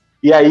início.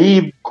 E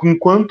aí,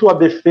 enquanto a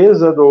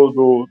defesa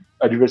do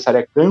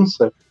adversário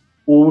cansa,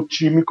 o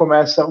time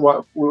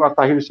o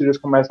ataque dos Steelers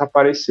começa a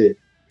aparecer.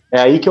 É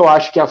aí que eu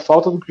acho que a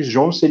falta do Chris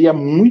Jones seria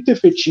muito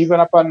efetiva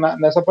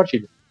nessa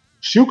partida.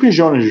 Se o Chris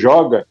Jones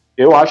joga,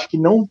 eu acho que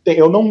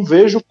eu não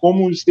vejo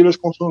como os Steelers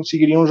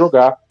conseguiriam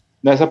jogar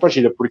nessa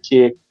partida,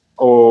 porque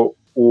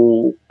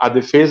a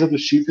defesa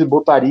dos Chiefs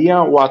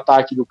botaria o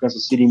ataque do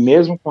Kansas City,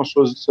 mesmo com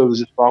seus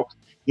desfalques,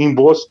 em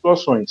boas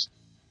situações.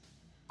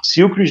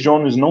 Se o Chris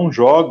Jones não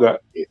joga,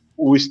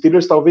 o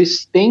Steelers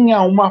talvez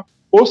tenha uma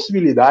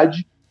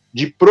possibilidade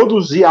de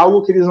produzir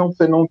algo que eles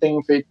não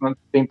tenham feito na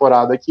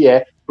temporada, que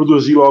é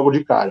produzir logo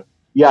de cara.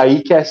 E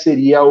aí que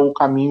seria o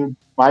caminho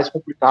mais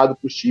complicado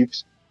para os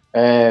Chiefs,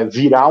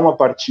 virar uma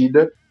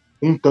partida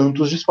com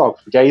tantos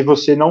desfalques. Porque aí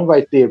você não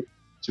vai ter,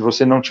 se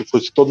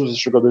todos os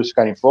jogadores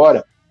ficarem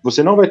fora,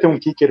 você não vai ter um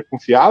kicker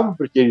confiável,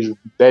 porque eles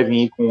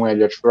devem ir com o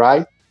Elliott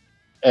Fry.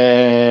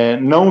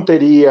 Não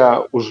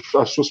teria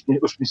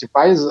os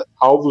principais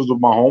alvos do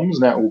Mahomes,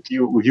 né, o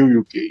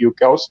Hill e o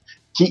Kelsey,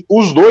 que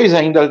os dois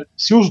ainda,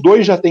 se os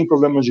dois já têm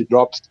problemas de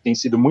drops que têm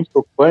sido muito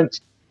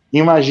preocupantes,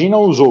 imagina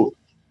os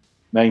outros.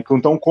 Né?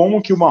 Então,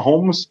 como que o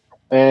Mahomes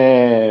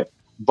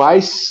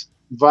vai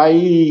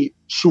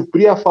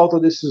suprir a falta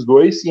desses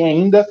dois e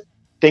ainda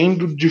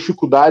tendo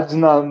dificuldades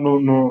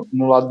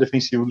no lado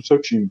defensivo do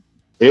seu time.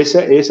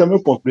 Esse é o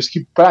meu ponto. Por isso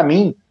que, para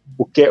mim,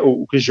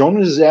 o Chris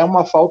Jones é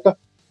uma falta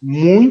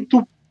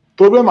muito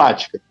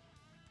problemática.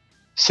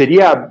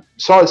 Seria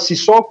se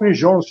só o Chris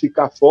Jones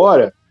ficar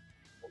fora,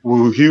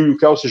 o Hill e o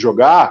Kelce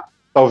jogar,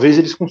 talvez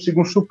eles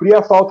consigam suprir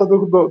a falta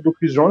do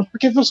Chris Jones,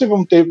 porque você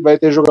vai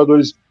ter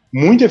jogadores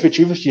muito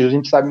efetivos, que a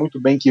gente sabe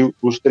muito bem que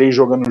os três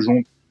jogando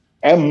junto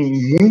é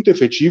muito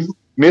efetivo,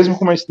 mesmo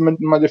com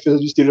uma defesa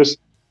dos Steelers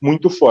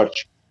muito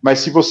forte. Mas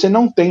se você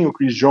não tem o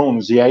Chris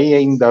Jones e aí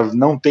ainda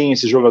não tem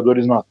esses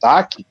jogadores no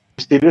ataque,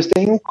 os Steelers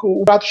têm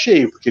o prato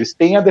cheio, porque eles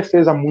têm a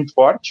defesa muito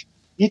forte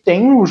e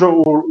tem o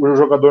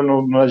jogador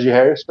no Najee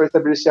Harris para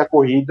estabelecer a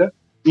corrida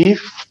e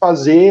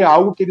fazer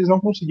algo que eles não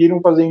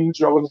conseguiram fazer em muitos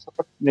jogos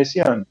nesse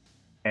ano.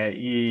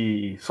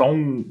 E só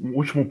um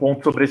último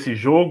ponto sobre esse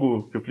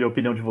jogo, que eu queria a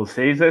opinião de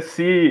vocês, é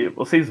se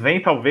vocês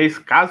veem, talvez,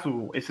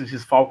 caso esses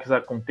desfalques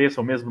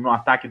aconteçam mesmo no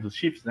ataque dos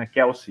Chiefs, né,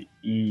 Kelce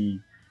e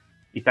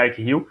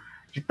Tyreek Hill,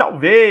 de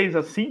talvez,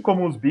 assim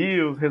como os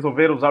Bills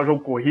resolveram usar o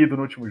jogo corrido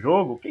no último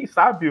jogo, quem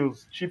sabe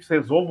os Chiefs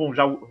resolvam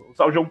já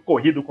usar o jogo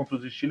corrido contra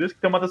os Steelers,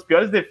 que tem uma das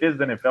piores defesas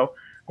da NFL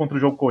contra o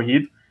jogo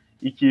corrido,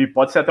 e que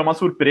pode ser até uma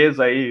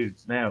surpresa aí,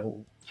 né,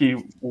 que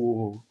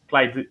o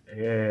Clyde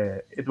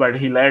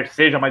Edwards-Helaire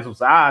seja mais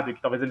usado, e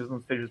que talvez eles não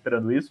estejam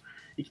esperando isso,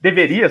 e que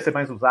deveria ser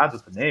mais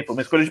usado também, foi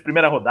uma escolha de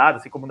primeira rodada,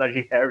 assim como o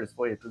Najee Harris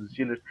foi para os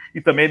Steelers,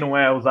 e também não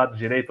é usado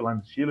direito lá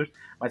nos Steelers,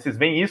 mas vocês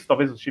veem isso,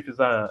 talvez os Chiefs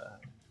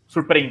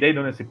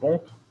surpreendendo nesse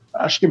ponto?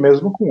 Acho que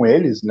mesmo com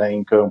eles, né,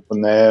 em campo,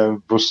 né,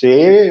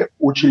 você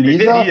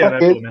utiliza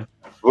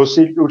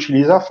você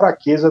utiliza a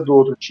fraqueza do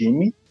outro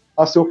time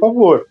a seu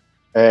favor.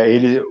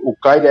 O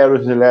Clyde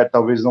Edwards-Helaire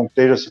talvez não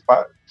esteja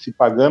se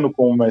pagando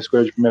como uma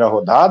escolha de primeira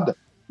rodada,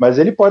 mas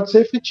ele pode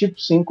ser efetivo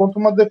sim contra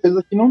uma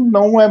defesa que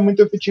não é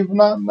muito efetivo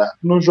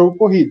no jogo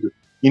corrido.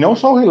 E não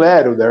só o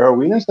Helaire, o Darrell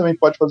Williams também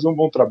pode fazer um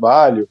bom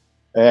trabalho.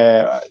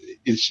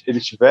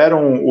 Eles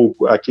tiveram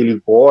aquele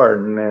Gore,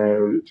 né,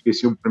 eu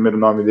esqueci o primeiro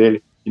nome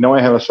dele, que não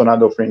é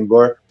relacionado ao Frank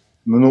Gore,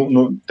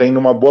 tem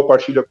uma boa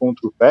partida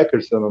contra o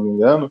Packers, se eu não me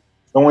engano.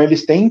 Então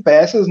eles têm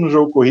peças no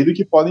jogo corrido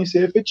que podem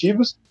ser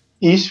efetivas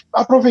e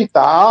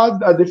aproveitar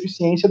a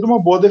deficiência de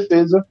uma boa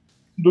defesa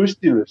dos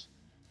Steelers.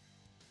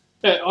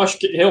 Eu acho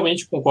que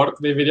realmente concordo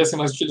que deveria ser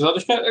mais utilizado.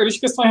 Acho que a grande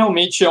questão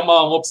realmente é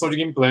uma opção de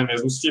gameplay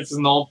mesmo. Os Chiefs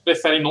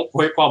preferem não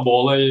correr com a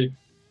bola e,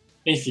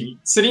 enfim,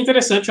 seria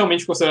interessante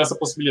realmente considerar essa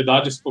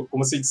possibilidade,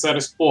 como vocês disseram,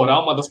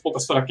 explorar uma das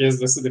poucas fraquezas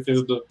dessa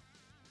defesa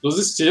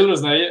dos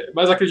Steelers, né?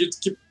 Mas acredito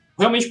que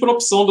realmente por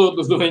opção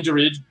do Andy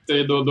Reid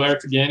e do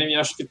Eric Bieniemy,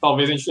 acho que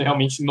talvez a gente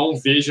realmente não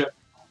veja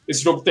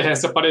esse jogo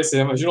terrestre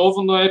aparecer. Mas, de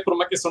novo, não é por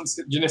uma questão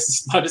de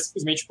necessidade, é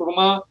simplesmente por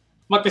uma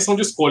questão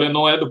de escolha,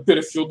 não é do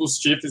perfil dos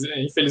Chiefs,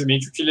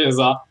 infelizmente,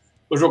 utilizar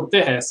o jogo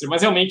terrestre.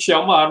 Mas realmente é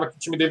uma arma que o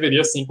time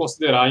deveria, sim,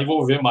 considerar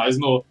envolver mais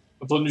no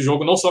plano de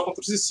jogo, não só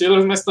contra os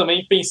Steelers, mas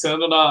também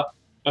pensando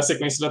na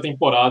sequência da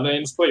temporada e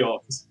nos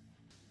playoffs.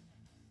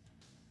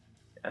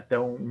 Até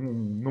um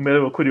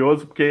número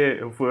curioso, porque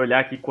eu fui olhar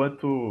aqui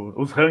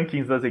os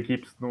rankings das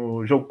equipes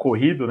no jogo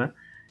corrido, né?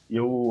 E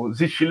os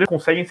Steelers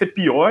conseguem ser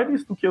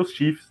piores do que os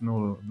Chiefs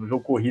no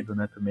jogo corrido,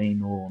 né? Também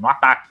no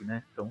ataque,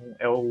 né? Então,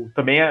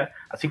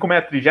 assim como é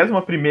a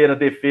 31ª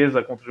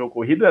defesa contra o jogo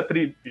corrido, é a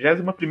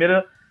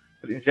 31º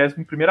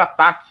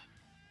ataque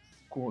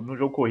no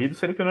jogo corrido,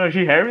 sendo que o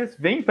Najee Harris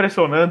vem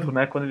impressionando,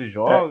 né? Quando ele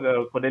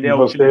joga, quando ele é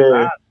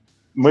utilizado.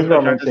 Muito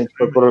provavelmente, se a gente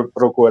for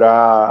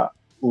procurar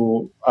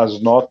as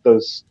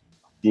notas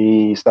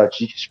e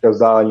estatísticas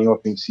da linha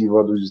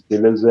ofensiva dos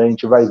Steelers, a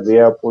gente vai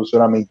ver o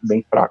posicionamento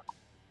bem fraco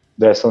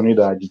dessa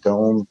unidade.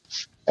 Então,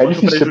 é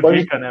difícil.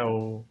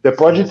 Você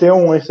pode ter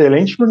um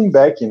excelente running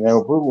back, né?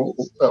 O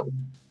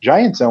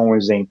Giants é um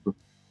exemplo.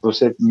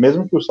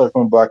 Mesmo que o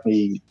Saquon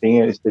Barkley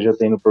esteja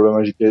tendo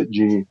problemas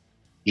de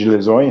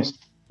lesões,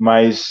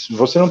 mas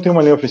você não tem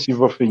uma linha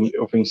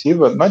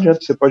ofensiva, não adianta.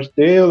 Você pode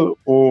ter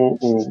o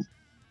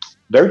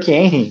Derrick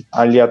Henry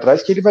ali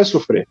atrás, que ele vai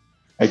sofrer.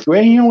 É que o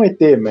Henry é um ET,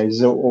 mas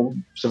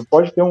você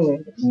pode ter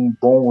um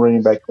bom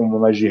running back como o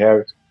Najee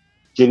Harris,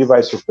 que ele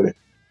vai sofrer.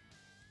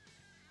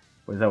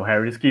 Pois é, o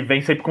Harris que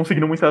vem sempre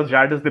conseguindo muitas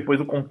jardas depois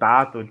do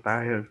contato, ele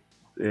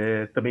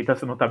também está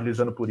se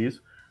notabilizando por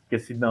isso, porque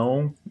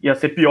senão ia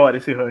ser pior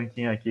esse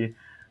ranking aqui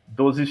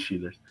dos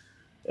Steelers.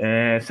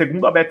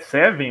 Segundo a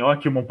Bet7, ó,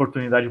 aqui uma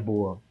oportunidade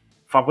boa.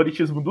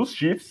 Favoritismo dos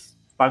Chiefs,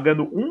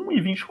 pagando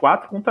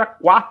 1,24 contra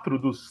 4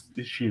 dos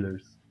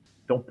Steelers.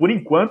 Então, por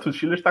enquanto, o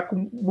Steelers está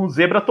com um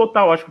zebra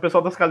total. Acho que o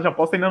pessoal das casas de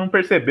aposta ainda não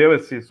percebeu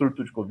esse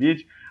surto de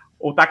Covid,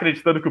 ou está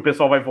acreditando que o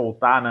pessoal vai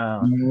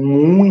voltar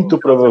Muito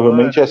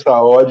provavelmente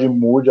essa odd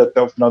mude até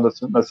o final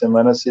da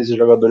semana se esses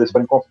jogadores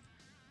forem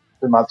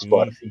confirmados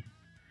fora. Sim.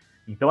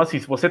 Então, assim,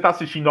 se você está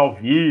assistindo ao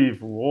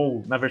vivo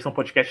ou na versão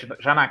podcast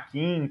já na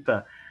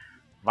quinta,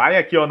 vai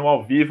aqui no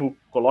ao vivo,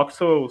 coloca o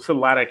seu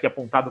celular aqui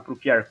apontado para o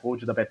QR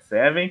Code da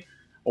Bet7,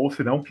 ou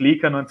se não,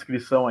 clica na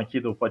descrição aqui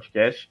do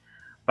podcast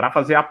para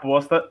fazer a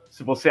aposta,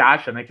 se você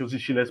acha, né, que os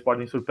Steelers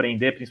podem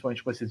surpreender,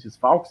 principalmente com esses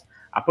desfalques,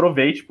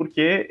 aproveite,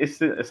 porque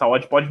essa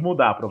odd pode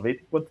mudar.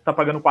 Aproveite enquanto está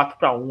pagando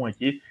 4-1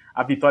 aqui,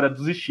 a vitória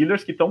dos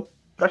Steelers, que estão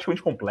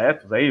praticamente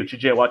completos. Aí o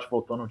TJ Watt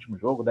voltou no último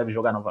jogo, deve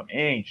jogar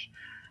novamente.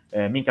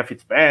 Minka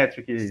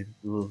Fitzpatrick,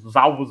 os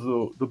alvos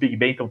do Big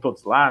Ben estão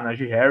todos lá,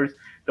 Najee Harris.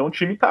 Então o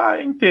time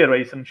está inteiro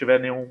aí, se não tiver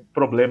nenhum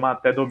problema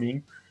até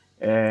domingo,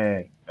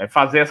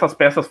 fazer essas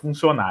peças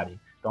funcionarem.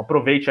 Então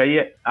aproveite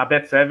aí a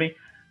Bet7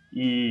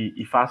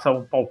 e faça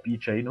um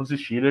palpite aí nos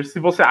Steelers, se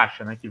você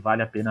acha, né, que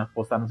vale a pena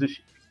apostar nos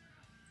Steelers.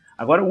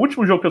 Agora, o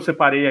último jogo que eu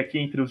separei aqui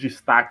entre os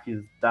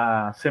destaques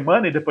da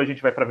semana, e depois a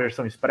gente vai para a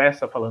versão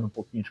expressa, falando um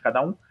pouquinho de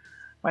cada um,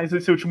 mas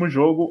esse último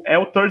jogo é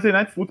o Thursday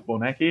Night Football,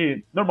 né,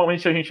 que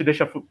normalmente a gente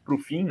deixa para o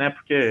fim, né,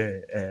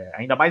 porque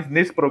ainda mais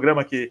nesse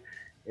programa que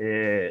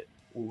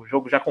o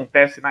jogo já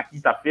acontece na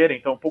quinta-feira,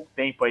 então pouco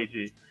tempo aí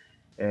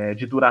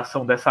de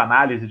duração dessa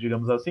análise,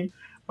 digamos assim.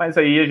 Mas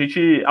aí a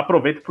gente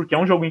aproveita porque é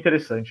um jogo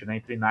interessante, né?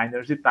 Entre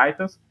Niners e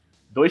Titans.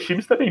 Dois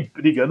times também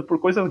brigando por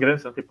coisas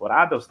grandes na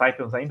temporada. Os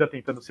Titans ainda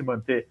tentando se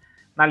manter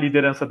na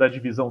liderança da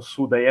divisão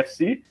sul da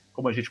AFC,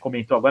 como a gente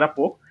comentou agora há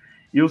pouco.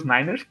 E os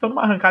Niners que estão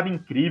numa arrancada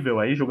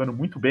incrível aí, jogando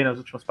muito bem nas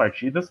últimas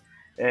partidas.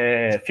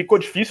 Ficou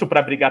difícil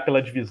para brigar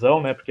pela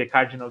divisão, né? Porque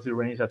Cardinals e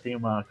Rams já tem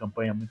uma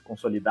campanha muito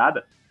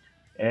consolidada.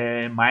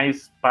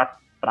 Mas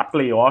para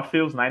playoff,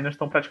 os Niners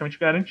estão praticamente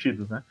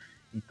garantidos, né?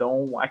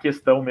 Então, a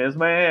questão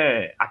mesmo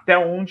é até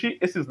onde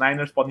esses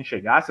Niners podem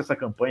chegar, se essa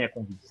campanha é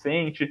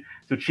convincente,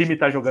 se o time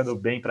está jogando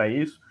bem para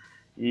isso.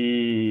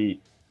 E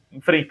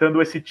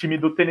enfrentando esse time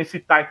do Tennessee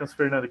Titans,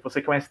 Fernando, que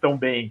você conhece tão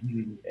bem,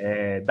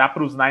 dá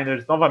para os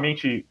Niners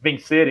novamente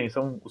vencerem?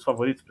 São os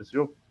favoritos para esse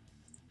jogo?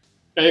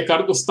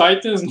 Ricardo, os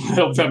Titans,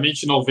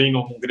 obviamente, não vem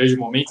num grande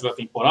momento da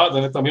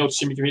temporada, né? Também é um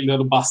time que vem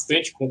lidando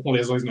bastante com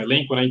lesões no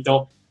elenco, né?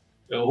 Então,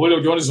 o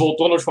Julio Jones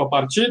voltou na última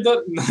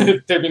partida,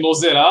 terminou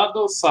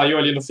zerado, saiu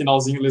ali no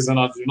finalzinho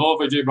lesionado de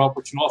novo, a AJ Brown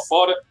continua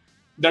fora,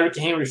 Derrick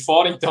Henry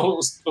fora, então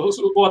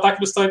o ataque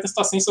dos Titans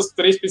está sem seus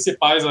três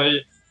principais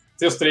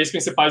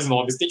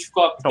nomes.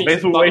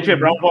 Talvez o AJ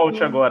Brown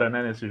volte agora,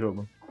 né, nesse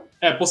jogo.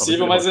 É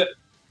possível, mas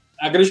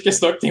a grande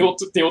questão é que tem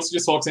outros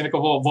desfalques ainda que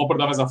eu vou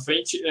abordar mais à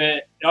frente.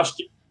 Eu acho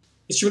que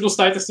esse time dos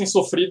Titans tem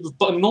sofrido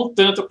não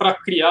tanto para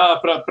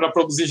para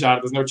produzir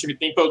jardas, né? O time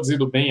tem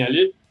produzido bem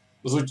ali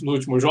nos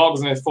últimos jogos,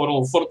 né?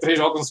 Foram 3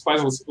 jogos nos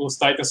quais os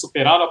Titans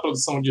superaram a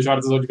produção de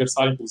jardas do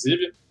adversário,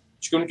 inclusive.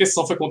 Acho que a única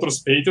exceção foi contra os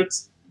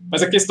Patriots.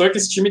 Mas a questão é que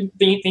esse time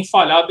tem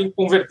falhado em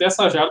converter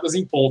essas jardas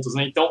em pontos,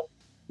 né? Então,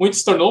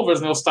 muitos turnovers,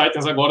 né? Os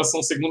Titans agora são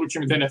o segundo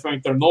time da NFL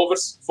em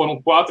turnovers.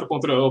 Foram 4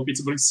 contra o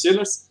Pittsburgh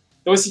Steelers.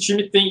 Então, esse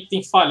time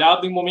tem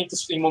falhado em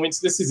momentos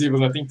decisivos,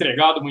 né? Tem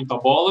entregado muita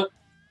bola.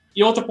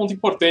 E outro ponto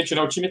importante,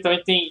 né? O time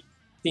também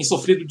tem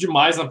sofrido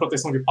demais na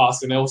proteção de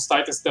passe, né? Os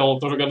Titans estão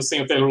jogando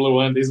sem o Taylor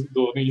Lewan desde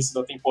o início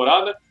da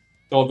temporada.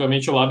 Então,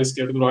 obviamente, o lado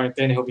esquerdo do Ryan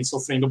Tannehill vem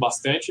sofrendo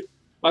bastante.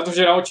 Mas, no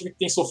geral, é um time que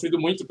tem sofrido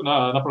muito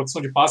na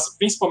proteção de passe,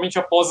 principalmente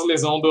após a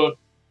lesão do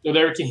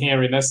Derrick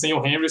Henry, né? Sem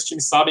o Henry, os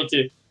times sabem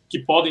que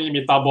podem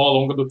limitar a bola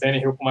ao longo do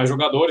Tannehill com mais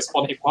jogadores,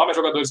 podem recuar mais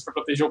jogadores para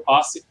proteger o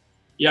passe.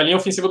 E a linha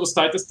ofensiva dos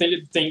Titans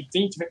tem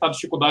enfrentado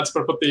dificuldades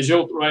para proteger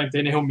o Ryan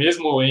Tannehill,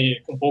 mesmo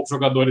com poucos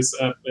jogadores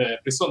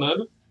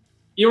pressionando.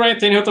 E o Ryan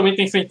Tannehill também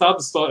tem enfrentado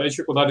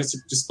dificuldades nesse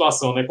tipo de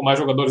situação, né? Com mais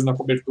jogadores na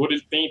cobertura,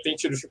 ele tem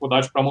tido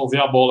dificuldade para mover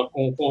a bola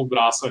com o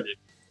braço ali.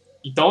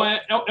 Então,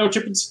 é o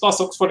tipo de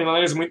situação que os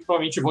 49ers muito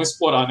provavelmente vão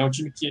explorar, né? Um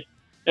time que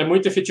é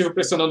muito efetivo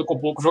pressionando com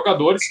poucos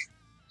jogadores,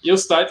 e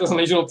os Titans,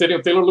 além de não terem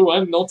o Taylor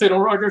Lewan, não terão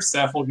o Roger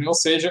Saffold, ou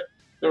seja,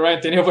 o Ryan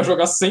Tannehill vai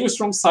jogar sem o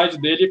strong side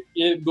dele,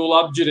 e do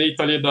lado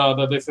direito ali da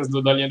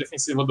linha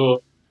defensiva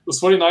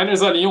dos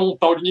 49ers, ali um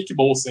tal de Nick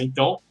Bosa.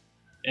 Então,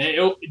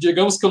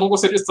 digamos que eu não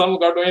gostaria de estar no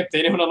lugar do Ryan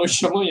Tannehill na noite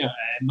de amanhã.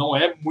 Não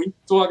é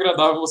muito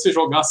agradável você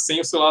jogar sem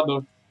o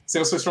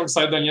seu strong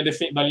side da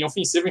linha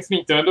ofensiva,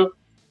 enfrentando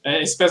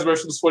esse pass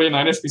rush dos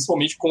 49ers,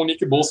 principalmente com o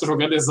Nick Bosa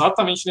jogando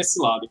exatamente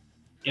nesse lado.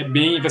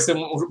 Vai ser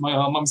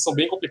uma missão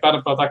bem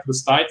complicada para o ataque dos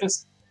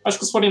Titans. Acho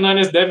que os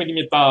 49ers devem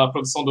limitar a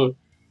produção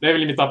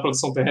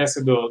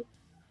terrestre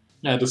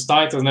dos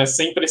Titans, né,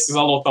 sem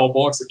precisar lotar o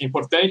box, que é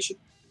importante.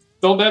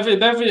 Então,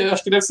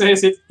 acho que deve ser a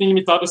receita que tem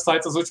limitado os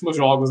Titans nos últimos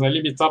jogos, né?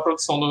 Limitar a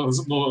produção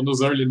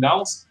nos early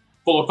downs,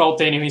 colocar o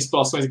Tannehill em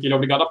situações em que ele é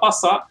obrigado a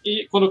passar,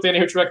 e quando o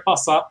Tannehill tiver que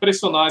passar,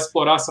 pressionar,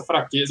 explorar essa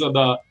fraqueza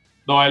da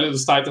OL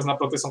dos Titans na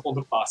proteção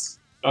contra o passe.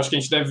 Eu acho que a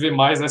gente deve ver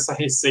mais essa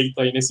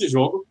receita aí nesse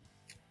jogo.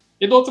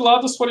 E do outro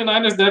lado, os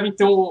 49ers devem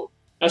ter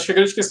acho que a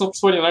grande questão para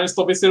os 49ers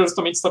talvez seja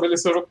justamente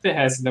estabelecer o jogo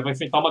terrestre, né? Vai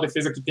enfrentar uma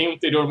defesa que tem um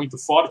interior muito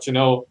forte,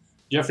 né? O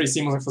Jeffrey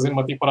Simmons vai fazendo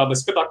uma temporada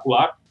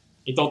espetacular,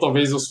 então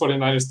talvez os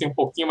 49ers tenham um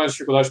pouquinho mais de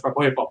dificuldade para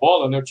correr com a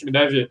bola, né? O time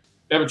deve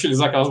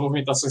utilizar aquelas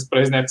movimentações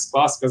pré-snaps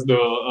clássicas do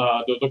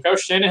Kyle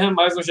Shanahan,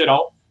 mas no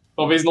geral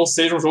talvez não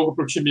seja um jogo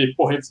para o time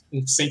correr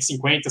com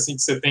 150,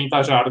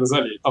 170 jardas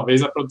ali.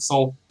 Talvez a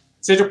produção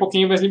seja um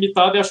pouquinho mais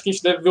limitada, e acho que a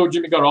gente deve ver o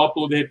Jimmy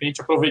Garoppolo, de repente,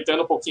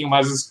 aproveitando um pouquinho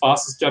mais os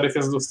espaços que a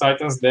defesa dos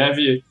Titans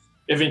deve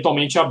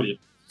eventualmente abrir.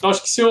 Então,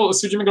 acho que se o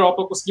Jimmy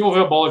Garoppolo conseguir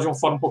mover a bola de uma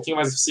forma um pouquinho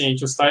mais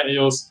eficiente,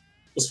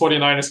 os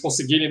 49ers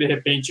conseguirem, de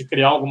repente,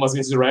 criar algumas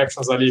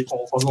misdirections ali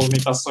com as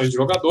movimentações de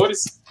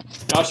jogadores,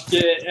 eu acho que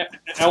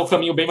é um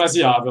caminho bem mais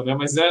viável, né?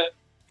 Mas,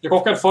 de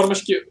qualquer forma,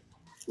 acho que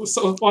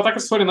o ataque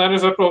dos 49ers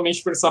vai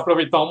provavelmente precisar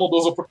aproveitar uma ou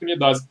duas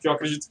oportunidades, porque eu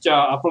acredito que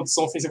a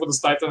produção ofensiva dos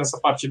Titans nessa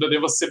partida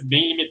deva ser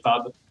bem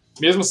limitada.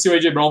 Mesmo se o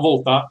A.J. Brown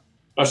voltar,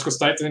 acho que os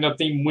Titans ainda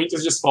têm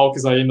muitos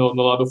desfalques aí no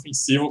lado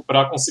ofensivo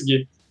para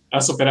conseguir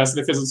superar essa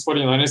defesa dos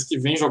 49ers, que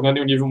vem jogando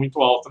em um nível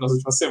muito alto nas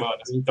últimas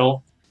semanas.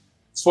 Então,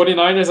 os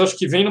 49ers acho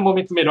que vem num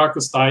momento melhor que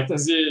os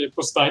Titans, e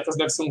para os Titans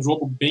deve ser um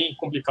jogo bem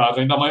complicado,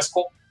 ainda mais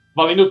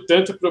valendo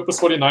tanto para os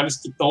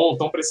 49ers que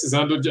estão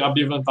precisando de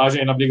abrir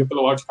vantagem na briga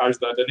pelo wildcard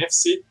da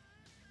NFC.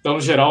 Então, no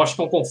geral, acho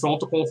que é um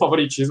confronto com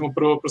favoritismo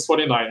para os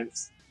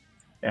 49ers.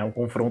 É um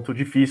confronto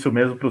difícil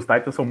mesmo para os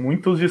Titans, são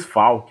muitos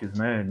desfalques,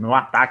 né? No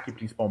ataque,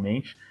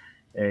 principalmente.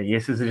 E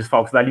esses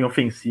desfalques da linha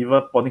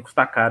ofensiva podem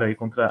custar caro aí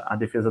contra a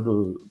defesa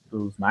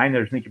dos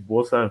Niners. Nick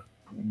Bosa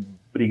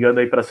brigando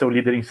aí para ser o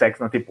líder em sacks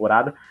na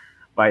temporada.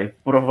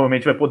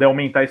 Provavelmente vai poder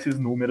aumentar esses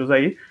números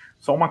aí.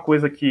 Só uma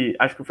coisa que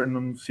acho que o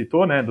Fernando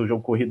citou, né, do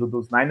jogo corrido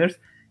dos Niners,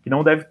 que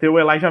não deve ter o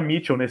Elijah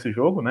Mitchell nesse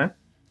jogo, né?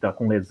 Tá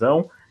com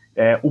lesão.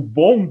 O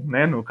bom,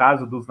 né, no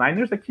caso dos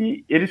Niners, é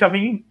que ele já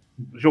vem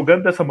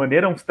jogando dessa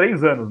maneira há uns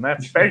 3 anos, né?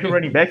 Perde um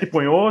running back,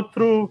 põe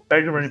outro,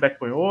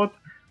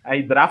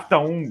 aí drafta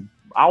um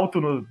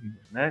alto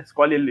né?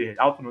 Escolhe ele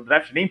alto no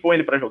draft, nem põe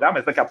ele para jogar,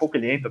 mas daqui a pouco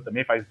ele entra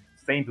também, faz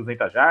 100,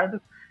 200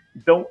 jardas.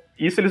 Então,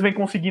 isso eles vem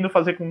conseguindo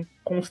fazer com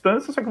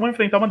constância, só que vão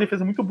enfrentar uma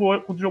defesa muito boa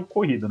com o jogo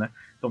corrido, né?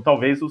 Então,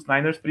 talvez os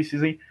Niners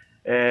precisem,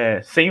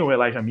 sem o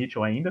Elijah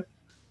Mitchell ainda,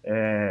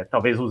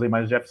 talvez usem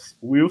mais o Jeff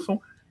Wilson,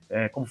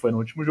 como foi no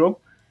último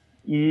jogo,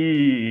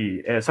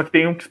 só que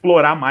tenham que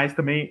explorar mais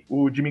também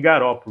o Jimmy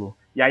Garoppolo.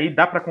 E aí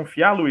dá para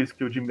confiar, Luiz,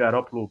 que o Jimmy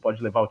Garoppolo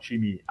pode levar o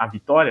time à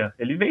vitória?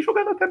 Ele vem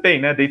jogando até bem,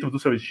 né, dentro do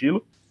seu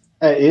estilo.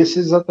 Esse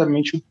é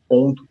exatamente o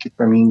ponto que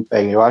para mim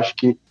pega. Eu acho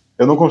que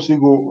eu não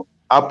consigo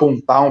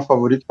apontar um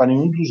favorito para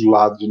nenhum dos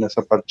lados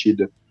nessa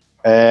partida.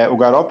 O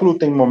Garoppolo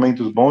tem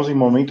momentos bons e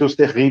momentos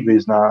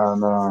terríveis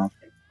na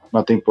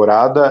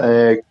temporada.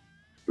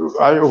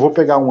 Eu vou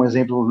pegar um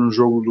exemplo no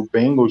jogo do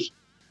Bengals,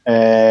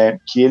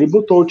 que ele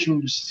botou o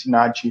time do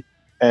Cincinnati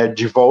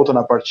de volta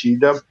na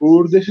partida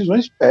por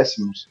decisões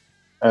péssimas,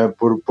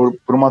 por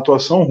uma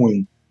atuação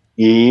ruim.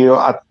 E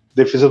a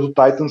defesa do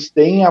Titans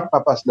tem a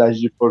capacidade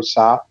de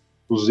forçar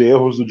os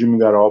erros do Jimmy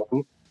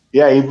Garoppolo, e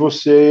aí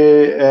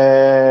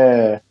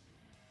você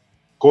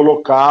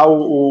colocar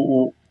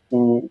o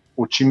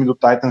time do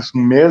Titans,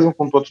 mesmo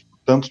com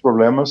tantos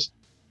problemas,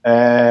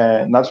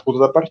 na disputa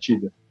da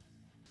partida.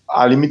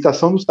 A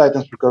limitação dos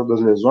Titans por causa das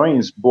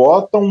lesões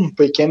bota um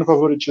pequeno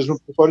favoritismo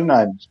para o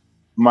 49ers,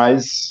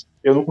 mas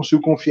eu não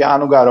consigo confiar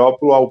no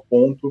Garoppolo ao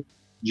ponto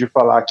de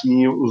falar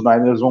que os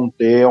Niners vão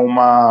ter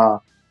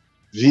uma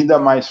vida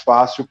mais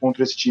fácil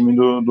contra esse time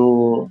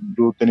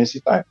do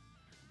Tennessee Titans.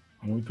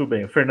 Muito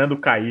bem, o Fernando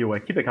caiu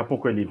aqui, daqui a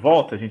pouco ele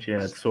volta, a gente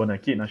adiciona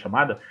aqui na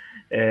chamada.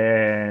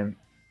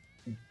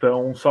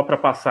 Então, só para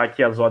passar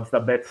aqui as odds da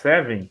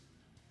Bet7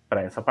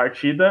 para essa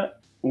partida,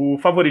 o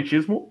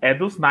favoritismo é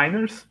dos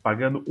Niners,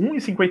 pagando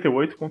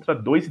 1,58 contra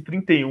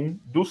 2,31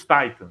 dos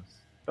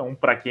Titans. Então,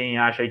 para quem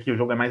acha aí que o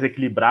jogo é mais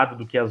equilibrado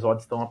do que as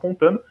odds estão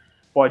apontando,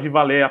 pode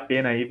valer a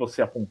pena aí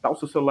você apontar o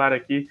seu celular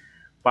aqui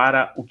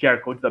para o QR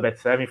Code da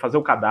Bet7, fazer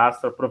o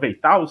cadastro,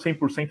 aproveitar o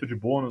 100% de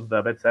bônus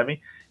da Bet7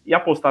 e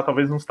apostar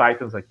talvez nos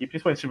Titans aqui,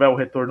 principalmente se tiver o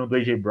retorno do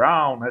A.J.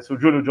 Brown, né? Se o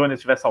Julio Jones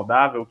estiver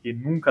saudável, que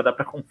nunca dá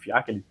para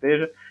confiar que ele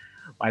esteja,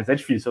 mas é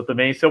difícil. Eu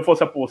também, se eu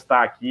fosse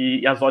apostar aqui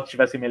e as odds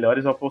estivessem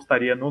melhores, eu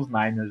apostaria nos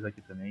Niners aqui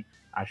também.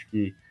 Acho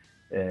que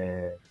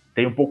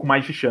tem um pouco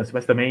mais de chance,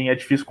 mas também é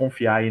difícil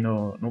confiar aí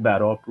no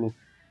Garoppolo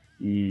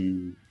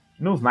e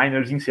nos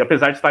Niners em si,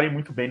 apesar de estarem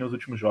muito bem nos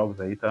últimos jogos.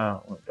 Aí tá,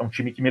 é um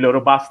time que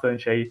melhorou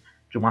bastante aí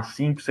de umas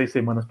 5, 6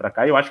 semanas para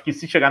cá. Eu acho que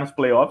se chegar nos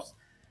playoffs,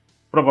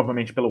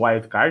 provavelmente pelo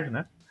wild card,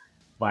 né,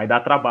 vai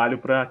dar trabalho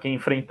para quem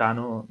enfrentar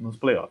nos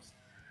playoffs.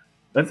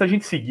 Antes da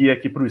gente seguir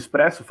aqui para o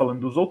Expresso, falando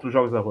dos outros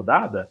jogos da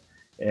rodada,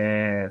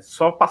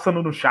 só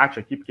passando no chat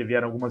aqui, porque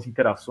vieram algumas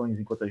interações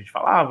enquanto a gente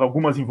falava,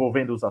 algumas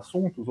envolvendo os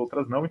assuntos,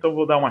 outras não, então eu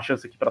vou dar uma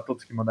chance aqui para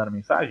todos que mandaram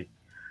mensagem.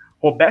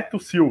 Roberto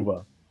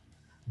Silva,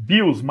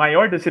 Bills,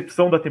 maior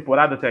decepção da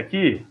temporada até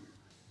aqui?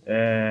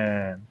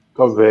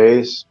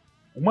 Talvez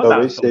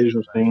seja,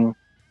 sim.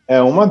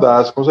 Uma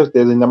das, com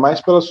certeza, ainda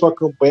mais pela sua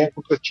campanha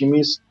contra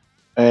times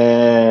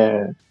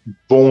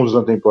bons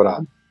na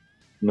temporada,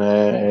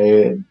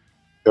 né?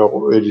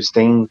 Eles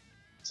têm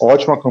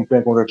ótima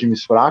campanha contra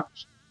times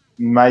fracos,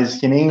 mas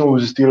que nem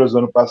os Steelers do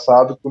ano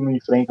passado, quando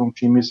enfrentam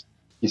times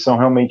que são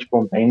realmente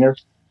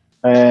containers,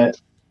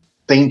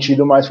 tem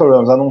tido mais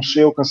problemas. A não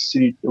ser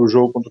o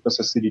jogo contra o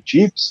Kansas City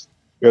Chiefs,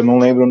 eu não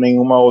lembro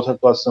nenhuma outra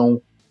atuação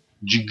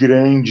de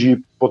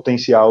grande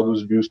potencial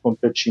dos Bills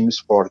contra times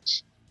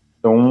fortes.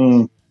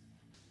 Então,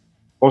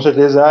 com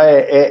certeza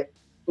é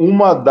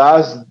uma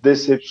das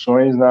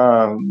decepções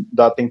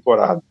da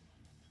temporada.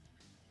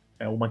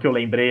 Uma que eu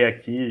lembrei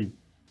aqui,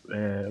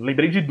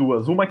 lembrei de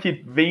duas. Uma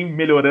que vem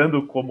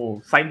melhorando,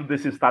 saindo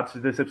desse status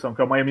de decepção,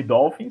 que é o Miami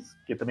Dolphins,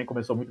 que também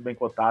começou muito bem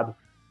cotado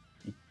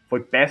foi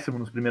péssimo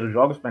nos primeiros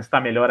jogos, mas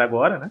está melhor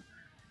agora, né?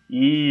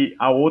 E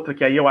a outra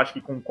que aí eu acho que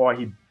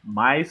concorre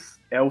mais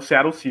é o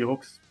Seattle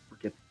Seahawks,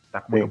 porque está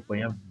com uma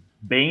campanha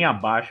bem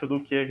abaixo do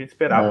que a gente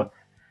esperava.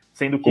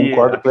 Sendo que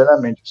concordo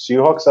plenamente. O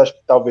Seahawks acho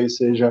que talvez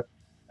seja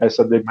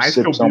essa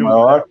decepção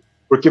maior,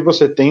 porque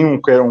você tem um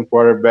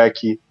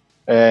quarterback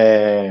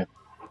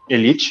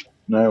elite,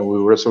 né?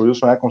 O Russell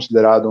Wilson é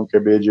considerado um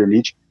QB de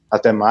elite,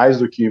 até mais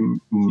do que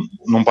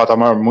num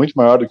patamar muito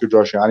maior do que o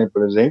Josh Allen,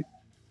 por exemplo,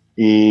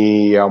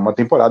 e é uma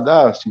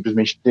temporada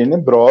simplesmente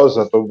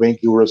tenebrosa. Tudo bem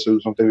que o Russell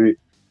Wilson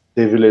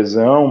teve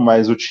lesão,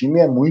 mas o time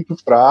é muito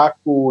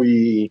fraco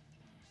e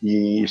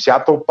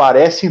Seattle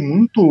parece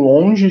muito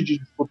longe de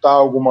disputar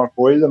alguma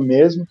coisa,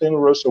 mesmo tendo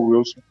o Russell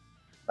Wilson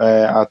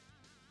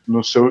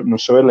no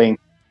seu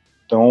elenco.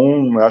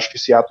 Então, eu acho que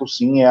Seattle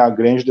sim é a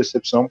grande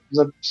decepção,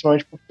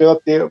 principalmente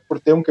por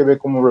ter um QB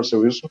como o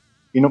Russell Wilson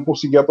e não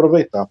conseguir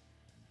aproveitar.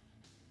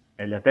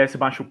 Ele até se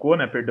machucou,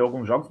 né? Perdeu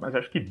alguns jogos, mas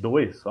acho que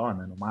 2 só,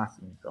 né? No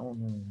máximo. Então,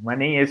 não é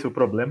nem esse o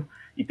problema.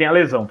 E tem a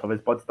lesão, talvez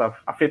pode estar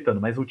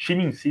afetando, mas o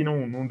time em si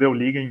não deu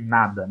liga em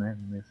nada, né?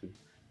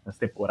 Nessa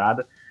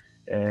temporada.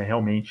 É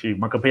realmente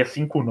uma campanha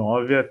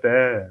 5-9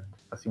 até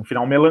assim, um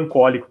final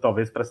melancólico,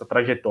 talvez, para essa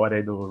trajetória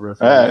aí do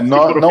Russell.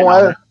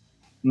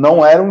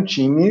 Não era um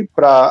time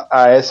para,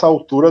 a essa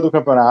altura do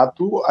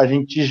campeonato, a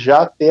gente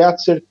já ter a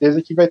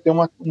certeza que vai ter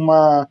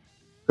uma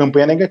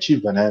campanha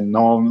negativa, né?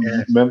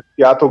 Mesmo que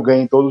Seattle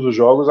ganhe todos os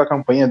jogos, a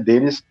campanha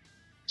deles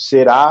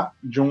será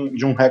de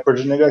um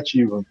recorde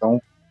negativo.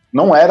 Então,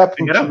 não era para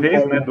primeira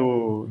vez, né,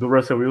 do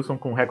Russell Wilson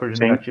com recorde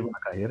negativo na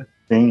carreira.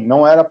 Sim,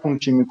 não era para um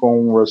time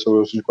com o Russell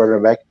Wilson de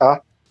quarterback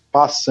estar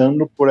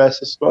passando por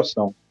essa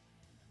situação.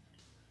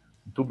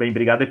 Muito bem,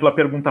 obrigado aí pela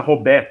pergunta,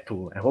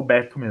 Roberto. É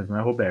Roberto mesmo, não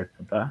é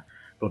Roberto, tá?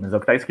 Pelo menos é o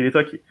que está escrito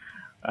aqui.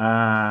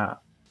 A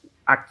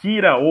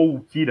Kira, ou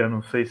Kira,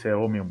 não sei se é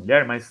homem ou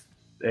mulher, mas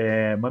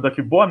manda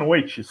aqui, boa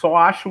noite. Só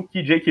acho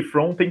que Jake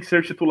Fromm tem que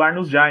ser titular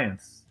nos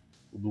Giants.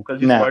 O Lucas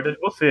discorda de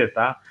você,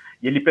 tá?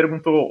 E ele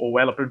perguntou, ou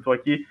ela perguntou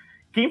aqui,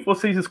 quem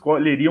vocês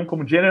escolheriam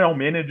como general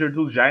manager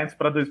dos Giants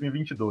para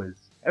 2022?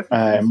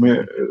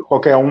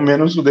 Qualquer um,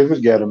 menos o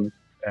David Gettleman.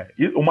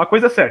 E uma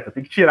coisa certa,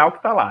 tem que tirar o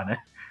que tá lá, né?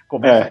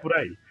 Começa por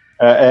aí.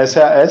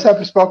 Essa é a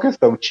principal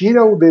questão.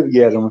 Tira o David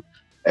Gettleman.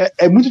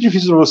 É muito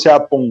difícil você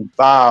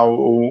apontar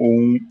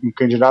um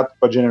candidato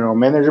para general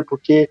manager,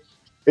 porque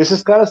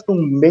esses caras estão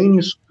bem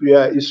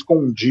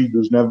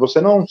escondidos, né? Você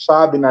não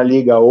sabe na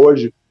liga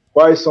hoje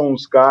quais são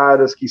os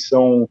caras que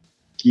estão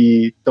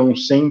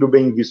sendo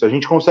bem vistos. A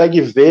gente consegue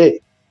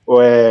ver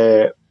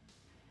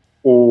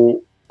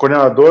o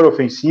coordenador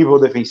ofensivo ou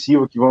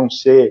defensivo que vão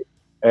ser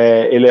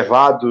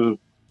elevados,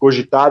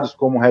 cogitados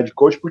como head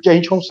coach, porque a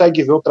gente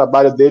consegue ver o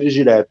trabalho deles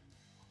direto.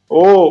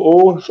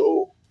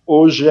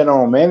 Os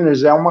general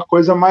managers é uma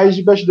coisa mais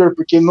de bastidor,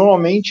 porque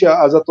normalmente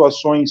as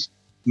atuações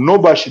no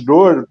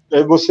bastidor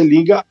você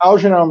liga ao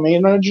general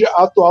manager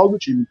atual do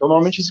time. Então,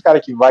 normalmente esse cara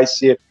que vai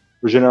ser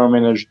o general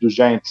manager dos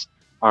Giants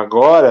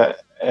agora,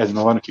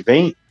 no ano que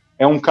vem,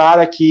 é um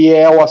cara que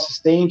é o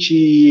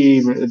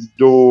assistente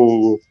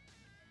do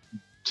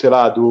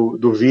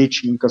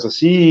Vitt em Kansas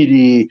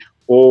City,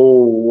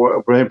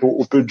 ou, por exemplo,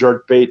 o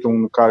George Payton,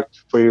 um cara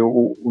que foi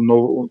o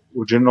novo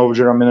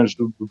general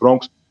manager do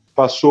Broncos,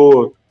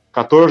 passou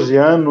 14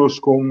 anos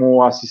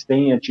como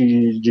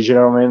assistente de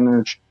general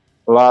manager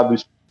lá do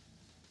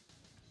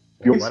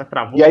Agora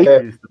travou. E aí,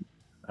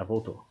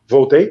 voltou.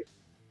 Voltei?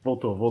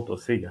 Voltou,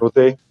 siga.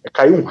 Voltei.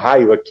 Caiu um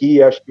raio aqui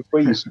e acho que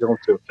foi isso que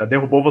aconteceu. Já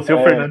derrubou você e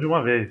o Fernando de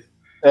uma vez.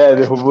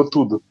 Derrubou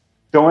tudo.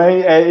 Então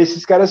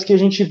esses caras que a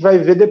gente vai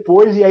ver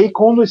depois, e aí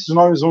quando esses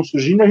nomes vão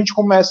surgindo, a gente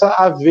começa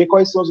a ver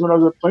quais são as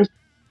melhores opções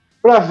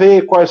para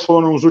ver quais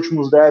foram os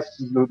últimos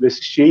drafts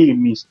desses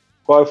times,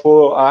 qual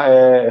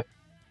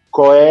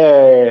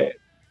é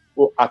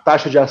a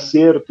taxa de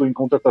acerto em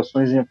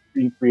contratações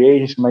em free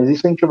agents, mas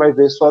isso a gente vai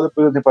ver só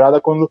depois da temporada,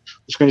 quando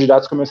os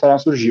candidatos começarem a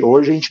surgir.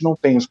 Hoje a gente não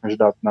tem os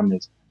candidatos na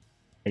mesa.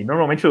 E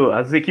normalmente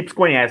as equipes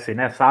conhecem,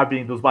 né?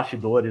 Sabem dos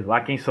bastidores lá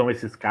quem são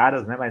esses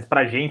caras, né? Mas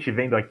pra gente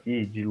vendo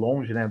aqui de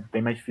longe, né?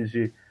 Tem mais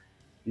difícil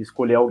de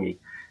escolher alguém.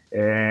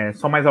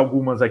 Só mais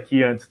algumas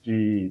aqui antes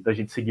da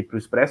gente seguir pro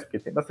Expresso, porque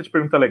tem bastante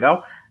pergunta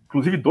legal.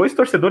 Inclusive, 2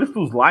 torcedores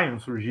dos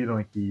Lions surgiram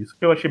aqui. Isso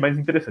que eu achei mais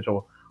interessante.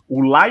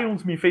 O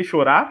Lions me fez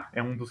chorar,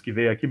 é um dos que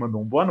veio aqui,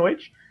 mandou um boa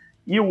noite.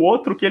 E o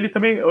outro que ele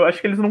também, eu acho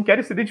que eles não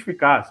querem se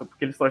identificar, só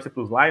porque eles torcem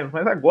pros Lions,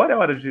 mas agora é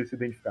hora de se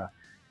identificar.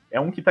 É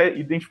um que tá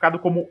identificado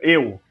como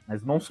eu,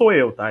 mas não sou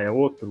eu, tá? É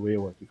outro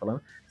eu aqui falando.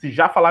 Se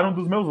já falaram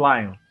dos meus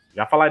Lions,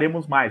 já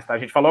falaremos mais, tá? A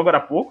gente falou agora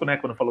há pouco, né,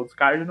 quando falou dos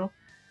Cardinals,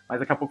 mas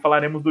daqui a pouco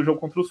falaremos do jogo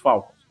contra os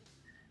Falcons.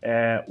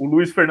 O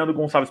Luiz Fernando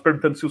Gonçalves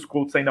perguntando se os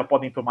Colts ainda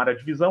podem tomar a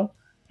divisão.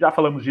 Já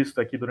falamos disso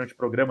aqui durante o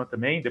programa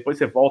também. Depois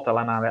você volta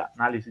lá na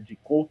análise de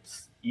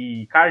Colts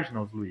e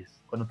Cardinals,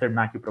 Luiz. Quando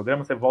terminar aqui o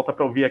programa, você volta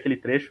para ouvir aquele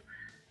trecho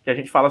que a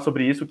gente fala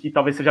sobre isso, que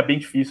talvez seja bem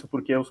difícil,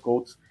 porque os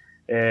Colts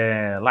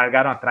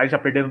largaram atrás, já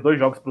perderam 2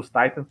 jogos para os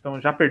Titans,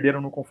 então já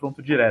perderam no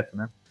confronto direto,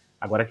 né?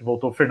 Agora que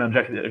voltou o Fernando,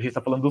 já que a gente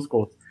está falando dos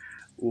Colts.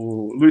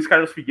 O Luiz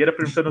Carlos Figueira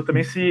perguntando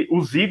também se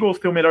os Eagles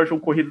têm o melhor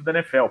jogo corrido da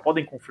NFL.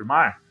 Podem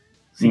confirmar?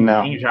 Sim,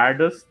 Não. em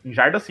jardas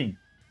sim.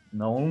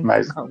 Não,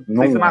 Mas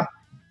não sei se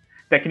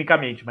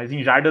tecnicamente, mas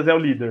em jardas é o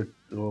líder,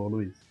 o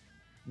Luiz,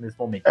 nesse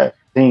momento.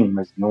 Sim,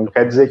 mas não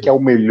quer dizer que é o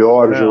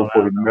melhor jogo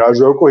corrido. O melhor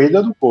jogo corrido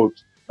é do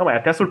Colts. Não, é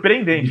até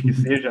surpreendente que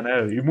seja,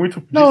 né? E muito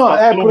disso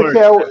passa pelo porque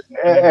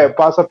Hurts,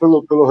 passa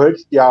pelo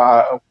Hurts, que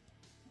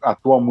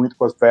atua muito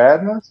com as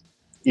pernas,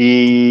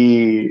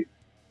 e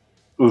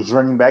os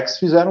running backs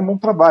fizeram um bom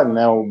trabalho,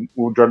 né?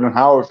 O Jordan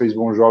Howard fez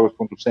bons jogos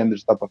quando o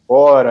Sanders estava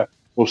fora,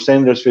 o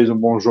Sanders fez um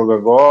bom jogo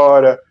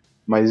agora,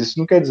 mas isso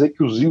não quer dizer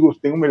que os Eagles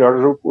têm o melhor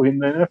jogo corrido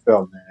na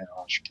NFL, né?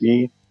 Eu acho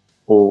que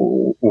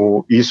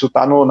isso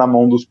está na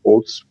mão dos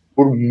Colts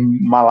por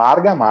uma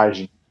larga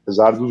margem,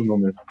 apesar dos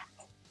números.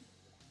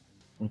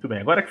 Muito bem,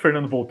 agora que o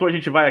Fernando voltou, a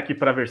gente vai aqui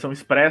para a versão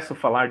expresso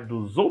falar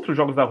dos outros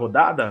jogos da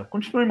rodada.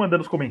 Continue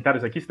mandando os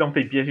comentários aqui, se der um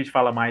tempinho a gente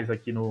fala mais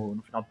aqui no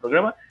final do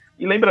programa.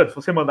 E lembrando, se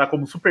você mandar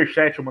como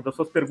superchat ou mandar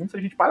suas perguntas, a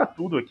gente para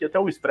tudo aqui, até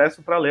o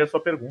expresso, para ler a sua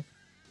pergunta.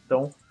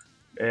 Então,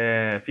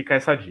 fica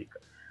essa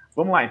dica.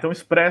 Vamos lá, então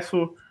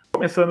expresso,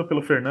 começando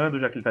pelo Fernando,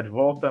 já que ele está de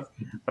volta,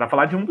 para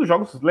falar de um dos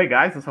jogos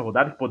legais dessa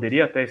rodada, que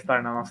poderia até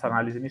estar na nossa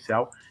análise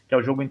inicial, que é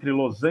o jogo entre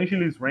Los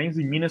Angeles Rams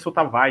e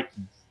Minnesota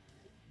Vikings.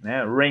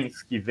 Né,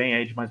 Rams que vem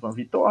aí de mais uma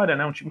vitória,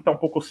 né, um time que está um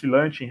pouco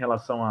oscilante em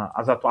relação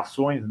às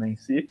atuações, né, em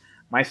si,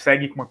 mas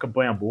segue com uma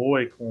campanha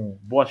boa e com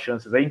boas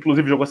chances. Aí,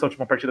 inclusive jogou essa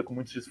última partida com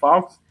muitos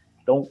desfalques,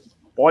 então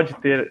pode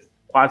ter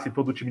quase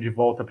todo o time de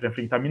volta para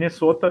enfrentar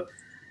Minnesota,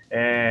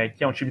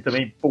 que é um time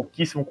também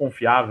pouquíssimo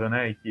confiável,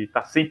 né, e que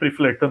está sempre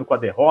flertando com a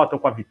derrota ou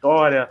com a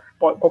vitória,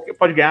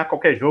 pode ganhar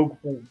qualquer jogo,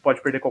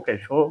 pode perder qualquer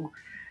jogo,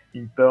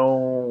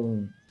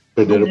 então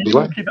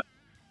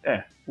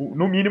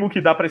no mínimo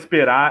que dá para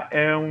esperar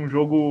é um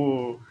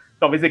jogo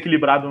talvez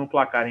equilibrado no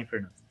placar, hein,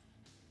 Fernando?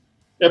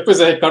 Pois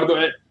é, Ricardo,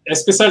 a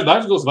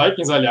especialidade dos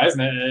Vikings, aliás,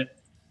 né,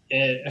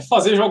 é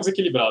fazer jogos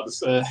equilibrados.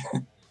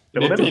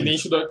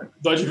 Independente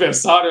do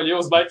adversário ali,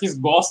 os Vikings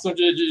gostam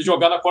de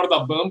jogar na corda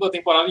bamba a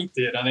temporada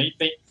inteira, né? E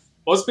tem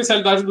a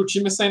especialidade do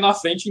time é sair na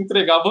frente e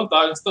entregar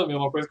vantagens também,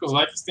 uma coisa que os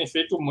Vikings têm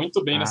feito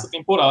muito bem nessa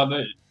temporada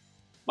aí.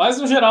 Mas,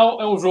 no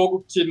geral, é um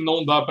jogo que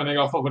não dá para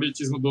negar o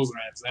favoritismo dos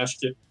Rams, né? Acho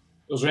que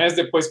os Rams,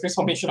 depois,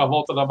 principalmente na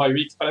volta da bye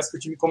week, parece que o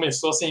time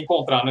começou a se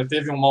encontrar, né?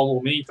 Teve um mau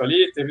momento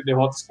ali, teve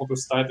derrotas contra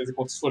os Titans e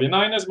contra os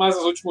 49ers, mas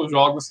nos últimos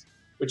jogos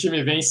o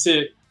time vem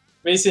se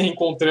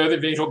reencontrando e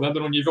vem jogando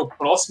no nível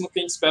próximo que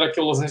a gente espera que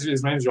o Los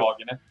Angeles Rams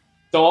jogue, né?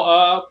 Então,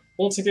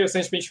 pontos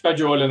interessantes para a gente ficar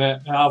de olho,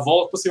 né? A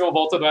possível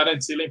volta do Adam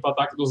Thielen para o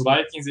ataque dos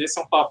Vikings, esse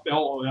é um papel,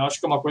 eu acho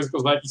que é uma coisa que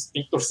os Vikings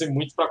têm que torcer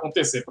muito para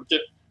acontecer, porque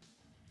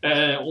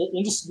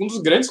um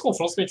dos grandes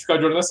confrontos para a gente ficar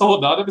de olho nessa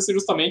rodada vai ser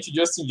justamente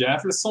Justin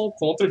Jefferson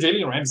contra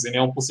Jalen Ramsey,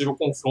 né? Um possível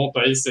confronto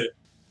aí.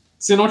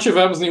 Se não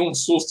tivermos nenhum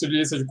susto de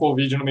lista de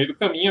Covid no meio do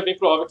caminho, é bem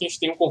provável que a gente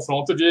tenha um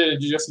confronto de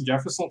Justin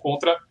Jefferson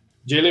contra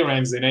Jalen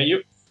Ramsey, né?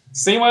 E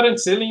sem o Aaron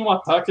Thielen, o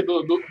ataque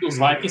dos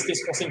Vikings tem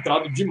se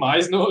concentrado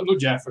demais no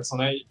Jefferson,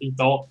 né?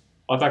 Então,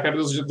 o ataque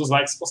dos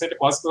Vikings se concentra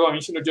quase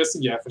exclusivamente no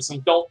Justin Jefferson.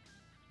 Então,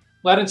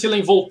 o Aaron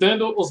Thielen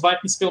voltando, os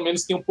Vikings pelo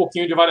menos têm um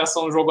pouquinho de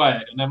variação no jogo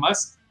aéreo, né?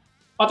 Mas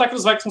o ataque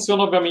dos Vikings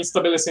funciona, obviamente,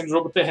 estabelecendo o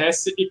jogo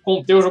terrestre, e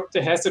conter o jogo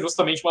terrestre é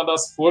justamente uma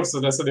das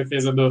forças dessa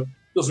defesa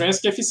dos Rams,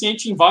 que é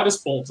eficiente em vários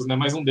pontos, né?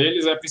 Mas um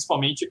deles é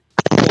principalmente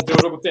conter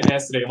o jogo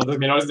terrestre, é uma das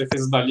melhores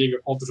defesas da liga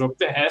contra o jogo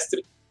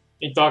terrestre.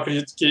 Então,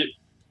 acredito que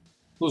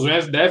os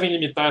Rams devem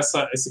limitar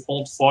esse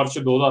ponto forte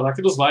do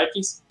ataque dos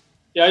Vikings,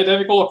 e aí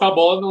devem colocar a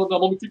bola na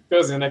mão do Kirk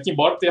Cousins, né? Que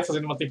embora tenha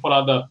fazendo uma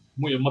temporada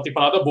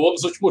boa,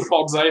 nos últimos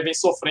jogos aí vem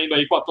sofrendo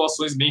aí com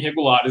atuações bem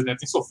regulares, né?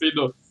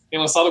 Tem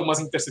lançado algumas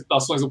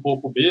interceptações um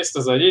pouco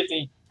bestas aí,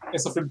 tem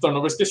sofrido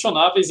turnovers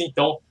questionáveis,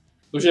 então,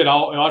 no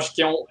geral, eu acho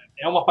que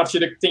é uma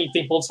partida que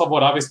tem pontos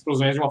favoráveis para os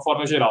Rams de uma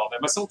forma geral, né?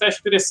 Vai ser um teste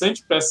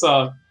interessante para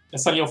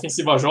essa linha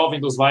ofensiva jovem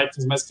dos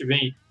Vikings, mas que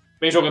vem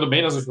jogando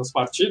bem nas últimas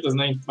partidas,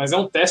 né? Mas é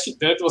um teste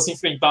tanto você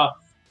enfrentar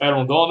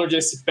Aaron Donald e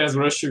esse pass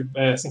rush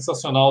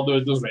sensacional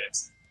dos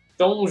Rams.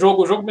 Então, um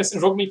jogo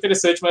bem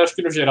interessante, mas acho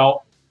que, no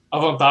geral, a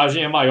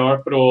vantagem é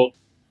maior para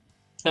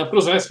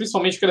os Rams,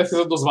 principalmente que a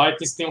defesa dos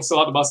Vikings tem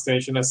oscilado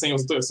bastante, né? Sem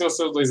os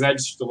seus dois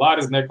edges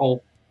titulares, né? Com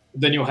o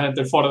Daniel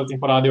Hunter fora da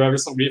temporada e o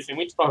Everson Griffin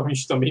muito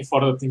provavelmente também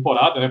fora da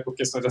temporada, né? Por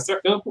questões de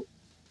extra-campo.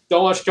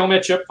 Então, acho que é um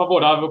matchup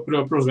favorável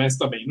para os Rams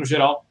também. No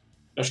geral,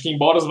 acho que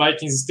embora os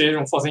Vikings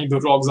estejam fazendo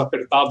jogos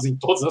apertados em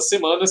todas as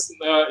semanas,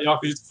 eu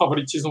acredito que o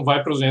favoritismo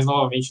vai para os Rams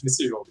novamente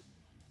nesse jogo.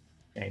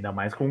 Ainda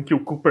mais com o que o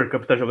Cooper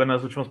Kupp está jogando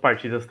nas últimas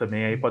partidas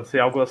também, aí pode ser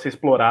algo a ser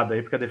explorado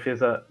aí, porque a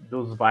defesa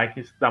dos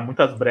Vikings dá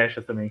muitas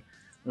brechas também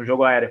no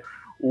jogo aéreo.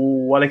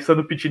 O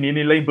Alexandre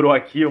Pitinini lembrou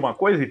aqui uma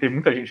coisa, e tem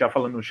muita gente já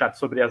falando no chat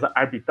sobre a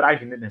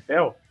arbitragem da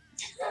NFL,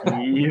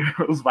 e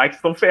os Vikings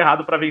estão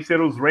ferrados para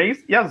vencer os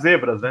Rams e as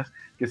Zebras, né?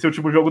 Porque esse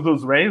último jogo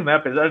dos Rams, né,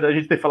 apesar da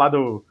gente ter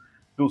falado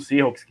dos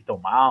Seahawks que estão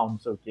mal, não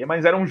sei o quê,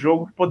 mas era um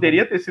jogo que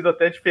poderia ter sido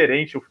até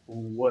diferente,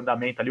 o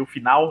andamento ali, o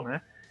final,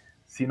 né?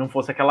 Se não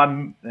fosse aquela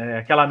não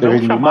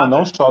chamada.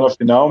 Não só no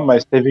final,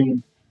 mas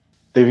teve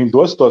em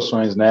duas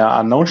situações, né?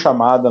 A não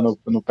chamada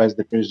no pass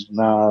defense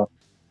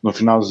no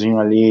finalzinho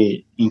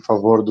ali em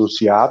favor do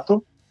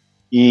Seattle,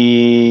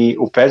 e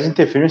o pass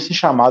interference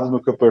chamado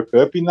no Cooper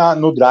Cup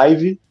no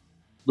drive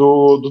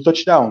do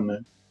touchdown,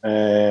 né?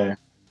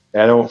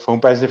 Foi um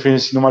pass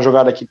interference numa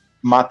jogada que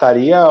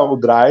mataria o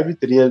drive,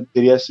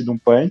 teria sido um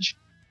punch,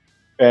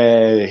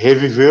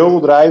 reviveu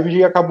o drive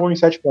e acabou em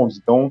 7 pontos.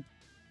 Então,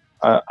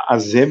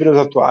 as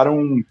zebras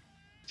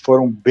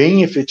foram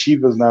bem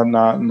efetivas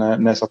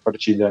nessa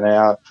partida,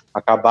 né?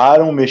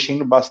 Acabaram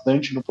mexendo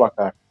bastante no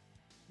placar.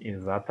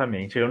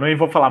 Exatamente. Eu não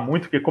vou falar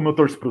muito, porque como eu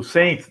torço para o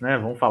Saints, né?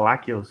 Vamos falar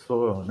que eu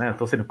sou, né?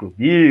 Tô sendo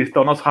clubista.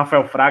 O nosso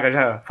Rafael Fraga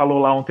já falou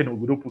lá ontem no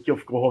grupo que eu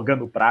fico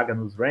rogando praga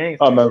nos Rams.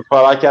 Mas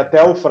falar que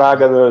até o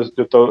Fraga,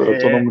 eu tô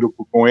num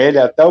grupo com ele,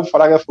 até o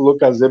Fraga falou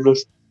que as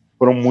zebras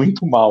foram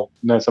muito mal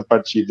nessa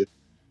partida.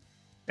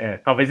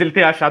 Talvez ele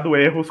tenha achado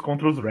erros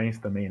contra os Rams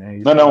também, né?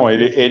 Isso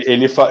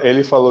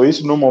ele falou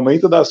isso no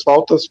momento das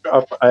faltas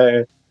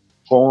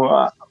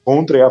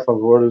contra e a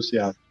favor do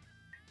Seattle.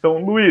 Então,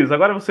 Luiz,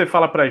 agora você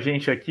fala pra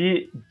gente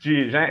aqui,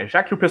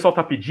 já que o pessoal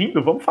tá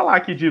pedindo, vamos falar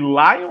aqui de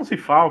Lions e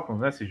Falcons,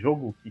 né? Esse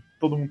jogo que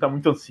todo mundo tá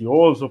muito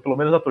ansioso, pelo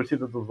menos a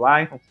torcida dos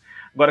Lions,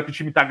 agora que o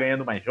time tá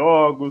ganhando mais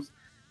jogos.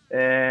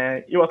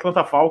 E o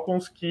Atlanta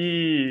Falcons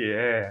que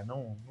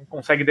não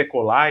consegue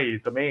decolar, e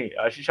também,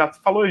 a gente já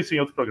falou isso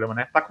em outro programa,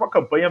 né? Tá com uma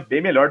campanha bem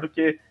melhor do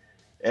que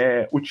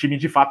o time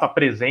de fato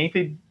apresenta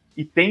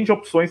e tem de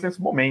opções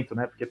nesse momento,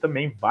 né? Porque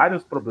também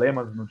vários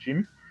problemas no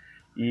time.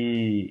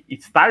 E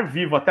estar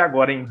vivo até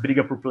agora em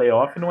briga por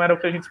playoff não era o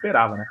que a gente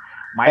esperava, né?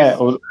 Mas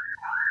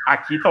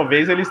aqui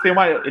talvez eles tenham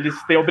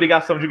a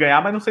obrigação de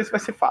ganhar, mas não sei se vai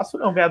ser fácil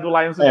não ganhar do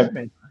Lions nesse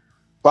momento.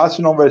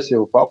 Fácil não vai ser.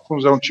 O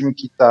Falcons é um time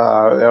que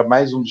é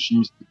mais um dos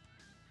times que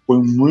foi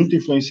muito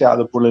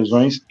influenciado por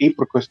lesões e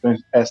por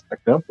questões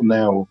extra-campo,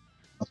 né?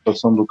 A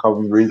situação do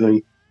Calvin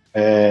Ridley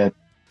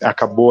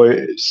acabou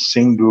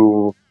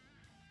sendo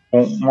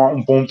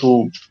um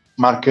ponto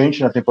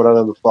marcante na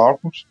temporada do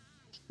Falcons.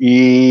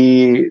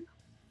 E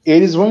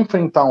eles vão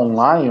enfrentar um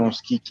Lions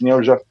que nem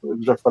eu já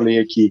falei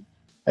aqui,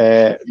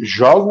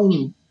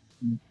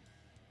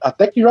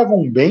 até que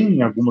jogam bem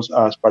em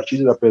as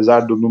partidas, apesar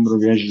do número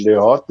grande de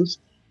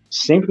derrotas,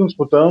 sempre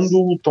disputando,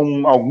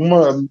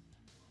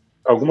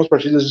 algumas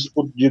partidas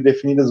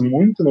definidas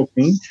muito no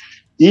fim,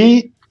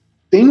 e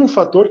tem um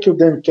fator que o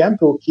Dan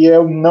Campbell, que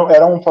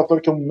era um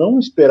fator que eu não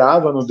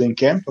esperava no Dan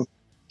Campbell,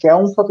 que é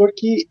um fator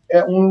que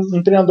é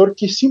um treinador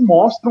que se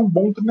mostra um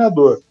bom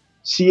treinador.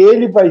 Se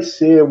ele vai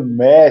ser um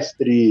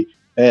mestre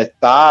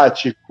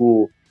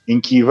tático, em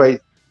que vai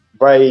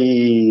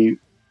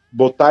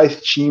botar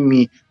esse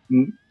time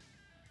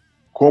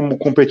como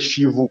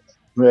competitivo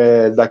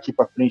daqui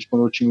para frente,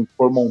 quando o time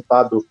for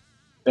montado,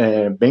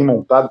 bem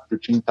montado, porque o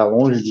time está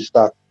longe de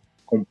estar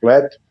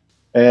completo,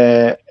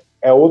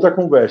 é outra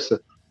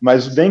conversa.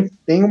 Mas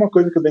tem uma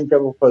coisa que o Dan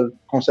Campbell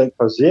consegue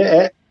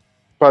fazer,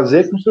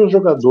 fazer com que seus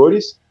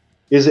jogadores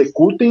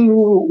executem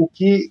o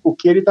que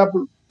ele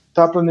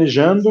está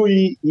planejando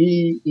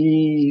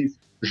e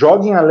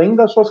joguem além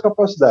das suas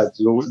capacidades.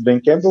 O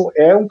Dan Campbell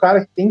é um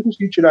cara que tem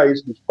conseguido tirar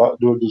isso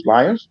dos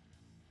Lions,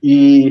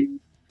 e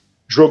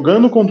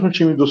jogando contra um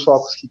time dos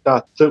Falcons que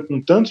está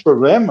com tantos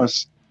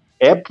problemas,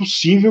 é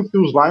possível que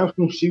os Lions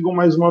consigam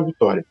mais uma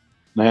vitória,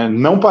 né?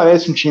 Não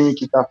parece um time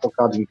que está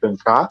focado em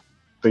tancar,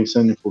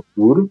 pensando em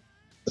futuro,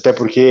 até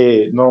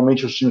porque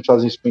normalmente os times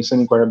fazem isso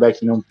pensando em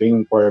quarterback e não tem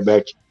um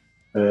quarterback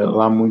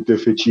lá muito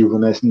efetivo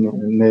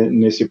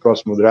nesse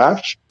próximo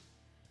draft.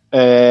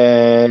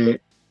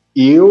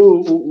 E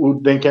o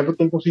Dan Campbell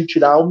tem conseguido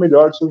tirar o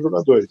melhor dos seus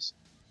jogadores.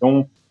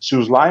 Então, se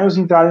os Lions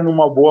entrarem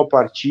numa boa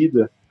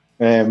partida,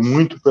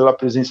 muito pela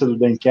presença do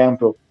Dan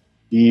Campbell,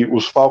 e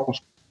os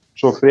Falcons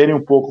sofrerem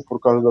um pouco por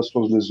causa das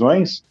suas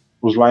lesões,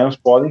 os Lions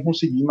podem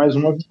conseguir mais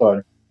uma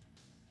vitória.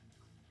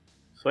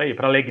 Isso aí,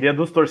 para alegria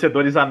dos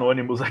torcedores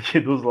anônimos aqui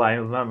dos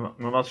Lions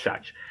no nosso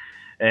chat.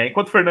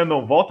 Enquanto o Fernando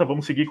não volta,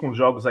 vamos seguir com os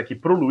jogos aqui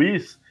para o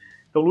Luiz.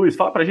 Então, Luiz,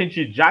 fala para a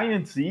gente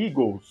Giants e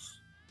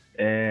Eagles.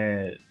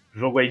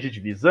 Jogo aí de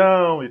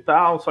divisão e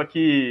tal, só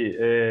que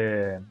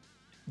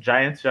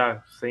Giants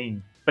já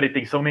sem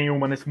pretensão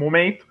nenhuma nesse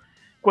momento,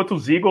 enquanto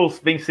os Eagles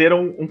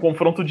venceram um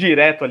confronto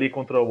direto ali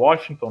contra o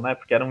Washington, né?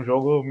 Porque era um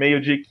jogo meio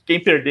de que quem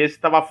perdesse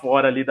estava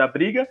fora ali da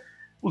briga.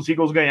 Os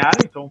Eagles ganharam,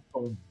 então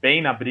estão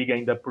bem na briga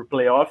ainda por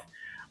playoff,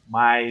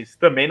 mas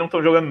também não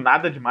estão jogando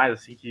nada demais,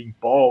 assim, que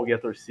empolgue a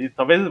torcida.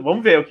 Talvez,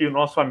 vamos ver o que o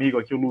nosso amigo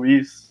aqui, o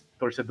Luiz,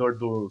 torcedor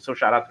do seu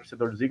xará,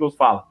 torcedor dos Eagles,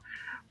 fala.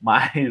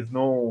 Mas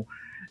não...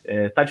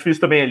 tá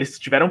difícil também. Eles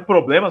tiveram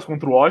problemas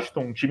contra o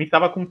Washington, um time que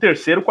estava com o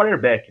terceiro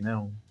quarterback, né?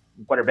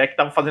 Um quarterback que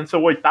estava fazendo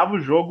seu 8º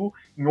jogo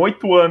em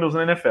 8 anos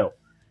na NFL.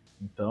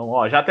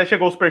 Então, já até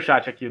chegou o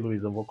superchat aqui,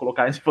 Luiz. Eu vou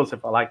colocar antes de você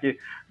falar aqui.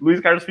 Luiz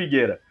Carlos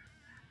Figueira.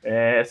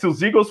 Se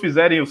os Eagles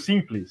fizerem o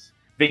simples,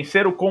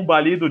 vencer o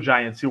combalido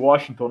Giants e o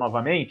Washington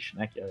novamente,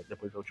 né, que é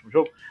depois do último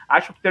jogo,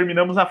 acho que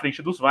terminamos na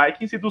frente dos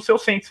Vikings e dos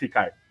seus Saints,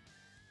 Ricardo.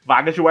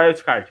 Vagas de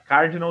wildcard,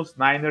 Cardinals,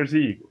 Niners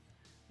e Eagles.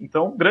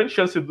 Então, grande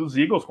chance dos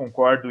Eagles,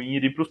 concordo, em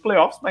irem para os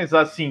playoffs, mas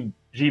assim,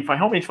 de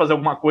realmente fazer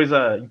alguma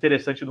coisa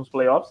interessante nos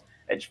playoffs,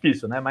 é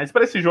difícil, né? Mas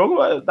para esse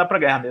jogo, dá para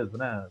ganhar mesmo,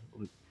 né,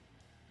 Luiz?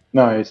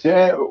 Não,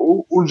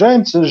 o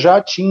Giants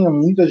já tinha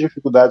muitas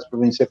dificuldades para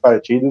vencer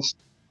partidas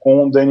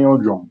com o Daniel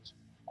Jones.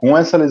 Com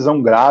essa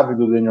lesão grave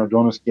do Daniel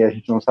Jones, que a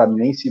gente não sabe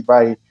nem se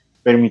vai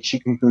permitir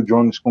que o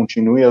Jones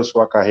continue a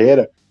sua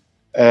carreira,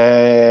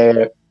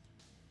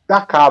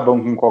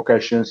 acabam com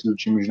qualquer chance do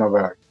time de Nova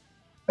York.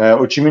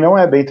 O time não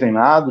é bem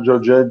treinado, o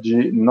Joe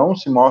Judge não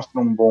se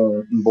mostra um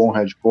bom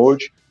head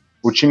coach,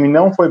 o time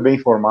não foi bem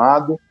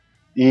formado,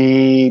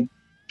 e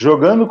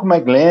jogando com o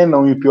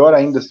McGlennon, e pior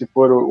ainda se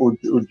for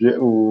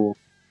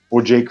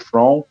o Jake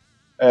Fromm,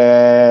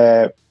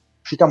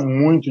 fica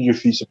muito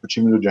difícil para o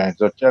time do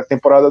Giants. A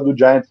temporada do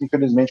Giants,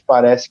 infelizmente,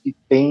 parece que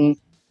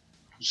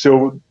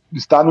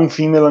está num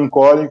fim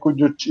melancólico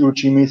de o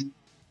time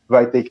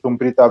vai ter que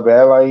cumprir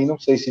tabela e não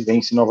sei se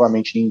vence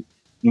novamente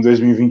em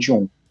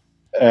 2021.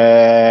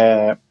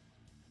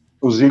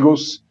 Os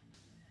Eagles,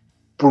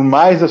 por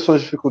mais das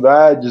suas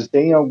dificuldades,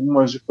 têm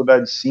algumas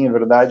dificuldades sim, é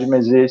verdade,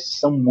 mas esses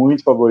são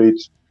muito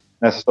favoritos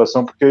nessa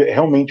situação, porque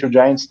realmente o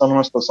Giants está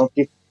numa situação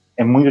que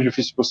é muito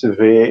difícil você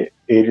ver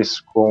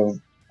eles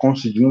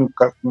conseguindo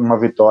uma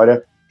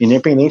vitória,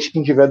 independente de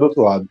quem estiver do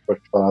outro lado, para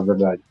te falar a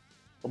verdade.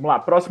 Vamos lá,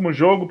 próximo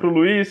jogo para o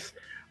Luiz,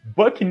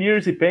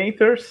 Buccaneers e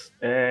Panthers.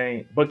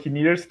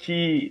 Buccaneers,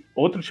 que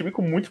outro time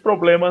com muitos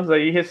problemas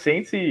aí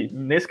recentes, e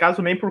nesse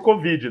caso nem por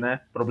Covid, né?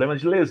 Problemas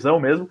de lesão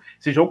mesmo.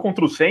 Esse jogo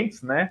contra o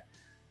Saints, né?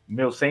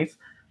 Meu Saints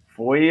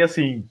foi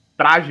assim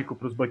trágico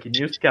para os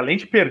Buccaneers, que além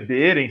de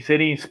perderem,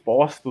 serem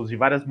expostos de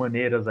várias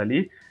maneiras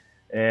ali,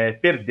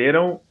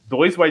 perderam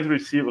dois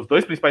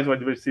principais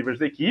wide receivers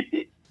da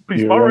equipe, o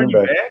principal running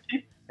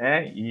back,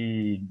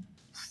 e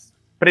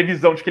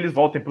previsão de que eles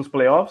voltem para os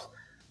playoffs,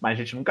 mas a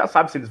gente nunca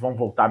sabe se eles vão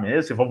voltar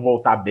mesmo, se vão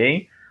voltar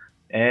bem.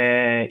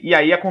 E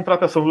aí a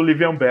contratação do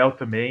Le'Veon Bell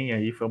também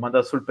aí foi uma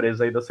das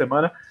surpresas aí da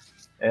semana.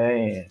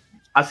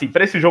 Assim,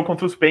 para esse jogo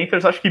contra os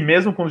Panthers, acho que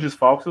mesmo com os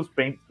desfalques, os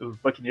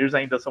Buccaneers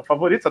ainda são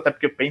favoritos, até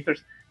porque o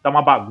Panthers tá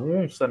uma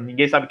bagunça,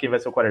 ninguém sabe quem vai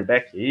ser o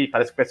quarterback aí,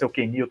 parece que vai ser o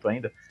Ken Newton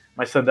ainda,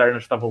 mas Sam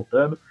Darnold está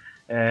voltando.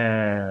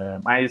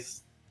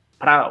 Mas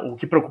o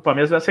que preocupa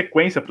mesmo é a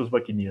sequência para os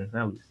Buccaneers,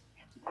 né, Luiz?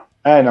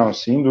 Não,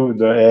 sem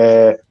dúvida.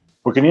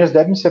 Os Buccaneers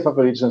devem ser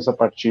favoritos nessa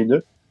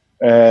partida,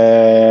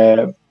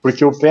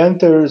 porque o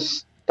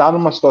Panthers está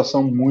numa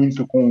situação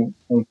muito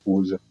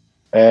confusa.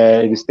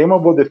 Eles têm uma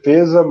boa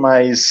defesa,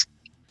 mas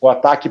o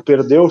ataque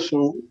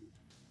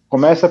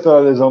começa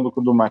pela lesão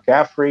do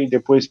McCaffrey,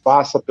 depois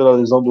passa pela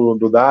lesão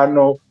do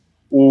Darnold.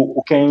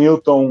 O Ken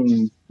Newton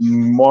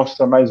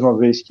mostra mais uma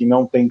vez que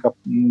não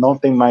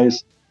tem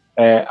mais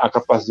a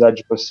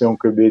capacidade para ser um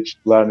QB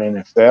titular na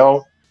NFL.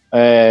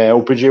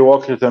 O PJ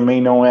Walker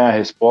também não é a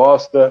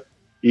resposta,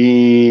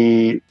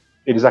 e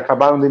eles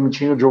acabaram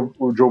demitindo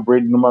o Joe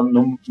Brady numa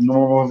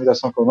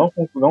movimentação que eu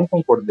não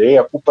concordei.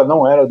 A culpa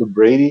não era do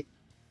Brady.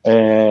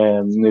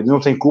 Ele não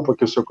tem culpa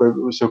que o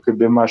seu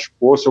QB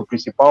machucou, sua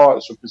principal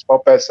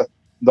peça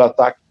do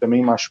ataque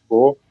também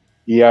machucou,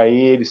 e aí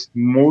eles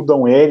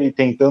mudam ele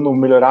tentando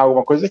melhorar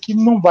alguma coisa que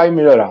não vai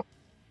melhorar.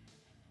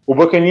 O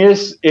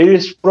Buccaneers,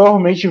 eles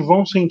provavelmente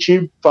vão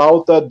sentir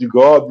falta de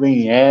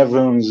Godwin,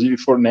 Evans e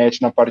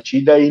Fournette na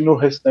partida e no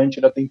restante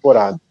da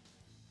temporada.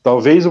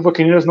 Talvez o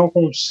Buccaneers não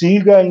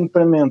consiga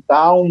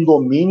implementar um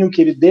domínio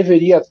que ele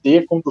deveria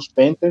ter contra os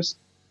Panthers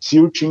se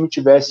o time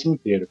tivesse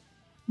inteiro,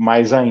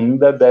 mas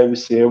ainda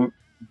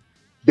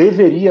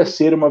deveria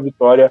ser uma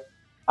vitória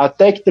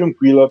até que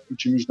tranquila para o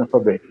time de Tampa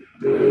Bay.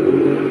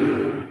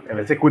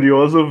 Vai ser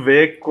curioso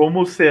ver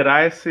como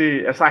será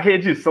essa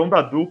reedição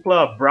da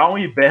dupla Brown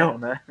e Bell,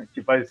 né?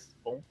 Que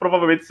vão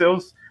provavelmente ser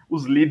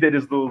os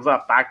líderes dos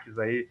ataques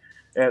aí.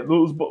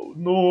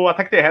 No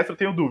ataque terrestre eu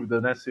tenho dúvida,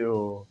 né?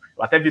 Eu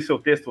até vi seu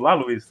texto lá,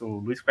 Luiz. O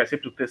Luiz faz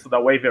sempre o texto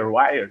da Waiver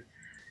Wire,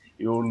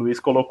 e o Luiz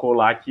colocou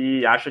lá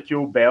que acha que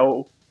o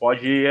Bell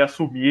pode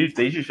assumir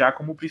desde já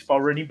como o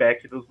principal running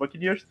back dos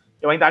Buccaneers.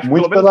 Eu ainda acho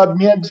muito que pelo menos pela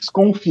minha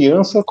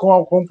desconfiança com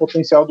o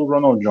potencial do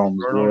Ronald Jones.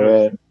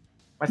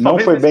 Mas não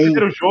talvez foi nesse bem.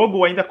 primeiro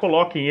jogo ainda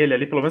coloquem ele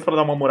ali, pelo menos para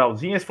dar uma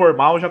moralzinha. Se for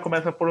mal, já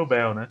começa por o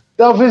Bell, né?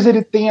 Talvez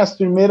ele tenha as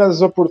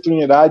primeiras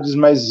oportunidades,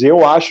 mas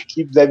eu acho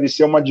que deve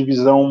ser uma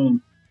divisão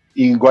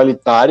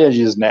igualitária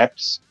de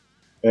snaps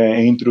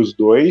entre os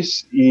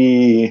dois.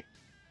 E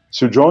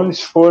se o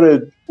Jones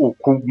for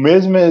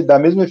da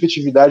mesma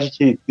efetividade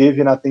que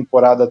teve na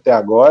temporada até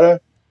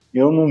agora,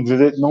 eu não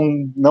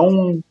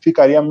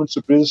ficaria muito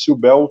surpreso se o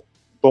Bell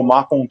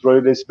tomar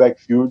controle desse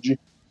backfield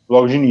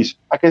logo de início.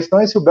 A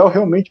questão é se o Bell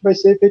realmente vai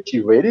ser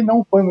efetivo. Ele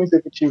não foi muito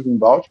efetivo em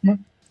Baltimore,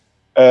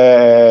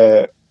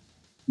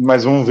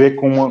 mas vamos ver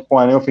com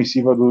a linha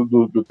ofensiva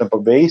do Tampa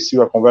Bay, se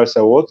a conversa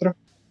é outra.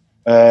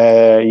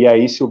 E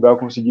aí, se o Bell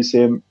conseguir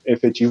ser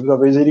efetivo,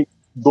 talvez ele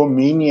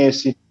domine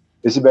esse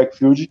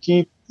backfield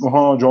que o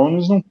Ronald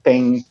Jones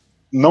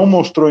não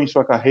mostrou em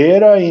sua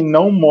carreira e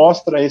não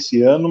mostra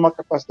esse ano uma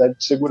capacidade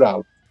de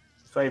segurá-lo.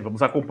 Isso aí,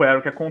 vamos acompanhar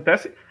o que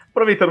acontece.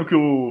 Aproveitando que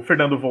o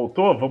Fernando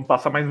voltou, vamos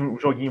passar mais um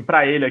joguinho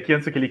para ele aqui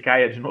antes que ele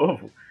caia de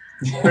novo.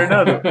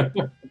 Fernando,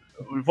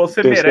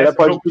 você merece.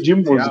 Pode pedir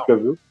música,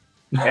 viu?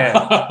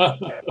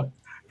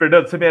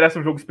 Fernando, você merece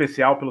um jogo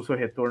especial pelo seu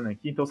retorno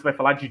aqui, então você vai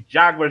falar de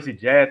Jaguars e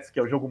Jets, que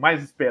é o jogo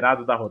mais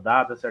esperado da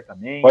rodada,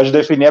 certamente. Pode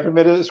definir a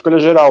primeira escolha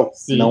geral.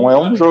 Sim, não é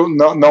um jogo,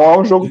 não é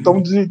um jogo tão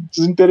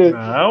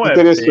desinteressante. Não, é bem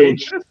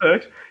interessante.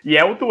 E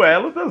é o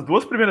duelo das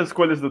duas primeiras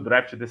escolhas do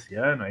draft desse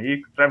ano aí,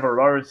 Trevor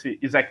Lawrence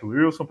e Zach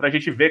Wilson, pra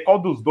gente ver qual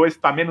dos dois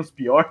tá menos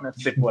pior nessa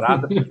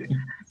temporada, porque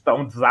tá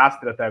um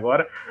desastre até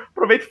agora.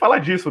 Aproveite e fala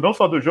disso, não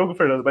só do jogo,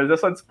 Fernando, mas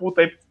dessa disputa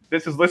aí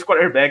desses dois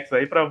quarterbacks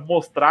aí, pra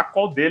mostrar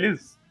qual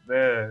deles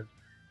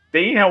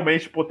tem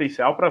realmente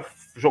potencial para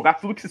jogar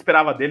tudo que se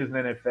esperava deles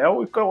na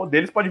NFL e qual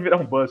deles pode virar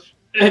um bust.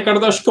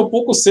 Ricardo, acho que é um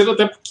pouco cedo,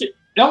 até porque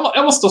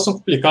é uma situação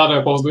complicada,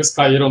 né, qual os dois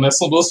caíram, né?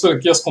 São duas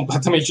franquias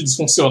completamente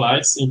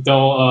disfuncionais,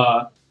 então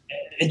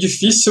é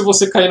difícil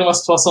você cair numa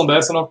situação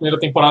dessa na primeira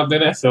temporada da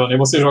NFL, né?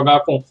 Você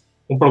jogar com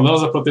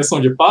problemas da proteção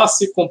de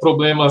passe, com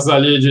problemas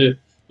ali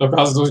no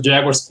caso dos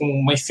Jaguars, com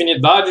uma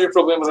infinidade de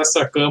problemas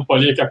extra-campo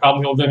ali que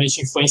acabam,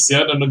 obviamente,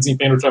 influenciando no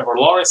desempenho do Trevor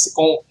Lawrence,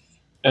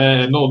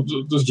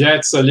 dos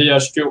Jets ali,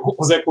 acho que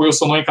o Zach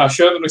Wilson não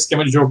encaixando no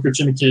esquema de jogo que o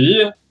time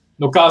queria.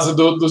 No caso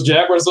dos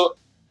Jaguars,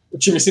 o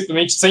time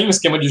simplesmente sem um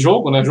esquema de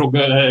jogo, né,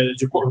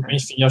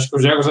 enfim, acho que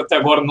os Jaguars até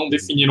agora não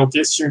definiram o que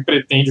esse time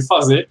pretende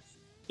fazer.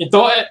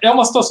 Então é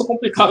uma situação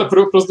complicada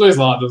para os dois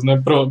lados,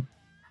 né?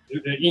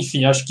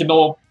 Enfim, acho que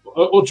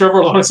o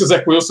Trevor Lawrence e o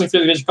Zach Wilson,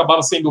 infelizmente,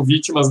 acabaram sendo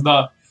vítimas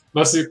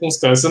das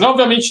circunstâncias. Né?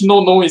 Obviamente,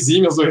 não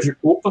exime os dois de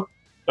culpa.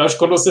 Eu acho que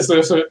quando você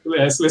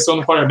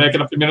seleciona um quarterback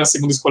na primeira e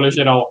segunda escolha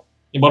geral,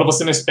 embora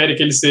você não espere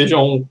que ele seja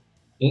um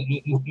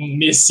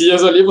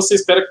messias ali, você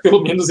espera que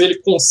pelo menos ele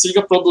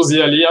consiga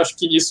produzir ali. Acho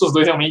que nisso os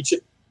dois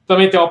realmente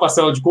também tem uma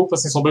parcela de culpa,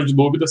 sem sombra de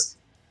dúvidas,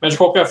 mas de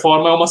qualquer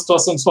forma é uma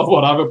situação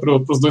desfavorável para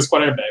os dois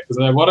quarterbacks,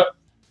 né? Agora,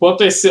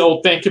 quanto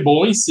ao tank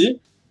ball em si,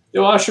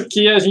 eu acho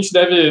que a gente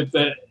deve...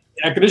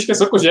 a grande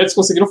questão é que os Jets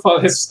conseguiram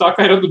ressuscitar a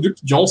carreira do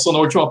Duke Johnson na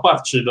última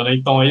partida, né?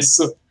 Então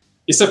isso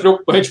é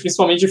preocupante,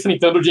 principalmente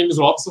enfrentando o James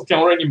Robinson, que é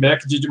um running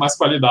back de mais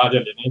qualidade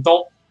ali, né?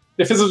 Então,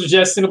 a defesa do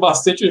Jets tendo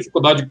bastante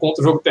dificuldade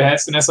contra o jogo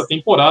terrestre nessa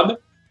temporada.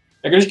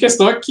 A grande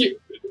questão é que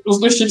os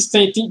dois times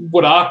têm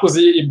buracos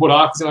e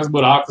buracos e mais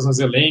buracos nos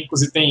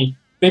elencos e tem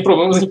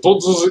problemas em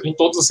todos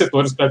os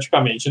setores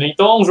praticamente, né?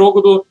 Então é um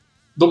jogo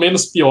do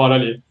menos pior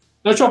ali.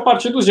 Na última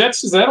partida, os Jets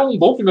fizeram um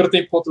bom primeiro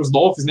tempo contra os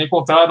Dolphins, né?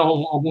 Encontraram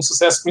algum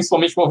sucesso,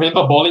 principalmente movendo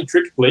a bola em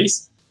trick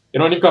plays.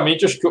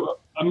 Ironicamente, acho que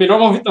a melhor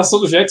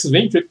movimentação dos Jets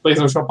vem em trick plays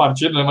na última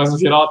partida, né? Mas no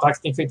geral o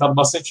ataque tem enfrentado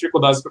bastante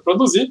dificuldades para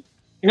produzir.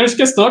 A grande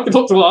questão é que, do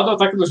outro lado, o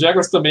ataque dos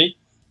Jaguars também,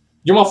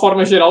 de uma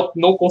forma geral,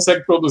 não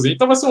consegue produzir.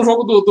 Então vai ser um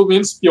jogo do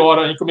menos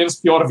pior, em que o menos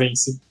pior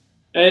vence.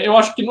 Eu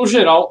acho que, no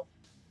geral,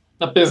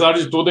 apesar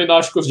de tudo, ainda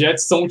acho que os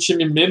Jets são um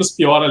time menos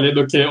pior ali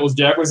do que os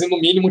Jaguars e, no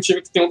mínimo, um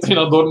time que tem um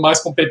treinador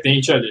mais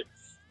competente ali.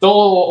 Então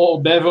o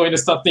Devil ainda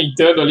está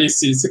tentando ali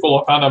se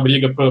colocar na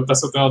briga para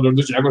ser o treinador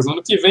dos Jaguars no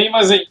ano que vem,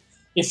 mas,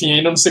 enfim,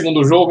 ainda no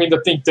segundo jogo, ainda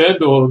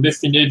tentando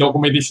definir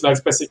alguma identidade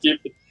para essa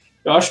equipe.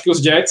 Eu acho que os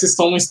Jets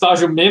estão num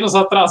estágio menos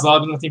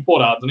atrasado na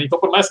temporada, né? Então,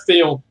 por mais que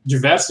tenham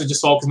diversos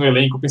desfalques no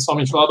elenco,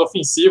 principalmente no lado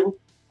ofensivo,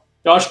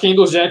 eu acho que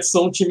ainda os Jets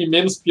são um time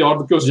menos pior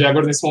do que os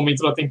Jaguars nesse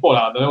momento da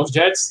temporada, né? Os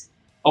Jets,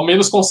 ao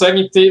menos,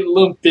 conseguem ter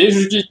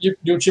lampejos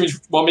de um time de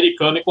futebol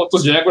americano, enquanto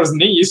os Jaguars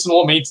nem isso no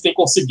momento têm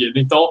conseguido.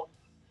 Então,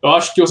 eu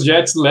acho que os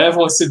Jets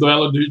levam esse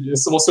duelo,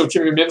 vão ser o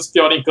time menos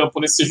pior em campo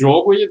nesse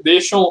jogo e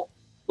deixam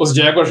os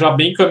Jaguars já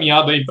bem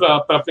encaminhados aí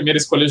para a primeira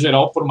escolha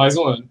geral por mais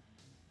um ano.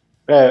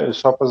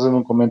 Só fazendo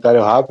um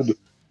comentário rápido,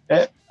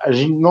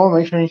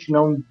 normalmente a gente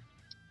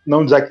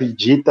não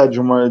desacredita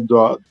de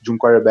um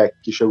quarterback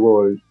que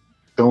chegou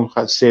tão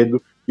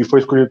cedo e foi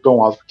escolhido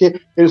tão alto, porque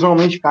eles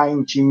normalmente caem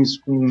em times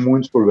com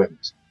muitos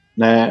problemas,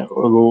 né?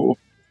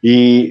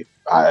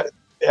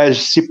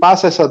 Se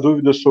passa essa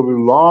dúvida sobre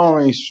o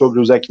Lawrence, sobre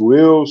o Zach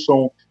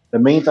Wilson,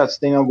 também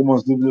tem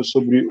algumas dúvidas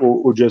sobre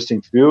o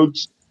Justin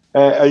Fields.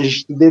 A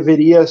gente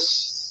deveria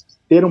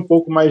ter um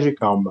pouco mais de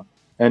calma.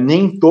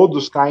 Nem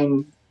todos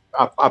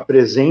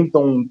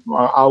apresentam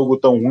algo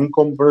tão ruim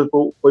como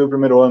foi o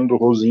primeiro ano do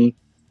Rosin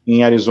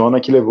em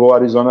Arizona, que levou a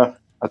Arizona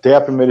até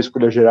a primeira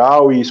escolha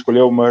geral e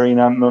escolheu o Murray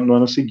no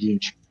ano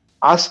seguinte.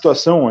 A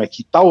situação é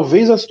que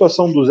talvez a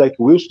situação do Zach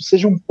Wilson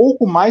seja um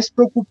pouco mais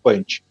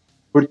preocupante,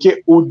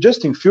 porque o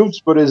Justin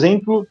Fields, por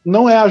exemplo,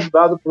 não é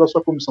ajudado pela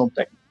sua comissão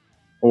técnica.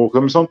 A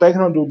comissão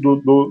técnica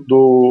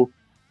do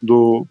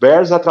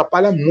Bears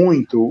atrapalha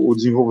muito o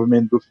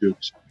desenvolvimento do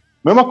Fields.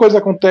 Mesma coisa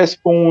acontece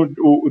com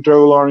o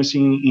Trevor Lawrence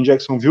em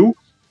Jacksonville,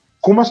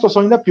 com uma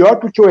situação ainda pior,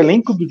 porque o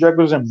elenco do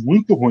Jaguars é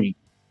muito ruim.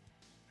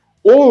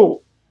 O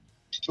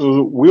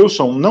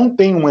Wilson não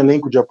tem um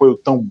elenco de apoio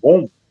tão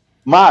bom,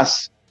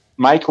 mas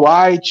Mike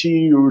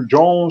White, o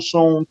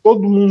Johnson,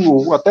 todo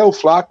mundo, até o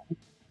Flaco,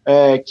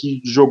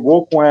 que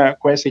jogou com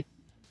essa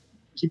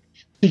equipe,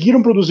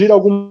 conseguiram produzir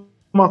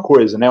alguma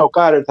coisa, né? O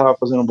Carter estava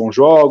fazendo bons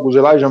jogos,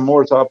 Elijah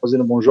Moore estava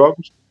fazendo bons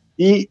jogos,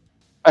 e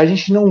a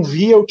gente não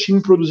via o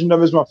time produzindo da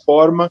mesma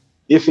forma,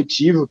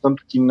 efetivo,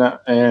 tanto que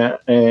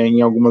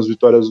em algumas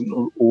vitórias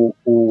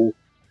o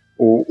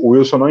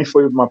Wilson não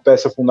foi uma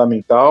peça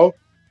fundamental,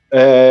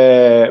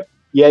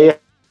 e aí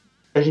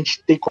a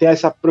gente tem que ter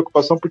essa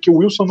preocupação porque o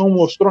Wilson não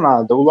mostrou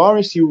nada. O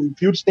Lawrence e o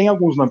Fields têm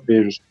alguns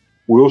lampejos.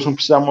 O Wilson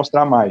precisa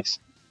mostrar mais.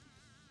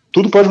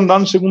 Tudo pode mudar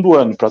no segundo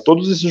ano para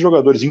todos esses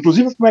jogadores,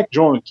 inclusive o Mac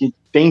Jones, que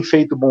tem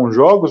feito bons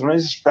jogos,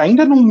 mas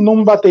ainda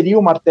não bateria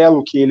o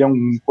martelo que ele é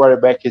um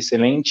quarterback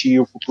excelente e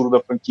o futuro da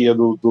franquia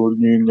do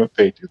New England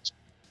Patriots.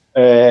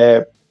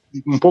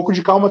 Um pouco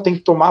de calma tem que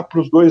tomar para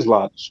os dois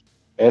lados.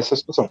 Essa é a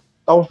situação.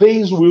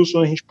 Talvez o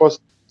Wilson a gente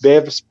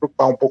deve se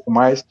preocupar um pouco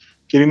mais,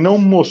 que ele não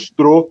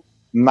mostrou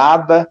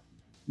nada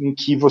em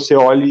que você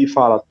olhe e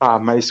fala, tá,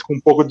 mas com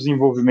um pouco de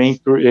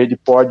desenvolvimento ele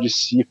pode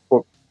se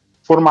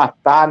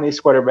formatar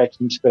nesse quarterback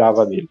que a gente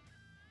esperava dele.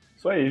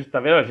 Isso aí, tá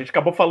vendo? A gente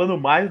acabou falando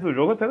mais do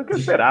jogo até do que eu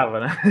esperava,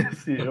 né?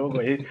 Esse jogo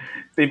aí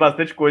tem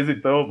bastante coisa,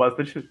 então,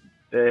 bastante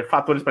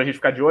fatores pra gente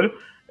ficar de olho.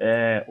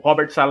 O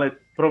Robert Saleh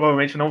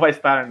provavelmente não vai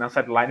estar na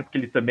sideline, porque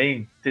ele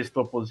também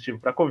testou positivo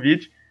para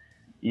Covid.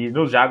 E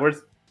nos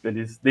Jaguars,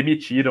 eles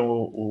demitiram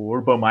o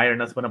Urban Meyer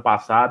na semana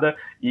passada,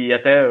 e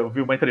até eu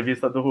vi uma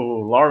entrevista do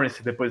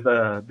Lawrence depois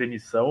da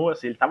demissão,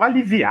 assim, ele tava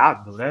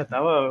aliviado, né?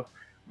 Tava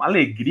uma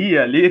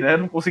alegria ali, né?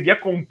 Não conseguia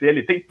conter,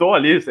 ele tentou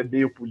ali ser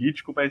meio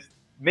político, mas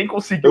nem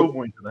conseguiu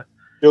muito, né?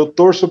 Eu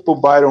torço pro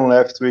Byron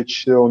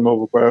Leftwich ser o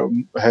novo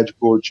head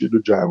coach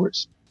do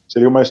Jaguars.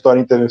 Seria uma história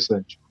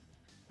interessante.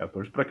 Eu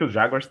torço para que os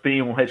Jaguars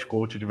tenham um head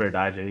coach de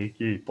verdade aí,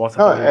 que possa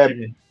fazer o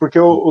time. Porque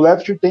o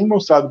Leftwich tem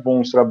mostrado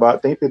bons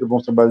trabalhos, tem feito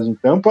bons trabalhos em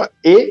Tampa,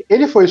 e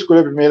ele foi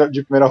escolha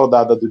de primeira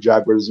rodada do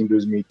Jaguars em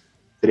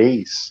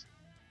 2013,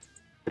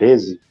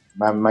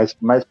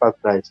 mais para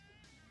trás.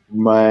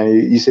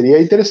 E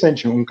seria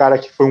interessante, um cara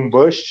que foi um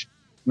bust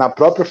na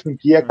própria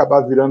franquia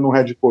acabar virando um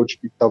head coach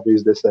que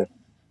talvez dê certo.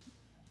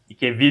 E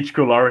que evite que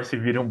o Lawrence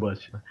vire um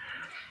bust, né?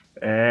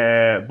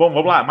 Bom,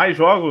 vamos lá, mais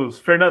jogos.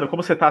 Fernando,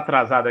 como você tá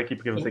atrasado aqui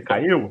porque você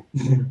caiu,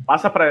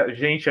 passa pra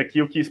gente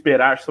aqui o que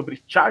esperar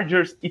sobre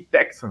Chargers e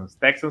Texans.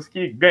 Texans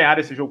que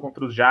ganharam esse jogo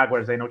contra os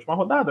Jaguars aí na última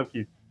rodada, o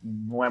que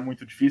não é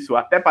muito difícil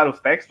até para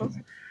os Texans.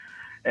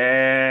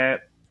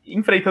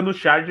 Enfrentando os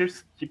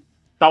Chargers, que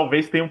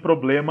talvez tenham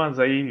problemas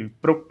aí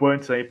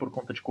preocupantes aí por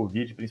conta de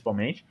Covid,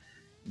 principalmente.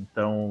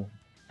 Então,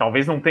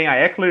 talvez não tenha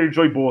Eckler e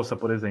Joey Bosa,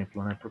 por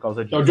exemplo, né? Por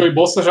causa disso. O Joey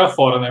Bosa já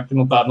fora, né? Porque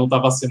não tá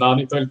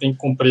vacinado, então ele tem que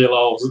cumprir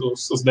lá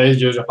os 10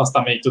 dias de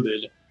afastamento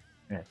dele.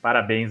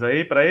 Parabéns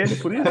aí pra ele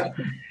por isso.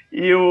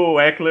 E o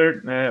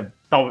Eckler, né?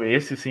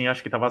 Talvez esse sim,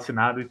 acho que tá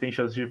vacinado e tem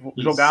chance de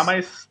jogar,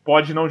 mas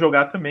pode não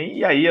jogar também.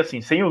 E aí, assim,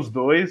 sem os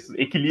dois,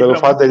 equilibra. Pelo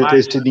fato dele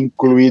ter sido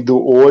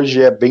incluído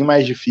hoje, é bem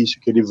mais difícil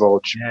que ele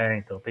volte.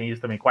 Então tem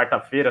isso também.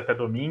 Quarta-feira até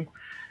domingo.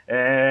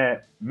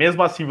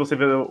 Mesmo assim, você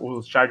vê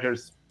os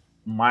Chargers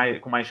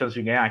com mais chance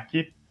de ganhar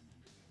aqui?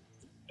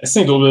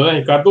 Sem dúvida, né,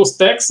 Ricardo? Os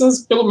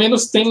Texans, pelo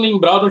menos, têm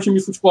lembrado o time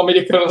de futebol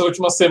americano nas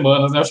últimas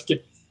semanas, né? Acho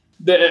que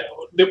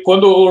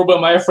quando o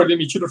Urban Meyer foi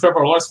demitido, o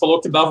Trevor Lawrence falou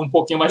que dava um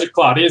pouquinho mais de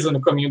clareza no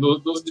caminho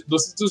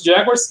dos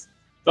Jaguars.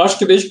 Eu acho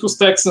que desde que os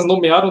Texans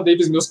nomearam o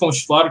Davis Mills como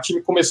titular, o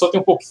time começou a ter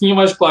um pouquinho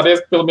mais de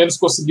clareza, pelo menos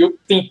conseguiu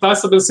tentar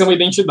estabelecer uma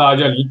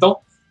identidade ali. Então,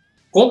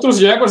 contra os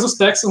Jaguars, os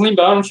Texans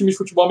lembraram o time de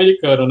futebol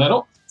americano, né?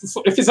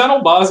 Fizeram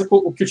o básico,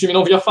 o que o time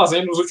não vinha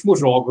fazendo nos últimos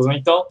jogos, né?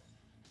 Então,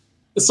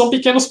 são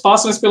pequenos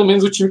passos, mas pelo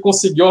menos o time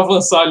conseguiu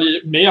avançar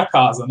ali meia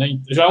casa, né?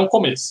 Já é um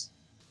começo.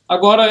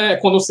 Agora,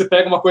 quando você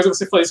pega uma coisa,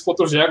 você faz isso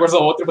contra os Jaguars, a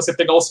outra você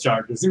pegar os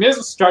Chargers. E mesmo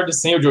os Chargers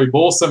sem o Joey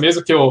Bosa,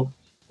 mesmo que o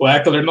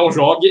Eckler não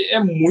jogue, é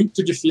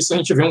muito difícil a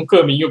gente ver um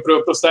caminho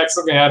para os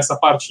Texans ganhar essa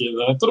partida,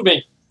 né? Tudo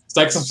bem, os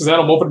Texans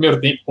fizeram um bom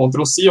primeiro tempo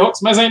contra os Seahawks,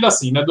 mas ainda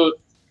assim, né?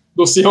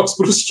 Do Seahawks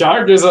para os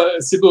Chargers,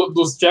 se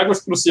dos Jaguars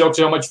para os Seahawks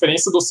já é uma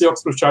diferença, dos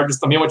Seahawks para os Chargers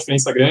também é uma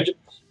diferença grande,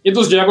 e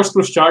dos Jaguars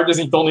para os Chargers,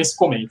 então, nem se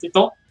comenta.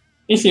 Então,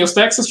 enfim, os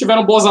Texans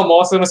tiveram boas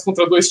amostras, mas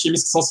contra dois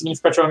times que são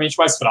significativamente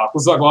mais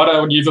fracos.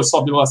 Agora o nível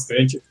sobe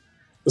bastante.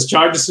 Os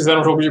Chargers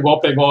fizeram um jogo de igual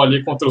para igual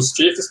ali contra os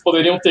Chiefs,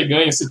 poderiam ter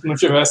ganho se não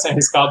tivessem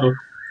arriscado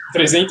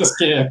 300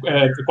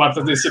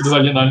 quartas descidas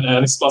ali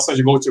na situação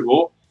de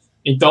goal-to-goal.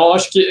 Então,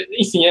 acho que,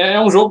 enfim, é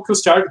um jogo que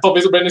os Chargers,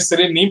 talvez o Brandon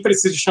Staley nem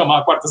precise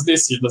chamar quartas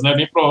descidas, né? É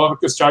bem provável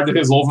que os Chargers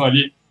resolvam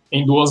ali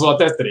em 2 ou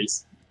até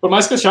 3. Por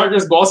mais que os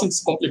Chargers gostem de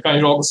se complicar em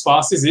jogos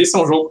fáceis, esse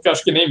é um jogo que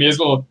acho que nem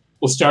mesmo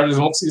os Chargers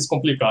vão conseguir se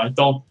complicar.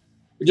 Então,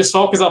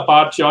 desfalques à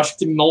parte, eu acho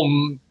que não...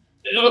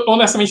 Eu,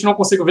 honestamente, não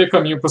consigo ver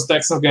caminho para os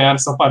Texans ganharem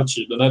essa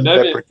partida,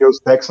 né? Porque os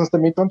Texans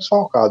também estão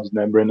desfalcados,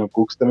 né? Brandon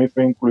Cooks também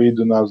foi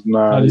incluído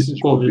na lista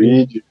de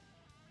Covid.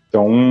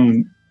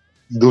 Então,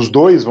 dos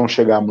dois vão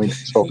chegar muito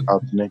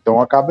desfalcados, né? Então,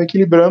 acaba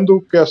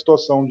equilibrando a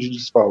situação de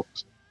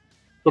desfalques.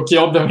 O que,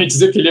 obviamente,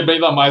 desequilibra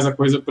ainda mais a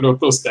coisa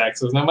para os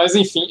Texans, né? Mas,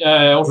 enfim,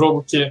 é um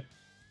jogo que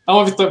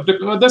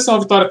deve ser uma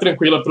vitória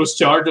tranquila para os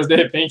Chargers, de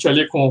repente,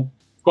 ali com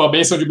a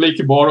bênção de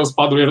Blake Bortles,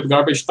 padroeiro do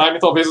Garbage Time,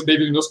 talvez o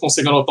David Mills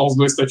consiga anotar uns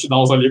 2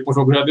 touchdowns ali com o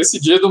jogo já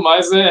decidido,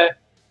 mas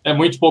é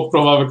muito pouco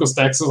provável que os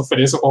Texans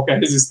ofereçam qualquer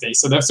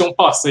resistência. Deve ser um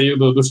passeio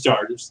dos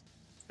Chargers.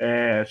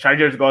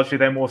 Chargers gosta de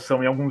dar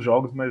emoção em alguns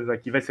jogos, mas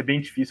aqui vai ser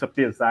bem difícil,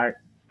 apesar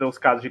dos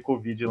casos de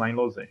Covid lá em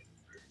Los Angeles.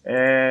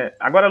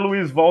 Agora,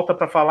 Luiz, volta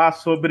para falar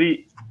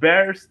sobre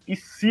Bears e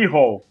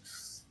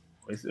Seahawks.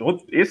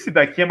 Esse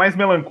daqui é mais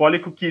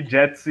melancólico que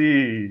Jets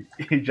e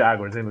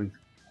Jaguars, hein,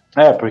 Luiz?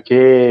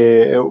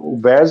 Porque o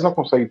Bears não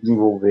consegue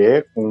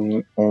desenvolver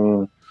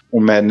com o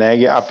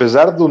Nagy,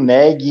 apesar do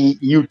Nagy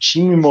e o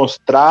time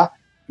mostrar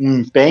um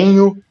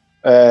empenho,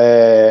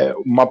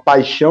 uma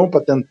paixão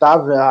para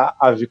tentar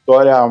a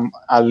vitória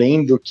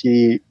além do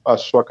que a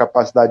sua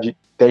capacidade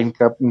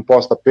técnica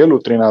imposta pelo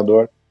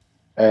treinador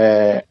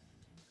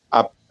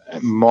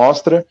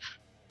mostra,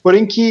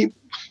 porém que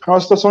é uma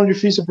situação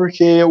difícil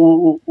porque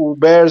o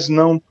Bears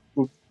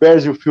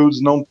e o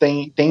Fields não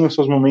tem os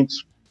seus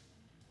momentos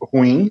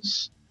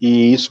ruins,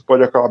 e isso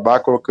pode acabar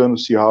colocando o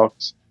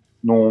Seahawks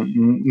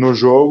no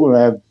jogo,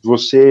 né?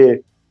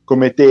 Você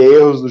cometer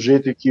erros do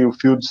jeito que o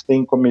Fields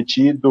tem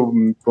cometido,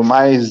 por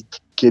mais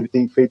que ele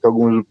tenha feito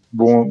alguns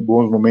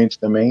bons momentos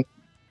também,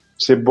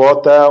 você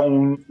bota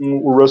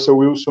o Russell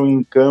Wilson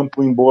em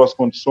campo em boas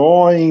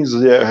condições,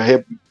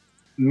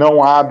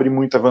 não abre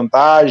muita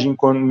vantagem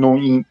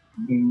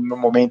no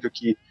momento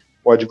que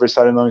o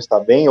adversário não está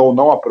bem, ou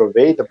não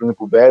aproveita. Por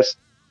exemplo, o Bears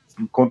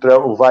contra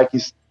o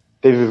Vikings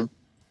teve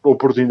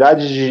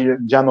oportunidade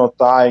de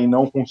anotar e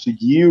não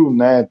conseguiu,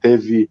 né?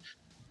 Teve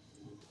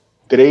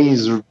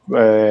 3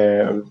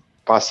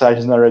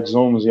 passagens na Red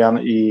Zone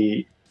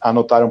e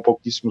anotaram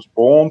pouquíssimos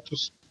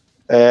pontos.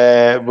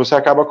 Você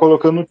acaba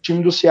colocando o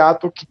time do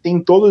Seattle, que tem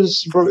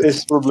todos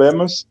esses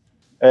problemas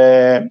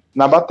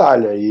na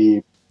batalha,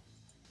 e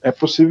é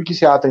possível que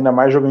Seattle, ainda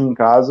mais jogando em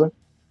casa,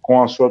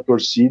 com a sua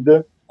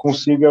torcida,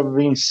 consiga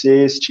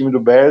vencer esse time do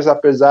Bears,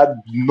 apesar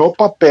de, no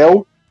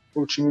papel,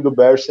 o time do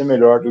Bears ser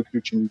melhor do que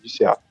o time de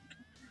Seattle.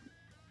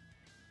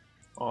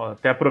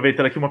 Até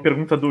aproveitando aqui uma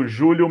pergunta do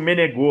Júlio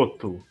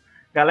Menegoto.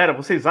 Galera,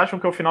 vocês acham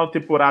que ao final da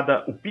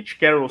temporada o Pete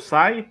Carroll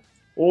sai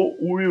ou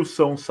o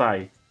Wilson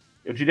sai?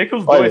 Eu diria que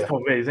os dois,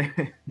 talvez, hein?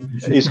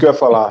 É isso que eu ia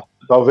falar.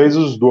 Talvez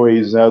os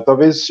dois, né?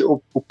 Talvez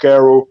o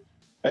Carroll...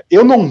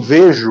 Eu não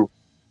vejo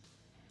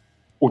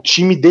o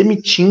time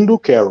demitindo o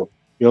Carroll.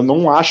 Eu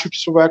não acho que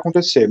isso vai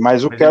acontecer,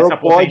 mas o Carroll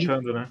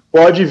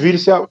pode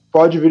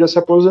vir a se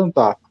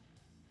aposentar.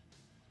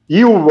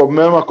 E a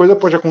mesma coisa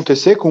pode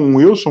acontecer com o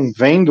Wilson,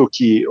 vendo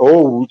que,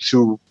 ou se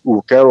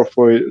o Carroll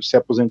for se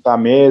aposentar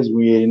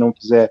mesmo e ele não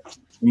quiser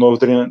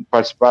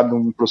participar de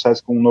um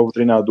processo com um novo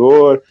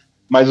treinador,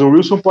 mas o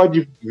Wilson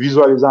pode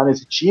visualizar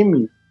nesse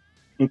time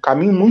um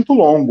caminho muito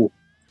longo,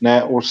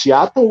 né? O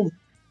Seattle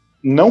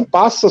não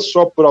passa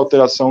só por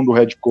alteração do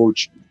head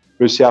coach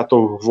para o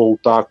Seattle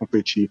voltar a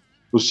competir.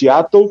 O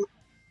Seattle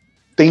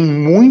tem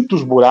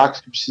muitos buracos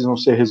que precisam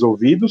ser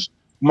resolvidos,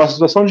 uma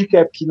situação de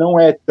cap que não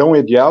é tão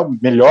ideal,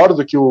 melhor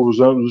do que os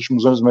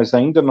últimos anos, mas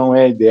ainda não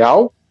é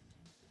ideal,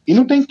 e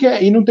não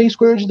tem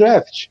escolha de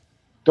draft.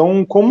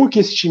 Então, como que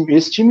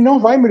esse time não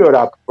vai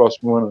melhorar para o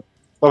próximo ano?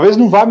 Talvez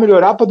não vá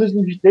melhorar para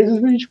 2023,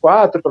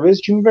 2024, talvez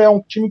o time vai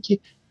um time que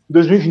em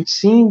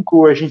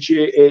 2025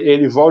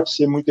 ele volte a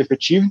ser muito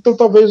efetivo, então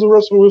talvez o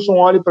Russell Wilson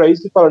olhe para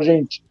isso e fale,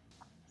 gente,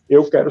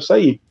 eu quero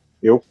sair,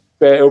 eu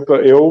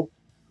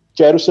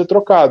quero ser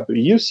trocado.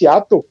 E o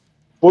Seattle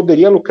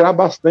poderia lucrar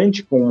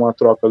bastante com uma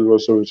troca do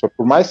Russell Wilson.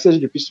 Por mais que seja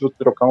difícil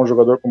trocar um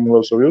jogador como o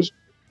Russell Wilson,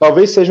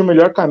 talvez seja o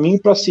melhor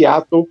caminho para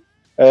Seattle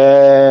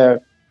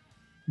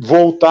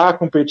voltar a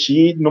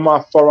competir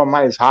numa forma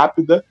mais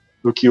rápida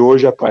do que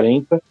hoje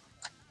aparenta.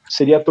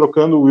 Seria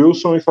trocando o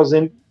Wilson e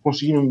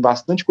conseguindo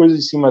bastante coisa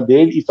em cima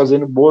dele e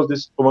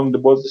tomando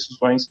boas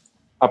decisões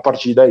a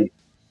partir daí.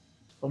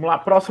 Vamos lá,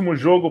 próximo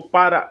jogo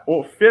para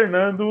o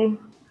Fernando.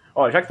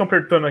 Já que estão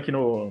perguntando aqui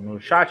no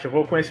chat, eu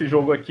vou com esse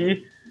jogo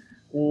aqui.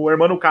 O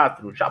Hermano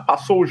Castro já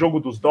passou o jogo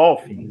dos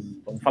Dolphins.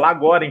 Vamos falar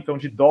agora, então,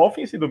 de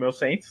Dolphins e do meu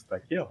Saints. Tá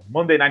aqui,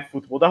 Monday Night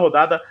Football da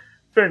rodada.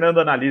 Fernando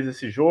analisa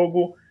esse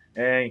jogo.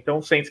 Então,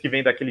 o Saints que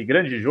vem daquele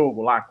grande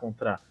jogo lá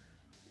contra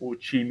o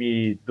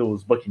time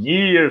dos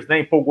Buccaneers, né?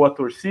 Empolgou a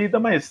torcida,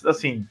 mas,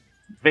 assim,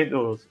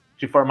 vendo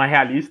de forma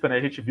realista, né?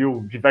 A gente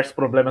viu diversos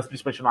problemas,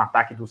 principalmente no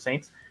ataque do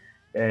Saints,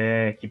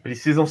 que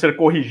precisam ser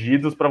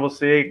corrigidos para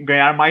você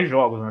ganhar mais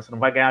jogos, né? Você não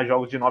vai ganhar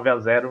jogos de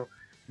 9-0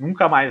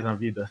 nunca mais na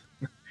vida.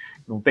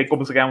 Não tem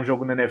como você ganhar um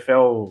jogo na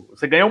NFL.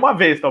 Você ganha uma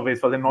vez, talvez,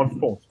 fazendo 9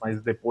 pontos,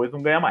 mas depois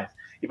não ganha mais.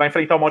 E vai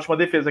enfrentar uma ótima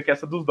defesa, que é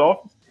essa dos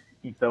Dolphins.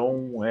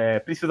 Então,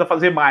 precisa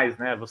fazer mais,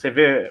 né? Você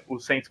vê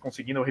os Saints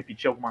conseguindo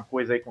repetir alguma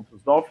coisa aí contra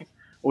os Dolphins,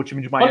 ou o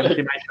time de Miami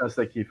tem mais chances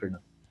aqui,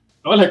 Fernando?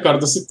 Olha,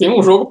 Ricardo, se tem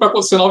um jogo para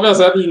acontecer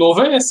 9-0 de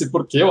novo é esse,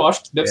 porque eu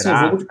acho que deve ser um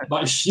jogo de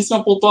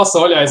baixíssima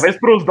pontuação, aliás.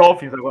 Talvez para os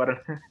Dolphins agora.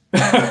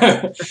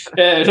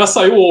 Já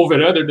saiu o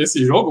over-under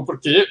desse jogo,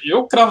 porque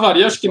eu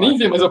cravaria, acho que nem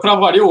vi, mas eu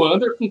cravaria o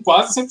under com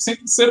quase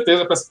 100% de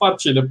certeza para essa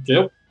partida, porque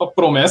é uma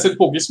promessa de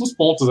pouquíssimos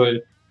pontos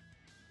aí.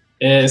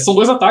 São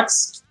dois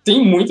ataques que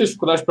têm muita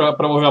dificuldade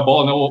para mover a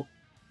bola, né?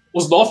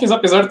 Os Dolphins,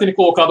 apesar de terem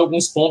colocado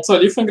alguns pontos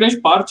ali, foi em grande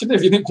parte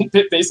devido à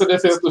incompetência da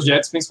defesa dos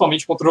Jets,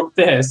 principalmente contra o jogo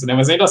terrestre, né?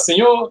 Mas ainda assim,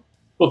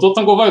 o Tua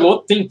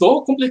Tagovailoa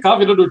tentou complicar a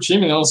vida do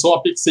time, né? Lançou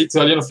uma pick six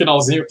ali no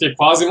finalzinho, que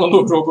quase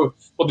mandou o jogo,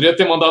 poderia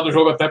ter mandado o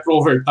jogo até pro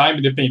overtime,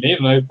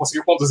 dependendo, né? Ele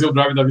conseguiu conduzir o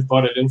drive da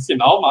vitória ali no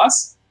final,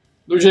 mas,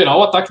 no geral,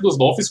 o ataque dos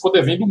Dolphins ficou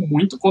devendo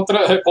muito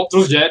contra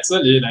os Jets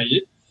ali, né?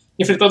 E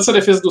enfrentando essa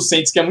defesa dos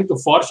Saints, que é muito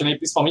forte, né? E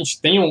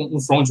principalmente tem um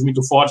front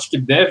muito forte, que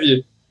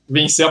deve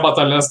vencer a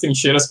batalha nas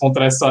trincheiras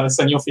contra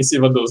essa linha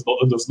ofensiva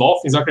dos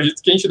Dolphins, eu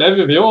acredito que a gente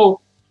deve ver o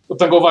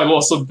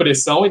Tagovailoa sob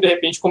pressão e, de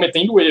repente,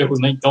 cometendo erros,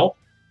 né? Então,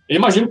 eu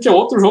imagino que é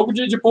outro jogo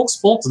de poucos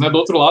pontos, né? Do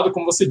outro lado,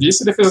 como você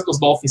disse, a defesa dos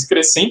Dolphins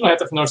crescendo na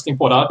reta final de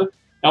temporada,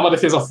 é uma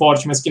defesa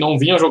forte, mas que não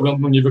vinha jogando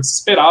no nível que se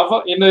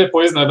esperava, e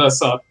depois, né,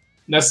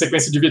 nessa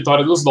sequência de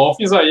vitória dos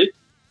Dolphins, aí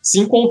se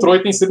encontrou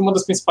e tem sido uma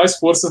das principais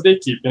forças da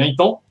equipe, né?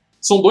 Então,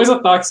 são dois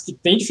ataques que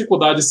têm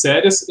dificuldades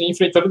sérias e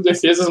enfrentando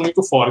defesas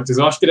muito fortes.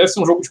 Eu acho que deve ser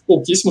um jogo de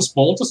pouquíssimos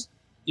pontos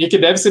e que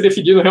deve ser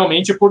definido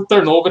realmente por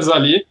turnovers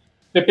ali,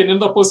 dependendo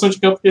da posição de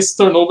campo que esses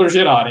turnovers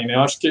gerarem, né?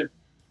 Eu acho que,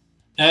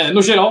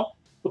 no geral,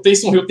 o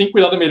Taysom Hill tem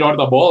cuidado melhor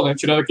da bola, né?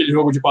 Tirando aquele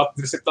jogo de 4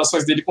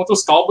 interceptações dele contra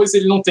os Cowboys,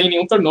 ele não tem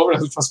nenhum turnover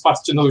nas últimas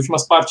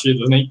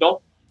partidas, né? Então,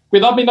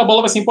 cuidar bem da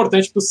bola vai ser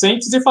importante para os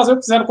Saints e fazer o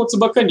que fizeram contra os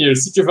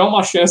Buccaneers. Se tiver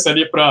uma chance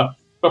ali para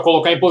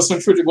colocar em posição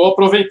de field goal,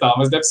 aproveitar.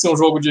 Mas deve ser um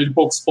jogo de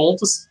poucos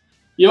pontos.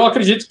 E eu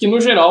acredito que, no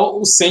geral,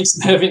 os Saints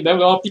devem dar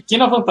uma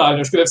pequena vantagem.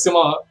 Acho que deve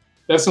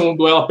ser um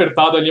duelo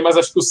apertado ali, mas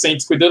acho que os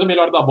Saints, cuidando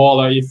melhor da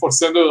bola e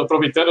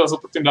aproveitando as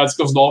oportunidades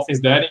que os Dolphins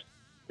derem,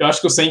 eu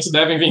acho que os Saints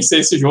devem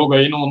vencer esse jogo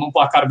aí num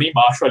placar bem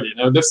baixo ali,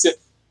 né? Deve ser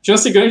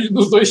chance grande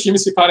dos dois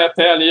times ficarem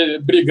até ali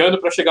brigando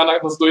para chegar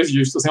nos 2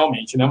 dígitos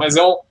realmente, né? Mas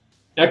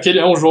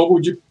é um jogo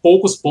de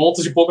poucos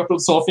pontos, de pouca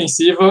produção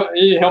ofensiva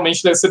e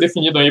realmente deve ser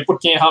definido aí por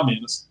quem errar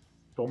menos.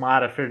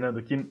 Tomara,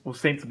 Fernando, que o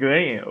Saints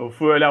ganhe. Eu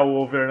fui olhar o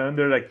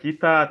over-under aqui,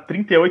 tá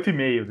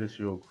 38,5 desse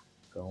jogo.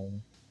 Então,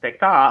 até que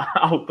tá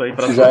alto aí.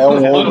 Já é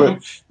um over...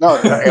 Não,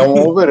 é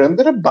um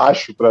over-under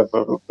baixo pra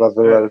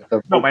ver.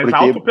 Não, mas porque...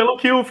 alto pelo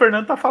que o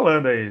Fernando tá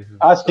falando aí.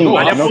 Ah, sim.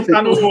 Vale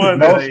apostar no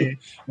under aí.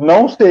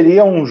 Não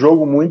seria um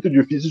jogo muito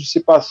difícil de se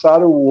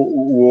passar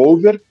o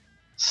over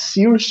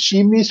se os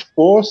times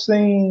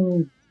fossem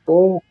um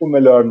pouco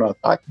melhor no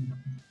ataque,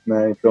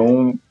 né?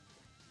 Então,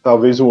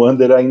 talvez o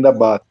under ainda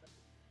bata.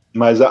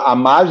 Mas a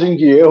margem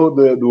de erro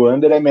do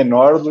under é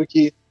menor do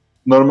que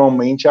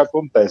normalmente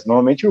acontece.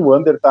 Normalmente o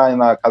under está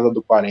na casa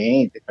do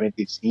 40,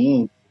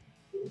 45,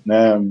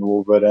 né, no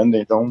over-under,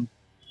 então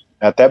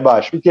é até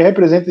baixo. O que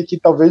representa que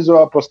talvez eu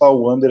apostar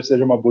o under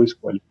seja uma boa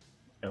escolha.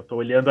 Eu estou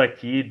olhando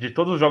aqui, de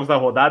todos os jogos da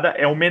rodada,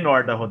 é o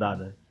menor da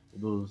rodada,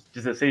 dos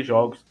 16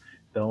 jogos.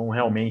 Então,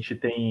 realmente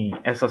tem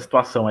essa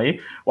situação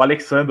aí. O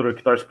Alexandro,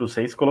 que torce para os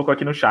Saints, colocou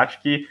aqui no chat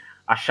que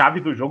a chave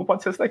do jogo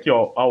pode ser essa daqui,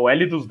 ó. A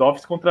OL dos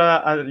Dolphins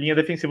contra a linha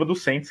defensiva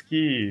dos Saints,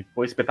 que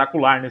foi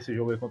espetacular nesse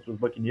jogo aí contra os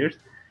Buccaneers.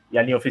 E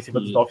a linha ofensiva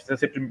dos Dolphins é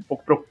sempre um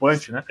pouco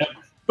preocupante, né?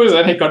 Pois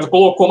é, Ricardo,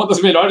 colocou uma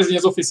das melhores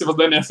linhas ofensivas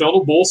da NFL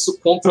no bolso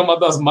contra uma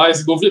das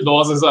mais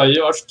duvidosas aí.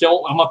 Eu acho que é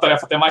uma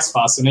tarefa até mais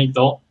fácil, né?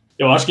 Então,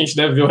 eu acho que a gente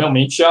deve ver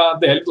realmente a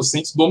DL dos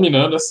Saints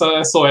dominando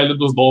essa OL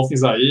dos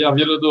Dolphins aí. A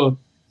vida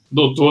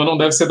do Tua não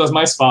deve ser das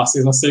mais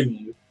fáceis na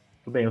segunda.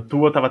 Tudo bem, o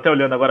Tua, estava até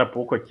olhando agora há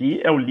pouco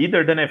aqui, é o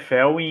líder da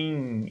NFL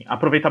em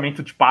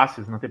aproveitamento de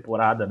passes na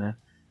temporada, né?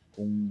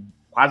 Com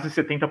quase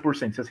 70%,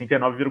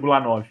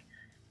 69,9%.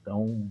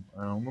 Então,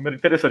 é um número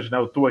interessante, né?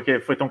 O Tua, que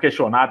foi tão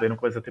questionado aí no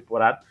começo da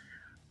temporada,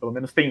 pelo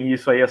menos tem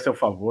isso aí a seu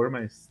favor,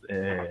 mas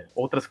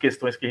outras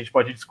questões que a gente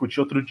pode discutir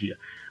outro dia.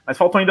 Mas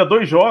faltam ainda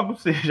 2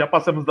 jogos, e já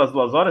passamos das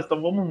 2 horas,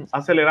 então vamos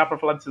acelerar para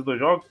falar desses 2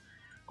 jogos.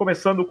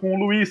 Começando com o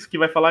Luiz, que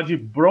vai falar de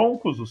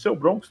Broncos, o seu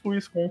Broncos,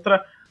 Luiz,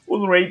 contra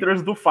os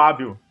Raiders do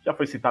Fábio. Já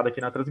foi citado aqui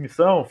na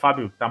transmissão, o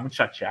Fábio tá muito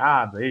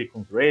chateado aí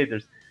com os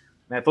Raiders,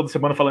 né? Toda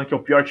semana falando que é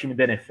o pior time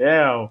da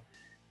NFL,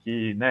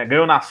 que, né,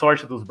 ganhou na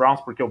sorte dos Browns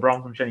porque o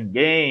Browns não tinha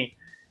ninguém.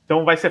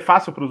 Então vai ser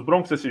fácil para os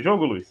Broncos esse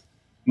jogo, Luiz?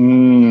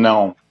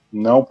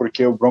 Não,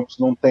 porque o Broncos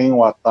não tem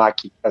um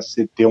ataque para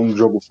ter um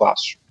jogo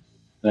fácil.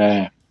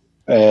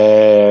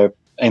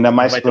 Ainda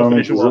mais vai ter o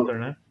Bridgewater,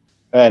 né?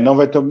 Não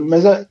vai ter,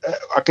 mas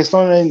a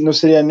questão não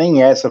seria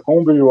nem essa.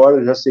 Com o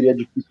Bridgewater já seria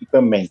difícil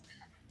também.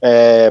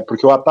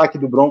 Porque o ataque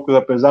do Broncos,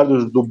 apesar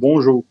do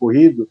bom jogo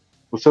corrido,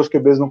 os seus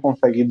QBs não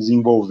conseguem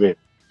desenvolver,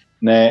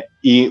 né?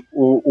 E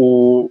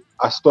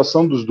a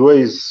situação dos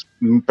dois,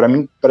 para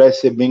mim,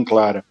 parece ser bem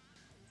clara.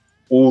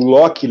 O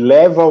Locke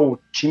leva o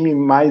time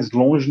mais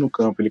longe no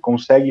campo, ele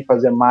consegue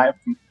fazer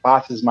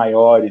passes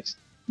maiores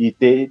e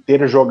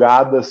ter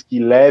jogadas que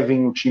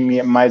levem o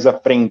time mais à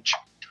frente.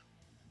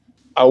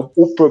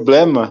 O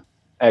problema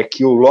é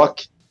que o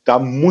Locke dá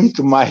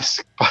muito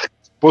mais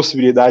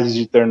possibilidades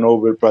de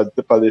turnover para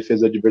a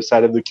defesa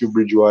adversária do que o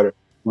Bridgewater.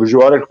 O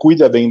Bridgewater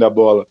cuida bem da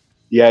bola,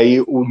 e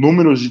aí o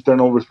número de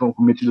turnovers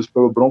cometidos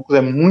pelo Broncos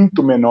é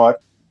muito menor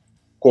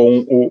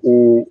com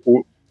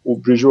o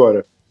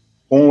Bridgewater.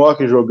 Com o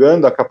Locke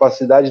jogando, a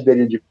capacidade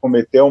dele de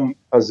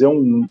fazer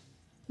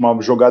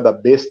uma jogada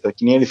besta,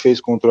 que nem ele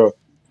fez contra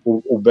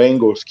o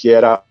Bengals, que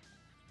era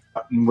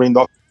um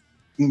handoff.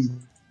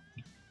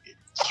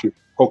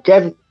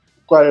 Qualquer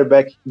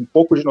quarterback com um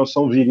pouco de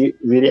noção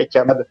viria que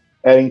a nada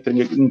era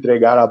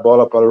entregar a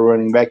bola para o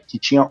running back, que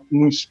tinha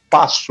um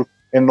espaço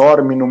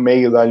enorme no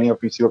meio da linha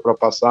ofensiva para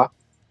passar,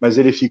 mas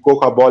ele ficou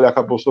com a bola e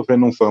acabou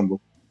sofrendo um fumble.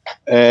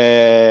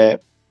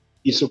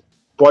 Isso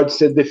pode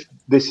ser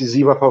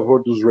decisivo a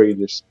favor dos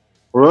Raiders.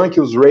 O problema é que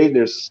os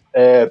Raiders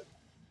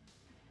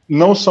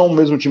não são o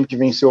mesmo time que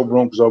venceu o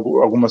Broncos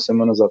algumas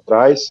semanas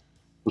atrás.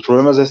 Os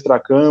problemas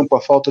extracampo,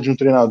 a falta de um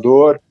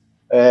treinador,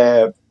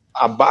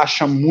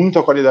 abaixa muito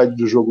a qualidade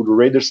do jogo do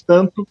Raiders,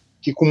 tanto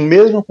que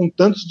mesmo com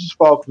tantos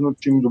desfalques no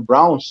time do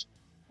Browns,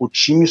 o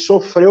time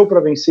sofreu para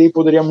vencer e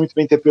poderia muito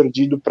bem ter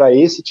perdido para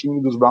esse time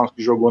dos Browns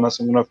que jogou na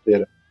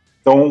segunda-feira.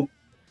 Então,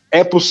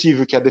 é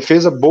possível que a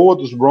defesa boa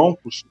dos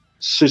Broncos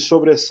se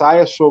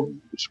sobressaia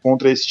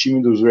contra esse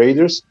time dos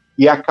Raiders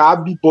e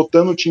acabe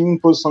botando o time em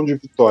posição de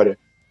vitória.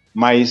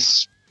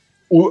 Mas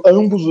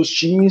ambos os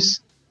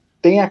times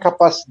têm a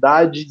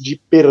capacidade de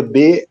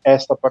perder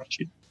esta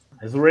partida.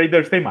 Mas o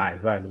Raiders tem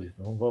mais, vai, Luiz.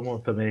 Não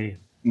vamos também...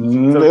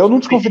 Eu não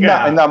desconfio,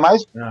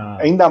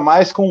 ainda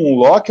mais com o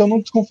Locke, eu não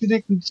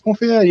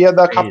desconfiaria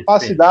da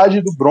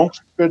capacidade do Broncos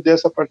de perder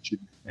essa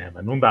partida.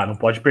 Mas não dá, não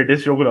pode perder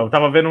esse jogo não. Eu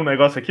tava vendo um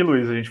negócio aqui,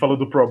 Luiz, a gente falou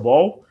do Pro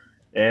Bowl,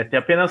 tem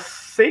apenas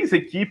 6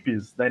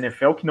 equipes da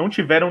NFL que não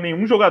tiveram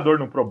nenhum jogador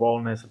no Pro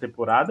Bowl nessa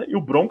temporada, e o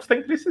Broncos tá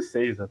entre esses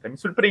 6, até me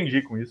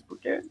surpreendi com isso,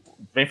 porque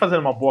vem fazendo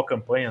uma boa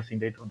campanha, assim,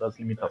 dentro das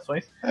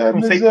limitações.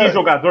 Não sei que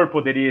jogador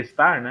poderia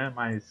estar, né,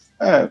 mas...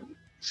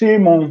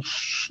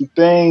 Simmons,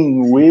 tem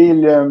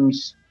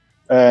Williams,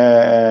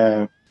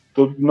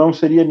 não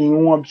seria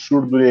nenhum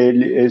absurdo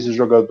esses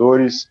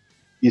jogadores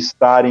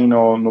estarem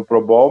no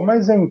Pro Bowl,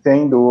 mas eu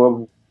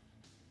entendo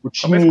o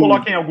time... Talvez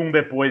coloquem algum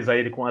depois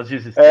aí com as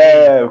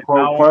desistências.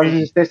 Com as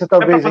desistências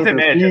talvez entre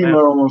média, o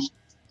Simmons, né?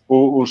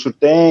 o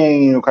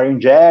Surtain, o Kareem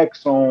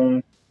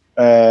Jackson,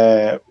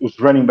 os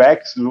running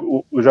backs,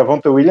 o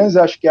Javonte Williams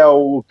acho que é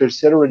o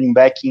terceiro running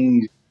back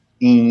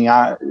em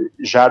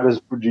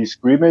jardas de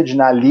scrimmage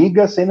na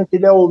liga, sendo que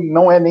ele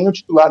não é nem o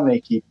titular na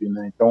equipe,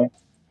 né? Então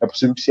é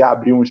possível que se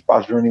abrir um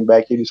espaço de running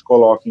back eles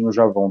coloquem o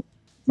Javonte.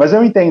 Mas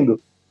eu entendo,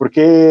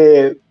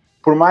 porque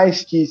por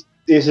mais que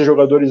esses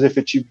jogadores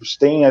efetivos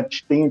tenham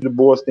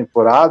boas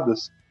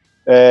temporadas,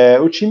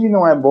 o time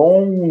não é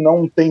bom,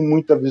 não tem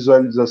muita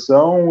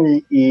visualização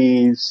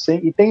e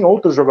tem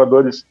outros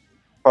jogadores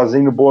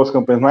fazendo boas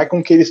campanhas. Não é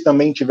como que eles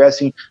também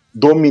tivessem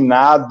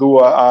dominado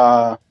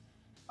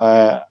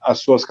as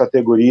suas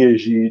categorias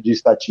de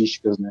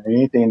estatísticas, né?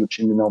 Eu entendo o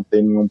time não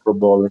ter nenhum Pro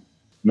Bowler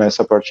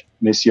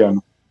nesse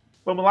ano.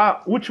 Vamos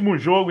lá, último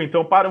jogo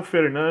então para o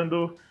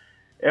Fernando,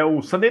 é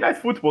o Sunday Night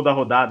Football da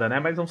rodada, né?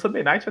 Mas é um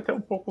Sunday Night até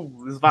um pouco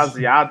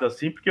esvaziado,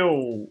 assim, porque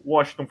o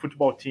Washington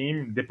Football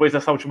Team, depois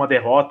dessa última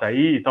derrota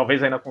aí,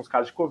 talvez ainda com os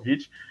casos de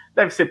Covid,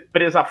 deve ser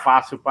presa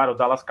fácil para o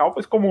Dallas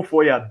Cowboys, como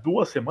foi há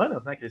 2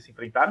 semanas, né, que eles se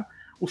enfrentaram.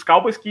 Os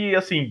Cowboys que,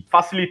 assim,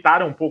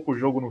 facilitaram um pouco o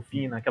jogo no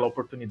fim, naquela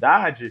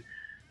oportunidade.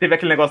 Teve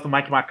aquele negócio do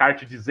Mike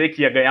McCarthy dizer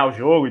que ia ganhar o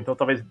jogo, então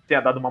talvez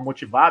tenha dado uma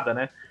motivada,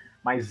 né?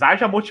 Mas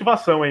haja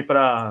motivação aí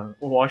para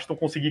o Washington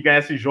conseguir ganhar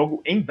esse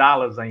jogo em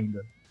Dallas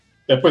ainda.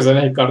 Pois é,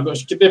 né, Ricardo?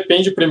 Acho que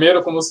depende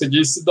primeiro, como você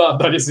disse,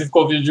 da lista de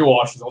Covid de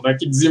Washington, né,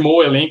 que dizimou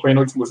o elenco aí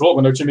no último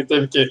jogo, né? O time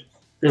teve que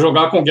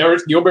jogar com o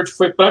Garrett Gilbert,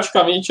 foi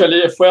praticamente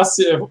ali,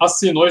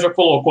 assinou e já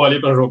colocou ali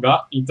para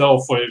jogar, então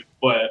foi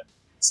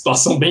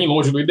situação bem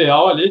longe do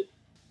ideal ali.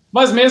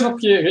 Mas mesmo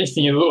que,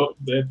 enfim,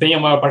 tenha a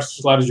maior parte dos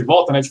titulares de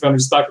volta, né? Tiveram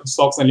destaque dos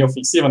Sox na linha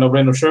ofensiva, né? O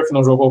Brandon Scherff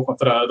não jogou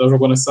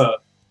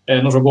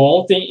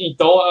ontem,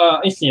 então,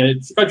 enfim,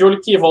 fica de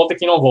olho que volta e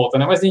quem não volta,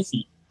 né? Mas,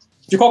 enfim,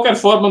 de qualquer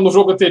forma, no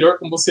jogo anterior,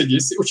 como você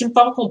disse, o time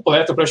estava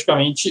completo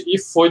praticamente e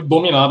foi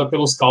dominado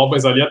pelos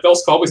Cowboys ali, até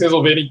os Cowboys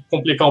resolverem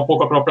complicar um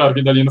pouco a própria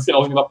vida ali no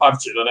finalzinho da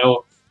partida, né?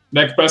 O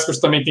Dak Prescott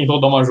também tentou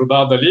dar uma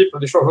ajudada ali para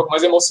deixar o jogo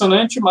mais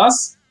emocionante,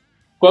 mas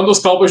quando os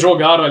Cowboys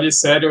jogaram ali,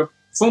 sério,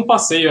 foi um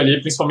passeio ali,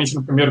 principalmente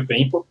no primeiro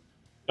tempo.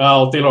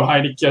 O Taylor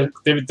Heinicke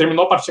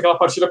terminou aquela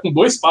partida com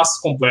 2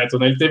 passes completos,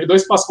 né? Ele teve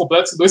 2 passes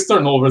completos e 2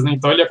 turnovers, né?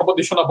 Então ele acabou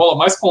deixando a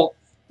bola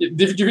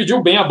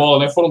dividiu bem a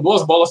bola, né? Foram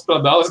 2 bolas para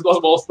Dallas e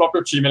 2 bolas para o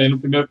próprio time ali no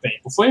primeiro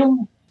tempo. Foi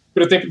um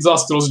primeiro tempo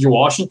desastroso de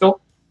Washington.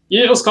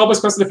 E os Cowboys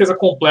com essa defesa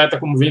completa,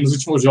 como vem nos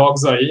últimos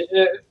jogos aí,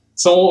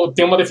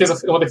 tem uma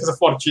defesa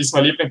fortíssima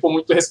ali para impor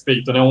muito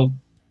respeito, né? O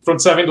front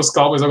seven dos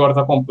Cowboys agora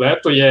está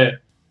completo e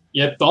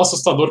é tão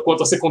assustador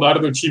quanto a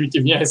secundária do time que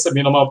vinha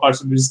recebendo a maior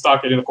parte do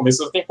destaque ali no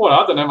começo da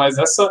temporada, né? Mas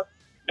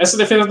essa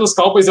defesa dos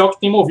Cowboys é o que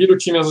tem movido o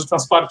time nas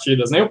últimas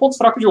partidas, né? E o ponto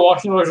fraco de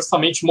Washington é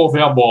justamente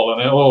mover a bola,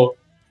 né? O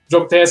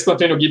jogo terrestre com o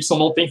Antonio Gibson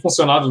não tem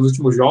funcionado nos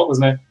últimos jogos,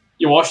 né?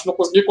 E o Washington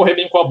conseguir correr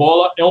bem com a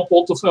bola é um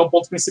ponto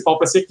principal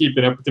para essa equipe,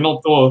 né? Porque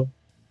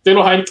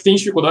Taylor Heinicke tem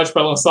dificuldade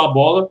para lançar a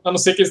bola, a não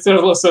ser que ele esteja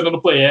lançando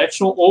no play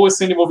action ou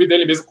sendo envolvido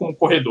ele mesmo como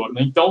corredor,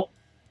 né? Então,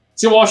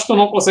 se o Washington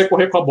não consegue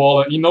correr com a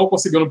bola e não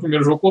conseguiu no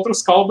primeiro jogo contra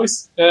os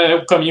Cowboys,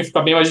 o caminho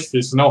fica bem mais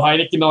difícil, né? O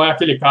Heinicke não é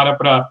aquele cara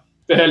para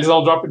realizar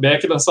um drop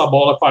back e lançar a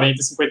bola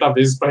 40, 50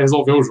 vezes para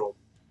resolver o jogo.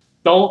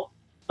 Então,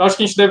 eu acho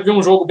que a gente deve ver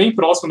um jogo bem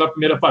próximo da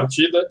primeira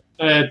partida,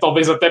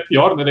 talvez até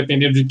pior, né?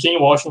 Dependendo de quem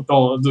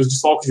dos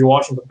desfalques de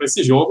Washington para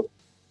esse jogo.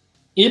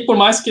 E por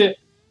mais que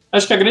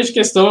acho que a grande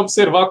questão é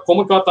observar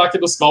como que o ataque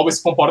dos Cowboys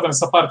se comporta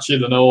nessa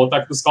partida, né? O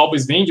ataque dos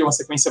Cowboys vem de uma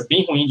sequência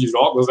bem ruim de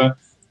jogos, né?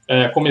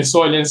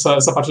 Começou ali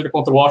essa partida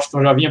contra o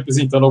Washington, já vinha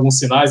apresentando alguns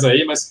sinais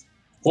aí, mas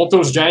contra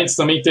os Giants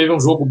também teve um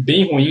jogo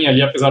bem ruim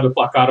ali, apesar do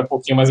placar um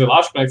pouquinho mais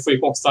elástico, né? Que foi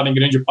conquistado em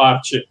grande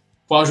parte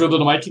com a ajuda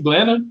do Mike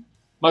Glennon.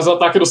 mas o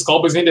ataque dos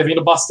Cowboys vem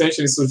devendo bastante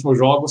nesses últimos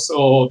jogos.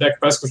 O Dak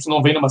Prescott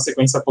não vem numa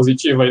sequência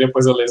positiva aí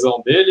depois da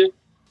lesão dele.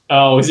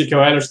 O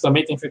Ezekiel Elliott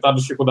também tem enfrentado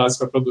dificuldades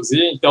para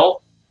produzir. Então,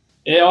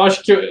 eu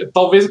acho que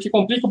talvez o que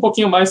complica um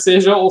pouquinho mais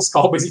seja os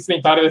Cowboys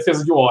enfrentarem a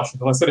defesa de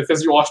Washington. Se a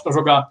defesa de Washington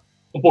jogar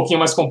um pouquinho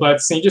mais completa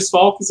sem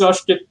desfalques, eu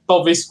acho que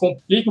talvez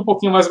complique um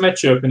pouquinho mais o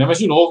matchup, né? Mas,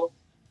 de novo,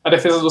 a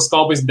defesa dos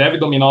Cowboys deve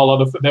dominar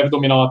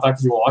o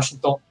ataque de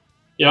Washington.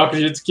 E eu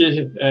acredito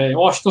que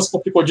Washington se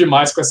complicou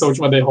demais com essa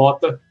última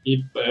derrota,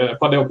 e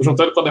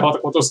juntando com a derrota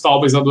contra os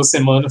Cowboys há 2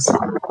 semanas,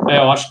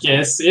 eu acho que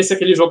esse é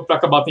aquele jogo para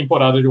acabar a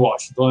temporada de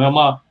Washington. É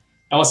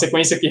uma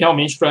sequência que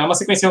realmente para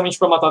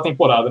matar a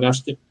temporada, né?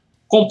 Acho que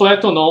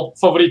completo ou não,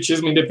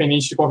 favoritismo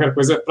independente de qualquer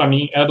coisa, para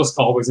mim, é dos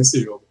Cowboys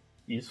nesse jogo.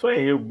 Isso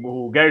aí,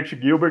 o Garrett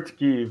Gilbert,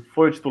 que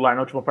foi o titular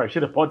na última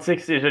partida, pode ser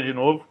que seja de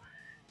novo,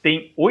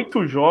 tem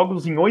 8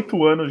 jogos em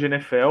 8 anos de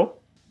NFL,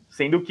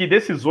 sendo que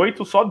desses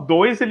 8, só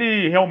 2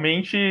 ele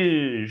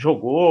realmente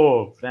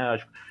jogou, né,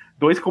 acho,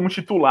 2 como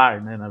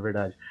titular, né, na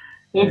verdade.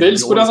 Um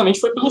deles, curiosamente,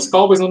 foi pelos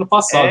Cowboys no ano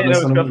passado. Né,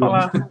 não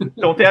falar.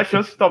 Então tem a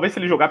chance de, talvez, se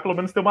ele jogar, pelo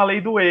menos ter uma lei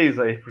do ex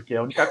aí, porque é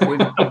a única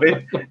coisa que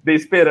talvez dê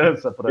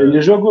esperança.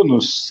 Ele jogou no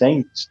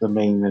Saints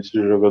também,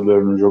 nesse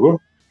jogador, não jogou?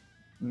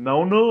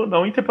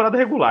 Não em temporada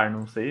regular,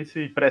 não sei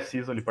se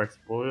pré-season ele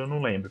participou, eu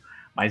não lembro.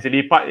 Mas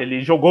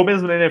ele jogou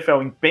mesmo na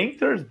NFL em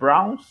Panthers,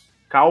 Browns,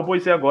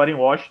 Cowboys e agora em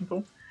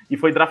Washington, e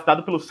foi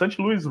draftado pelo St.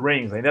 Louis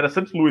Rams, ainda era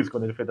St. Louis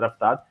quando ele foi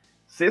draftado.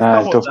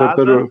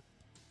 Então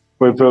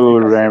foi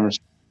pelo Rams.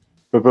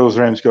 Foi pelos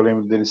Rams que eu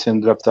lembro dele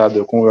sendo draftado,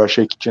 eu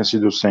achei que tinha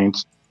sido o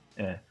Saints.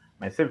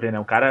 Mas você vê, né,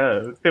 o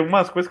cara tem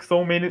umas coisas que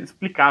são meio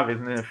explicáveis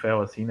na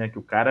NFL, assim, né, que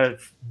o cara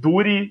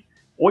dure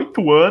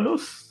 8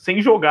 anos sem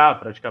jogar,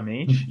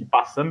 praticamente, e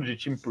passando de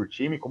time por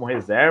time, como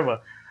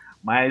reserva,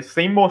 mas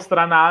sem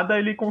mostrar nada,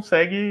 ele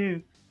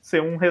consegue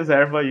ser um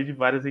reserva aí de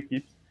várias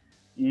equipes,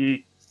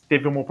 e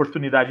teve uma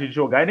oportunidade de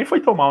jogar, e nem foi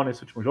tão mal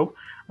nesse último jogo,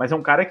 mas é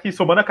um cara que,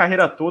 somando a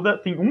carreira toda,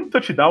 tem um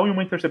touchdown e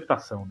uma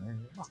interceptação, né,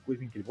 uma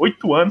coisa incrível,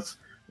 8 anos,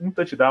 um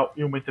touchdown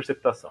e uma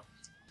interceptação.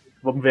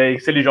 Vamos ver aí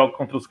se ele joga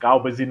contra os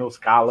Cowboys e nos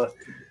cala,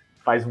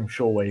 faz um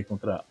show aí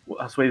contra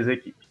a sua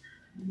ex-equipe.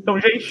 Então,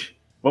 gente,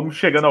 vamos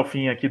chegando ao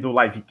fim aqui do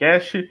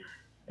Livecast.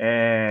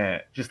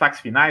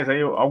 Destaques finais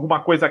aí, alguma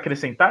coisa a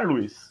acrescentar,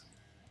 Luiz?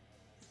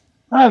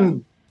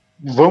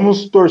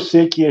 Vamos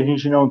torcer que a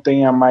gente não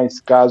tenha mais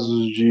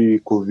casos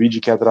de Covid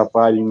que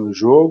atrapalhem o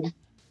jogo,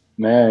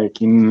 né?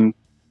 Que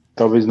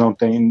talvez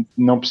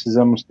não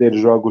precisamos ter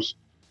jogos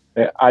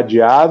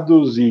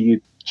adiados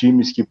e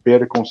times que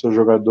percam seus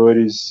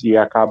jogadores e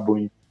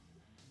acabam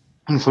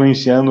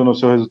influenciando no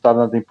seu resultado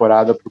na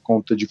temporada por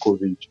conta de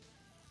Covid.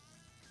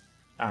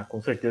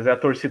 Com certeza é a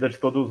torcida de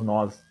todos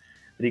nós.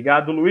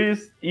 Obrigado,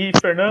 Luiz. E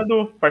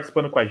Fernando,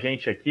 participando com a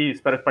gente aqui,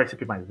 espero que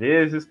participe mais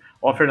vezes.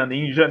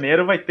 Fernandinho, em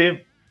janeiro vai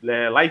ter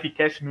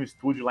livecast no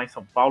estúdio lá em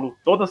São Paulo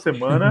toda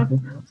semana.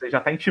 Você já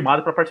está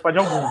intimado para participar de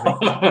alguns,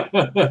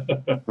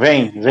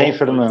 hein? Vem,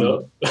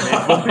 Fernando.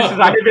 Vamos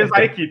precisar revezar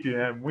a equipe,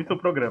 né? Muito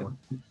programa.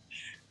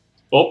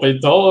 Opa,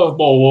 então,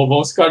 bom,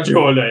 vamos ficar de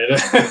olho aí, né?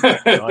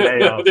 Olha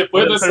aí, ó.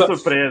 Depois dessa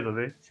surpresa,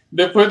 né?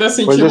 Depois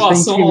dessa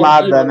intimação.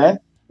 Intimada, né?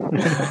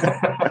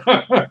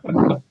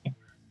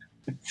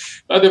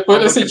 Depois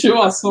dessa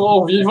intimação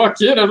ao vivo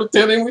aqui, né? Não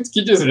tenho nem muito o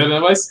que dizer, né?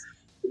 Mas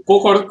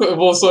concordo com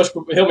você, acho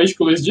que realmente o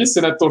que o Luiz disse,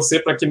 né?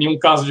 Torcer para que nenhum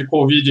caso de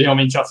Covid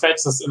realmente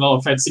afete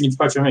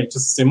significativamente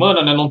essa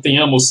semana, né? Não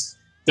tenhamos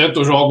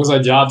tantos jogos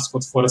adiados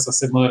quanto for essa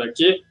semana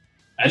aqui.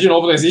 De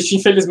novo, não existe,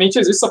 infelizmente,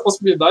 existe essa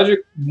possibilidade,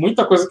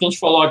 muita coisa que a gente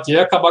falou aqui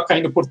é acabar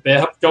caindo por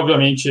terra, porque,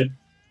 obviamente,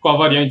 com a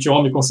variante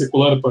Ômicron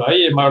circulando por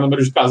aí, maior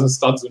número de casos nos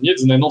Estados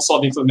Unidos, né, não só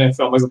dentro da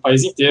NFL, mas no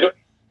país inteiro,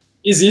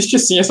 existe,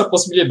 sim, essa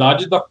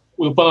possibilidade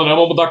do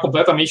panorama mudar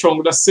completamente ao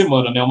longo dessa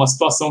semana, né, é uma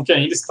situação que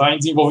ainda está em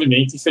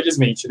desenvolvimento,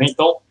 infelizmente, né,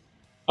 então,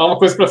 é uma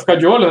coisa para ficar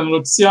de olho no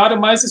noticiário,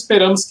 mas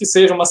esperamos que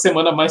seja uma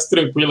semana mais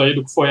tranquila aí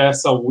do que foi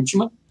essa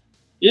última.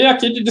 E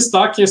aqui de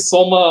destaque,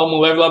 só um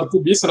leve lado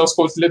clubista, né? Os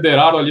Colts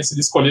lideraram a lista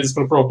de escolhidos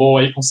para o Pro Bowl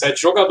aí com 7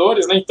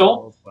 jogadores, né?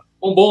 Então,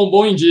 um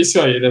bom indício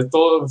aí, né?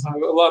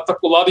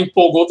 O lado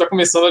empolgou, tá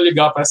começando a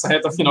ligar para essa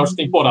reta final de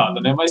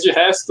temporada, né? Mas de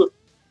resto,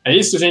 é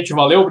isso, gente.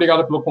 Valeu,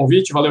 obrigado pelo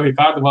convite, valeu,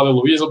 Ricardo, valeu,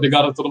 Luiz,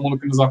 obrigado a todo mundo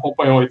que nos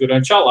acompanhou aí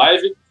durante a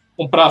live.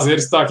 Um prazer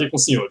estar aqui com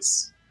os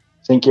senhores.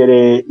 Sem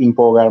querer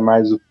empolgar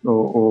mais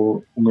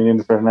o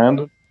menino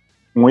Fernando,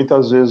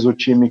 muitas vezes o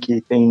time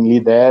que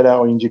lidera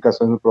ou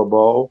indicações no Pro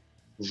Bowl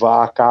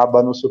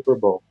acaba no Super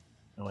Bowl.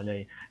 Olha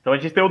aí. Então a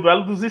gente tem o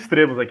duelo dos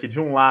extremos aqui.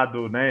 De um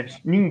lado, né,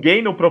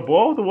 ninguém no Pro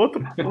Bowl, do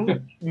outro,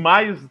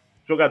 mais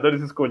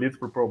jogadores escolhidos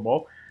pro Pro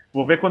Bowl.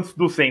 Vou ver quantos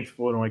do Saints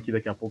foram aqui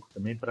daqui a pouco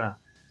também, para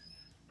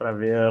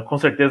ver. Com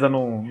certeza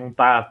não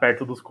tá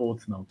perto dos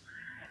Colts, não.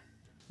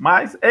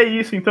 Mas é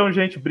isso, então,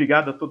 gente.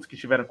 Obrigado a todos que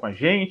estiveram com a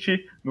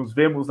gente. Nos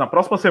vemos na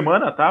próxima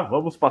semana, tá?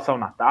 Vamos passar o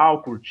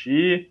Natal,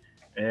 curtir,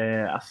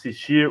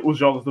 assistir os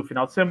jogos do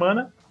final de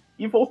semana.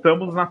 E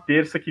voltamos na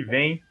terça que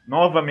vem,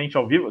 novamente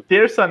ao vivo.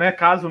 Terça, né?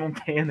 Caso não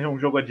tenha nenhum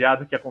jogo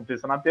adiado que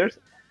aconteça na terça,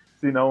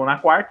 senão na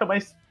quarta,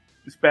 mas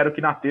espero que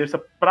na terça,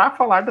 para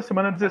falar da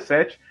semana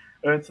 17,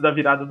 antes da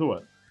virada do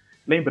ano.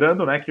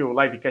 Lembrando, né, que o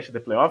Livecast The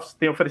Playoffs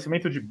tem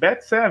oferecimento de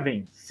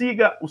Bet7,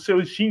 siga o seu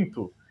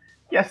instinto.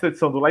 E essa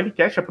edição do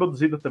Livecast é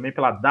produzida também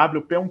pela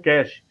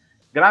WP1Cash.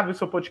 Grave o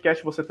seu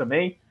podcast você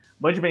também,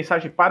 mande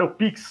mensagem para o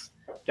Pix,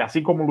 que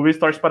assim como o Luiz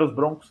torce para os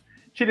Broncos,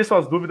 tire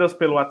suas dúvidas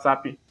pelo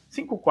WhatsApp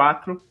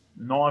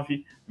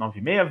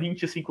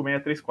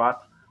 54996205634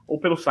 ou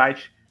pelo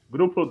site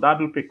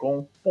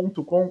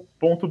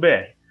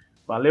grupowpcom.com.br.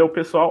 Valeu,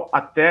 pessoal,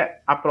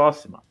 até a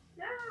próxima!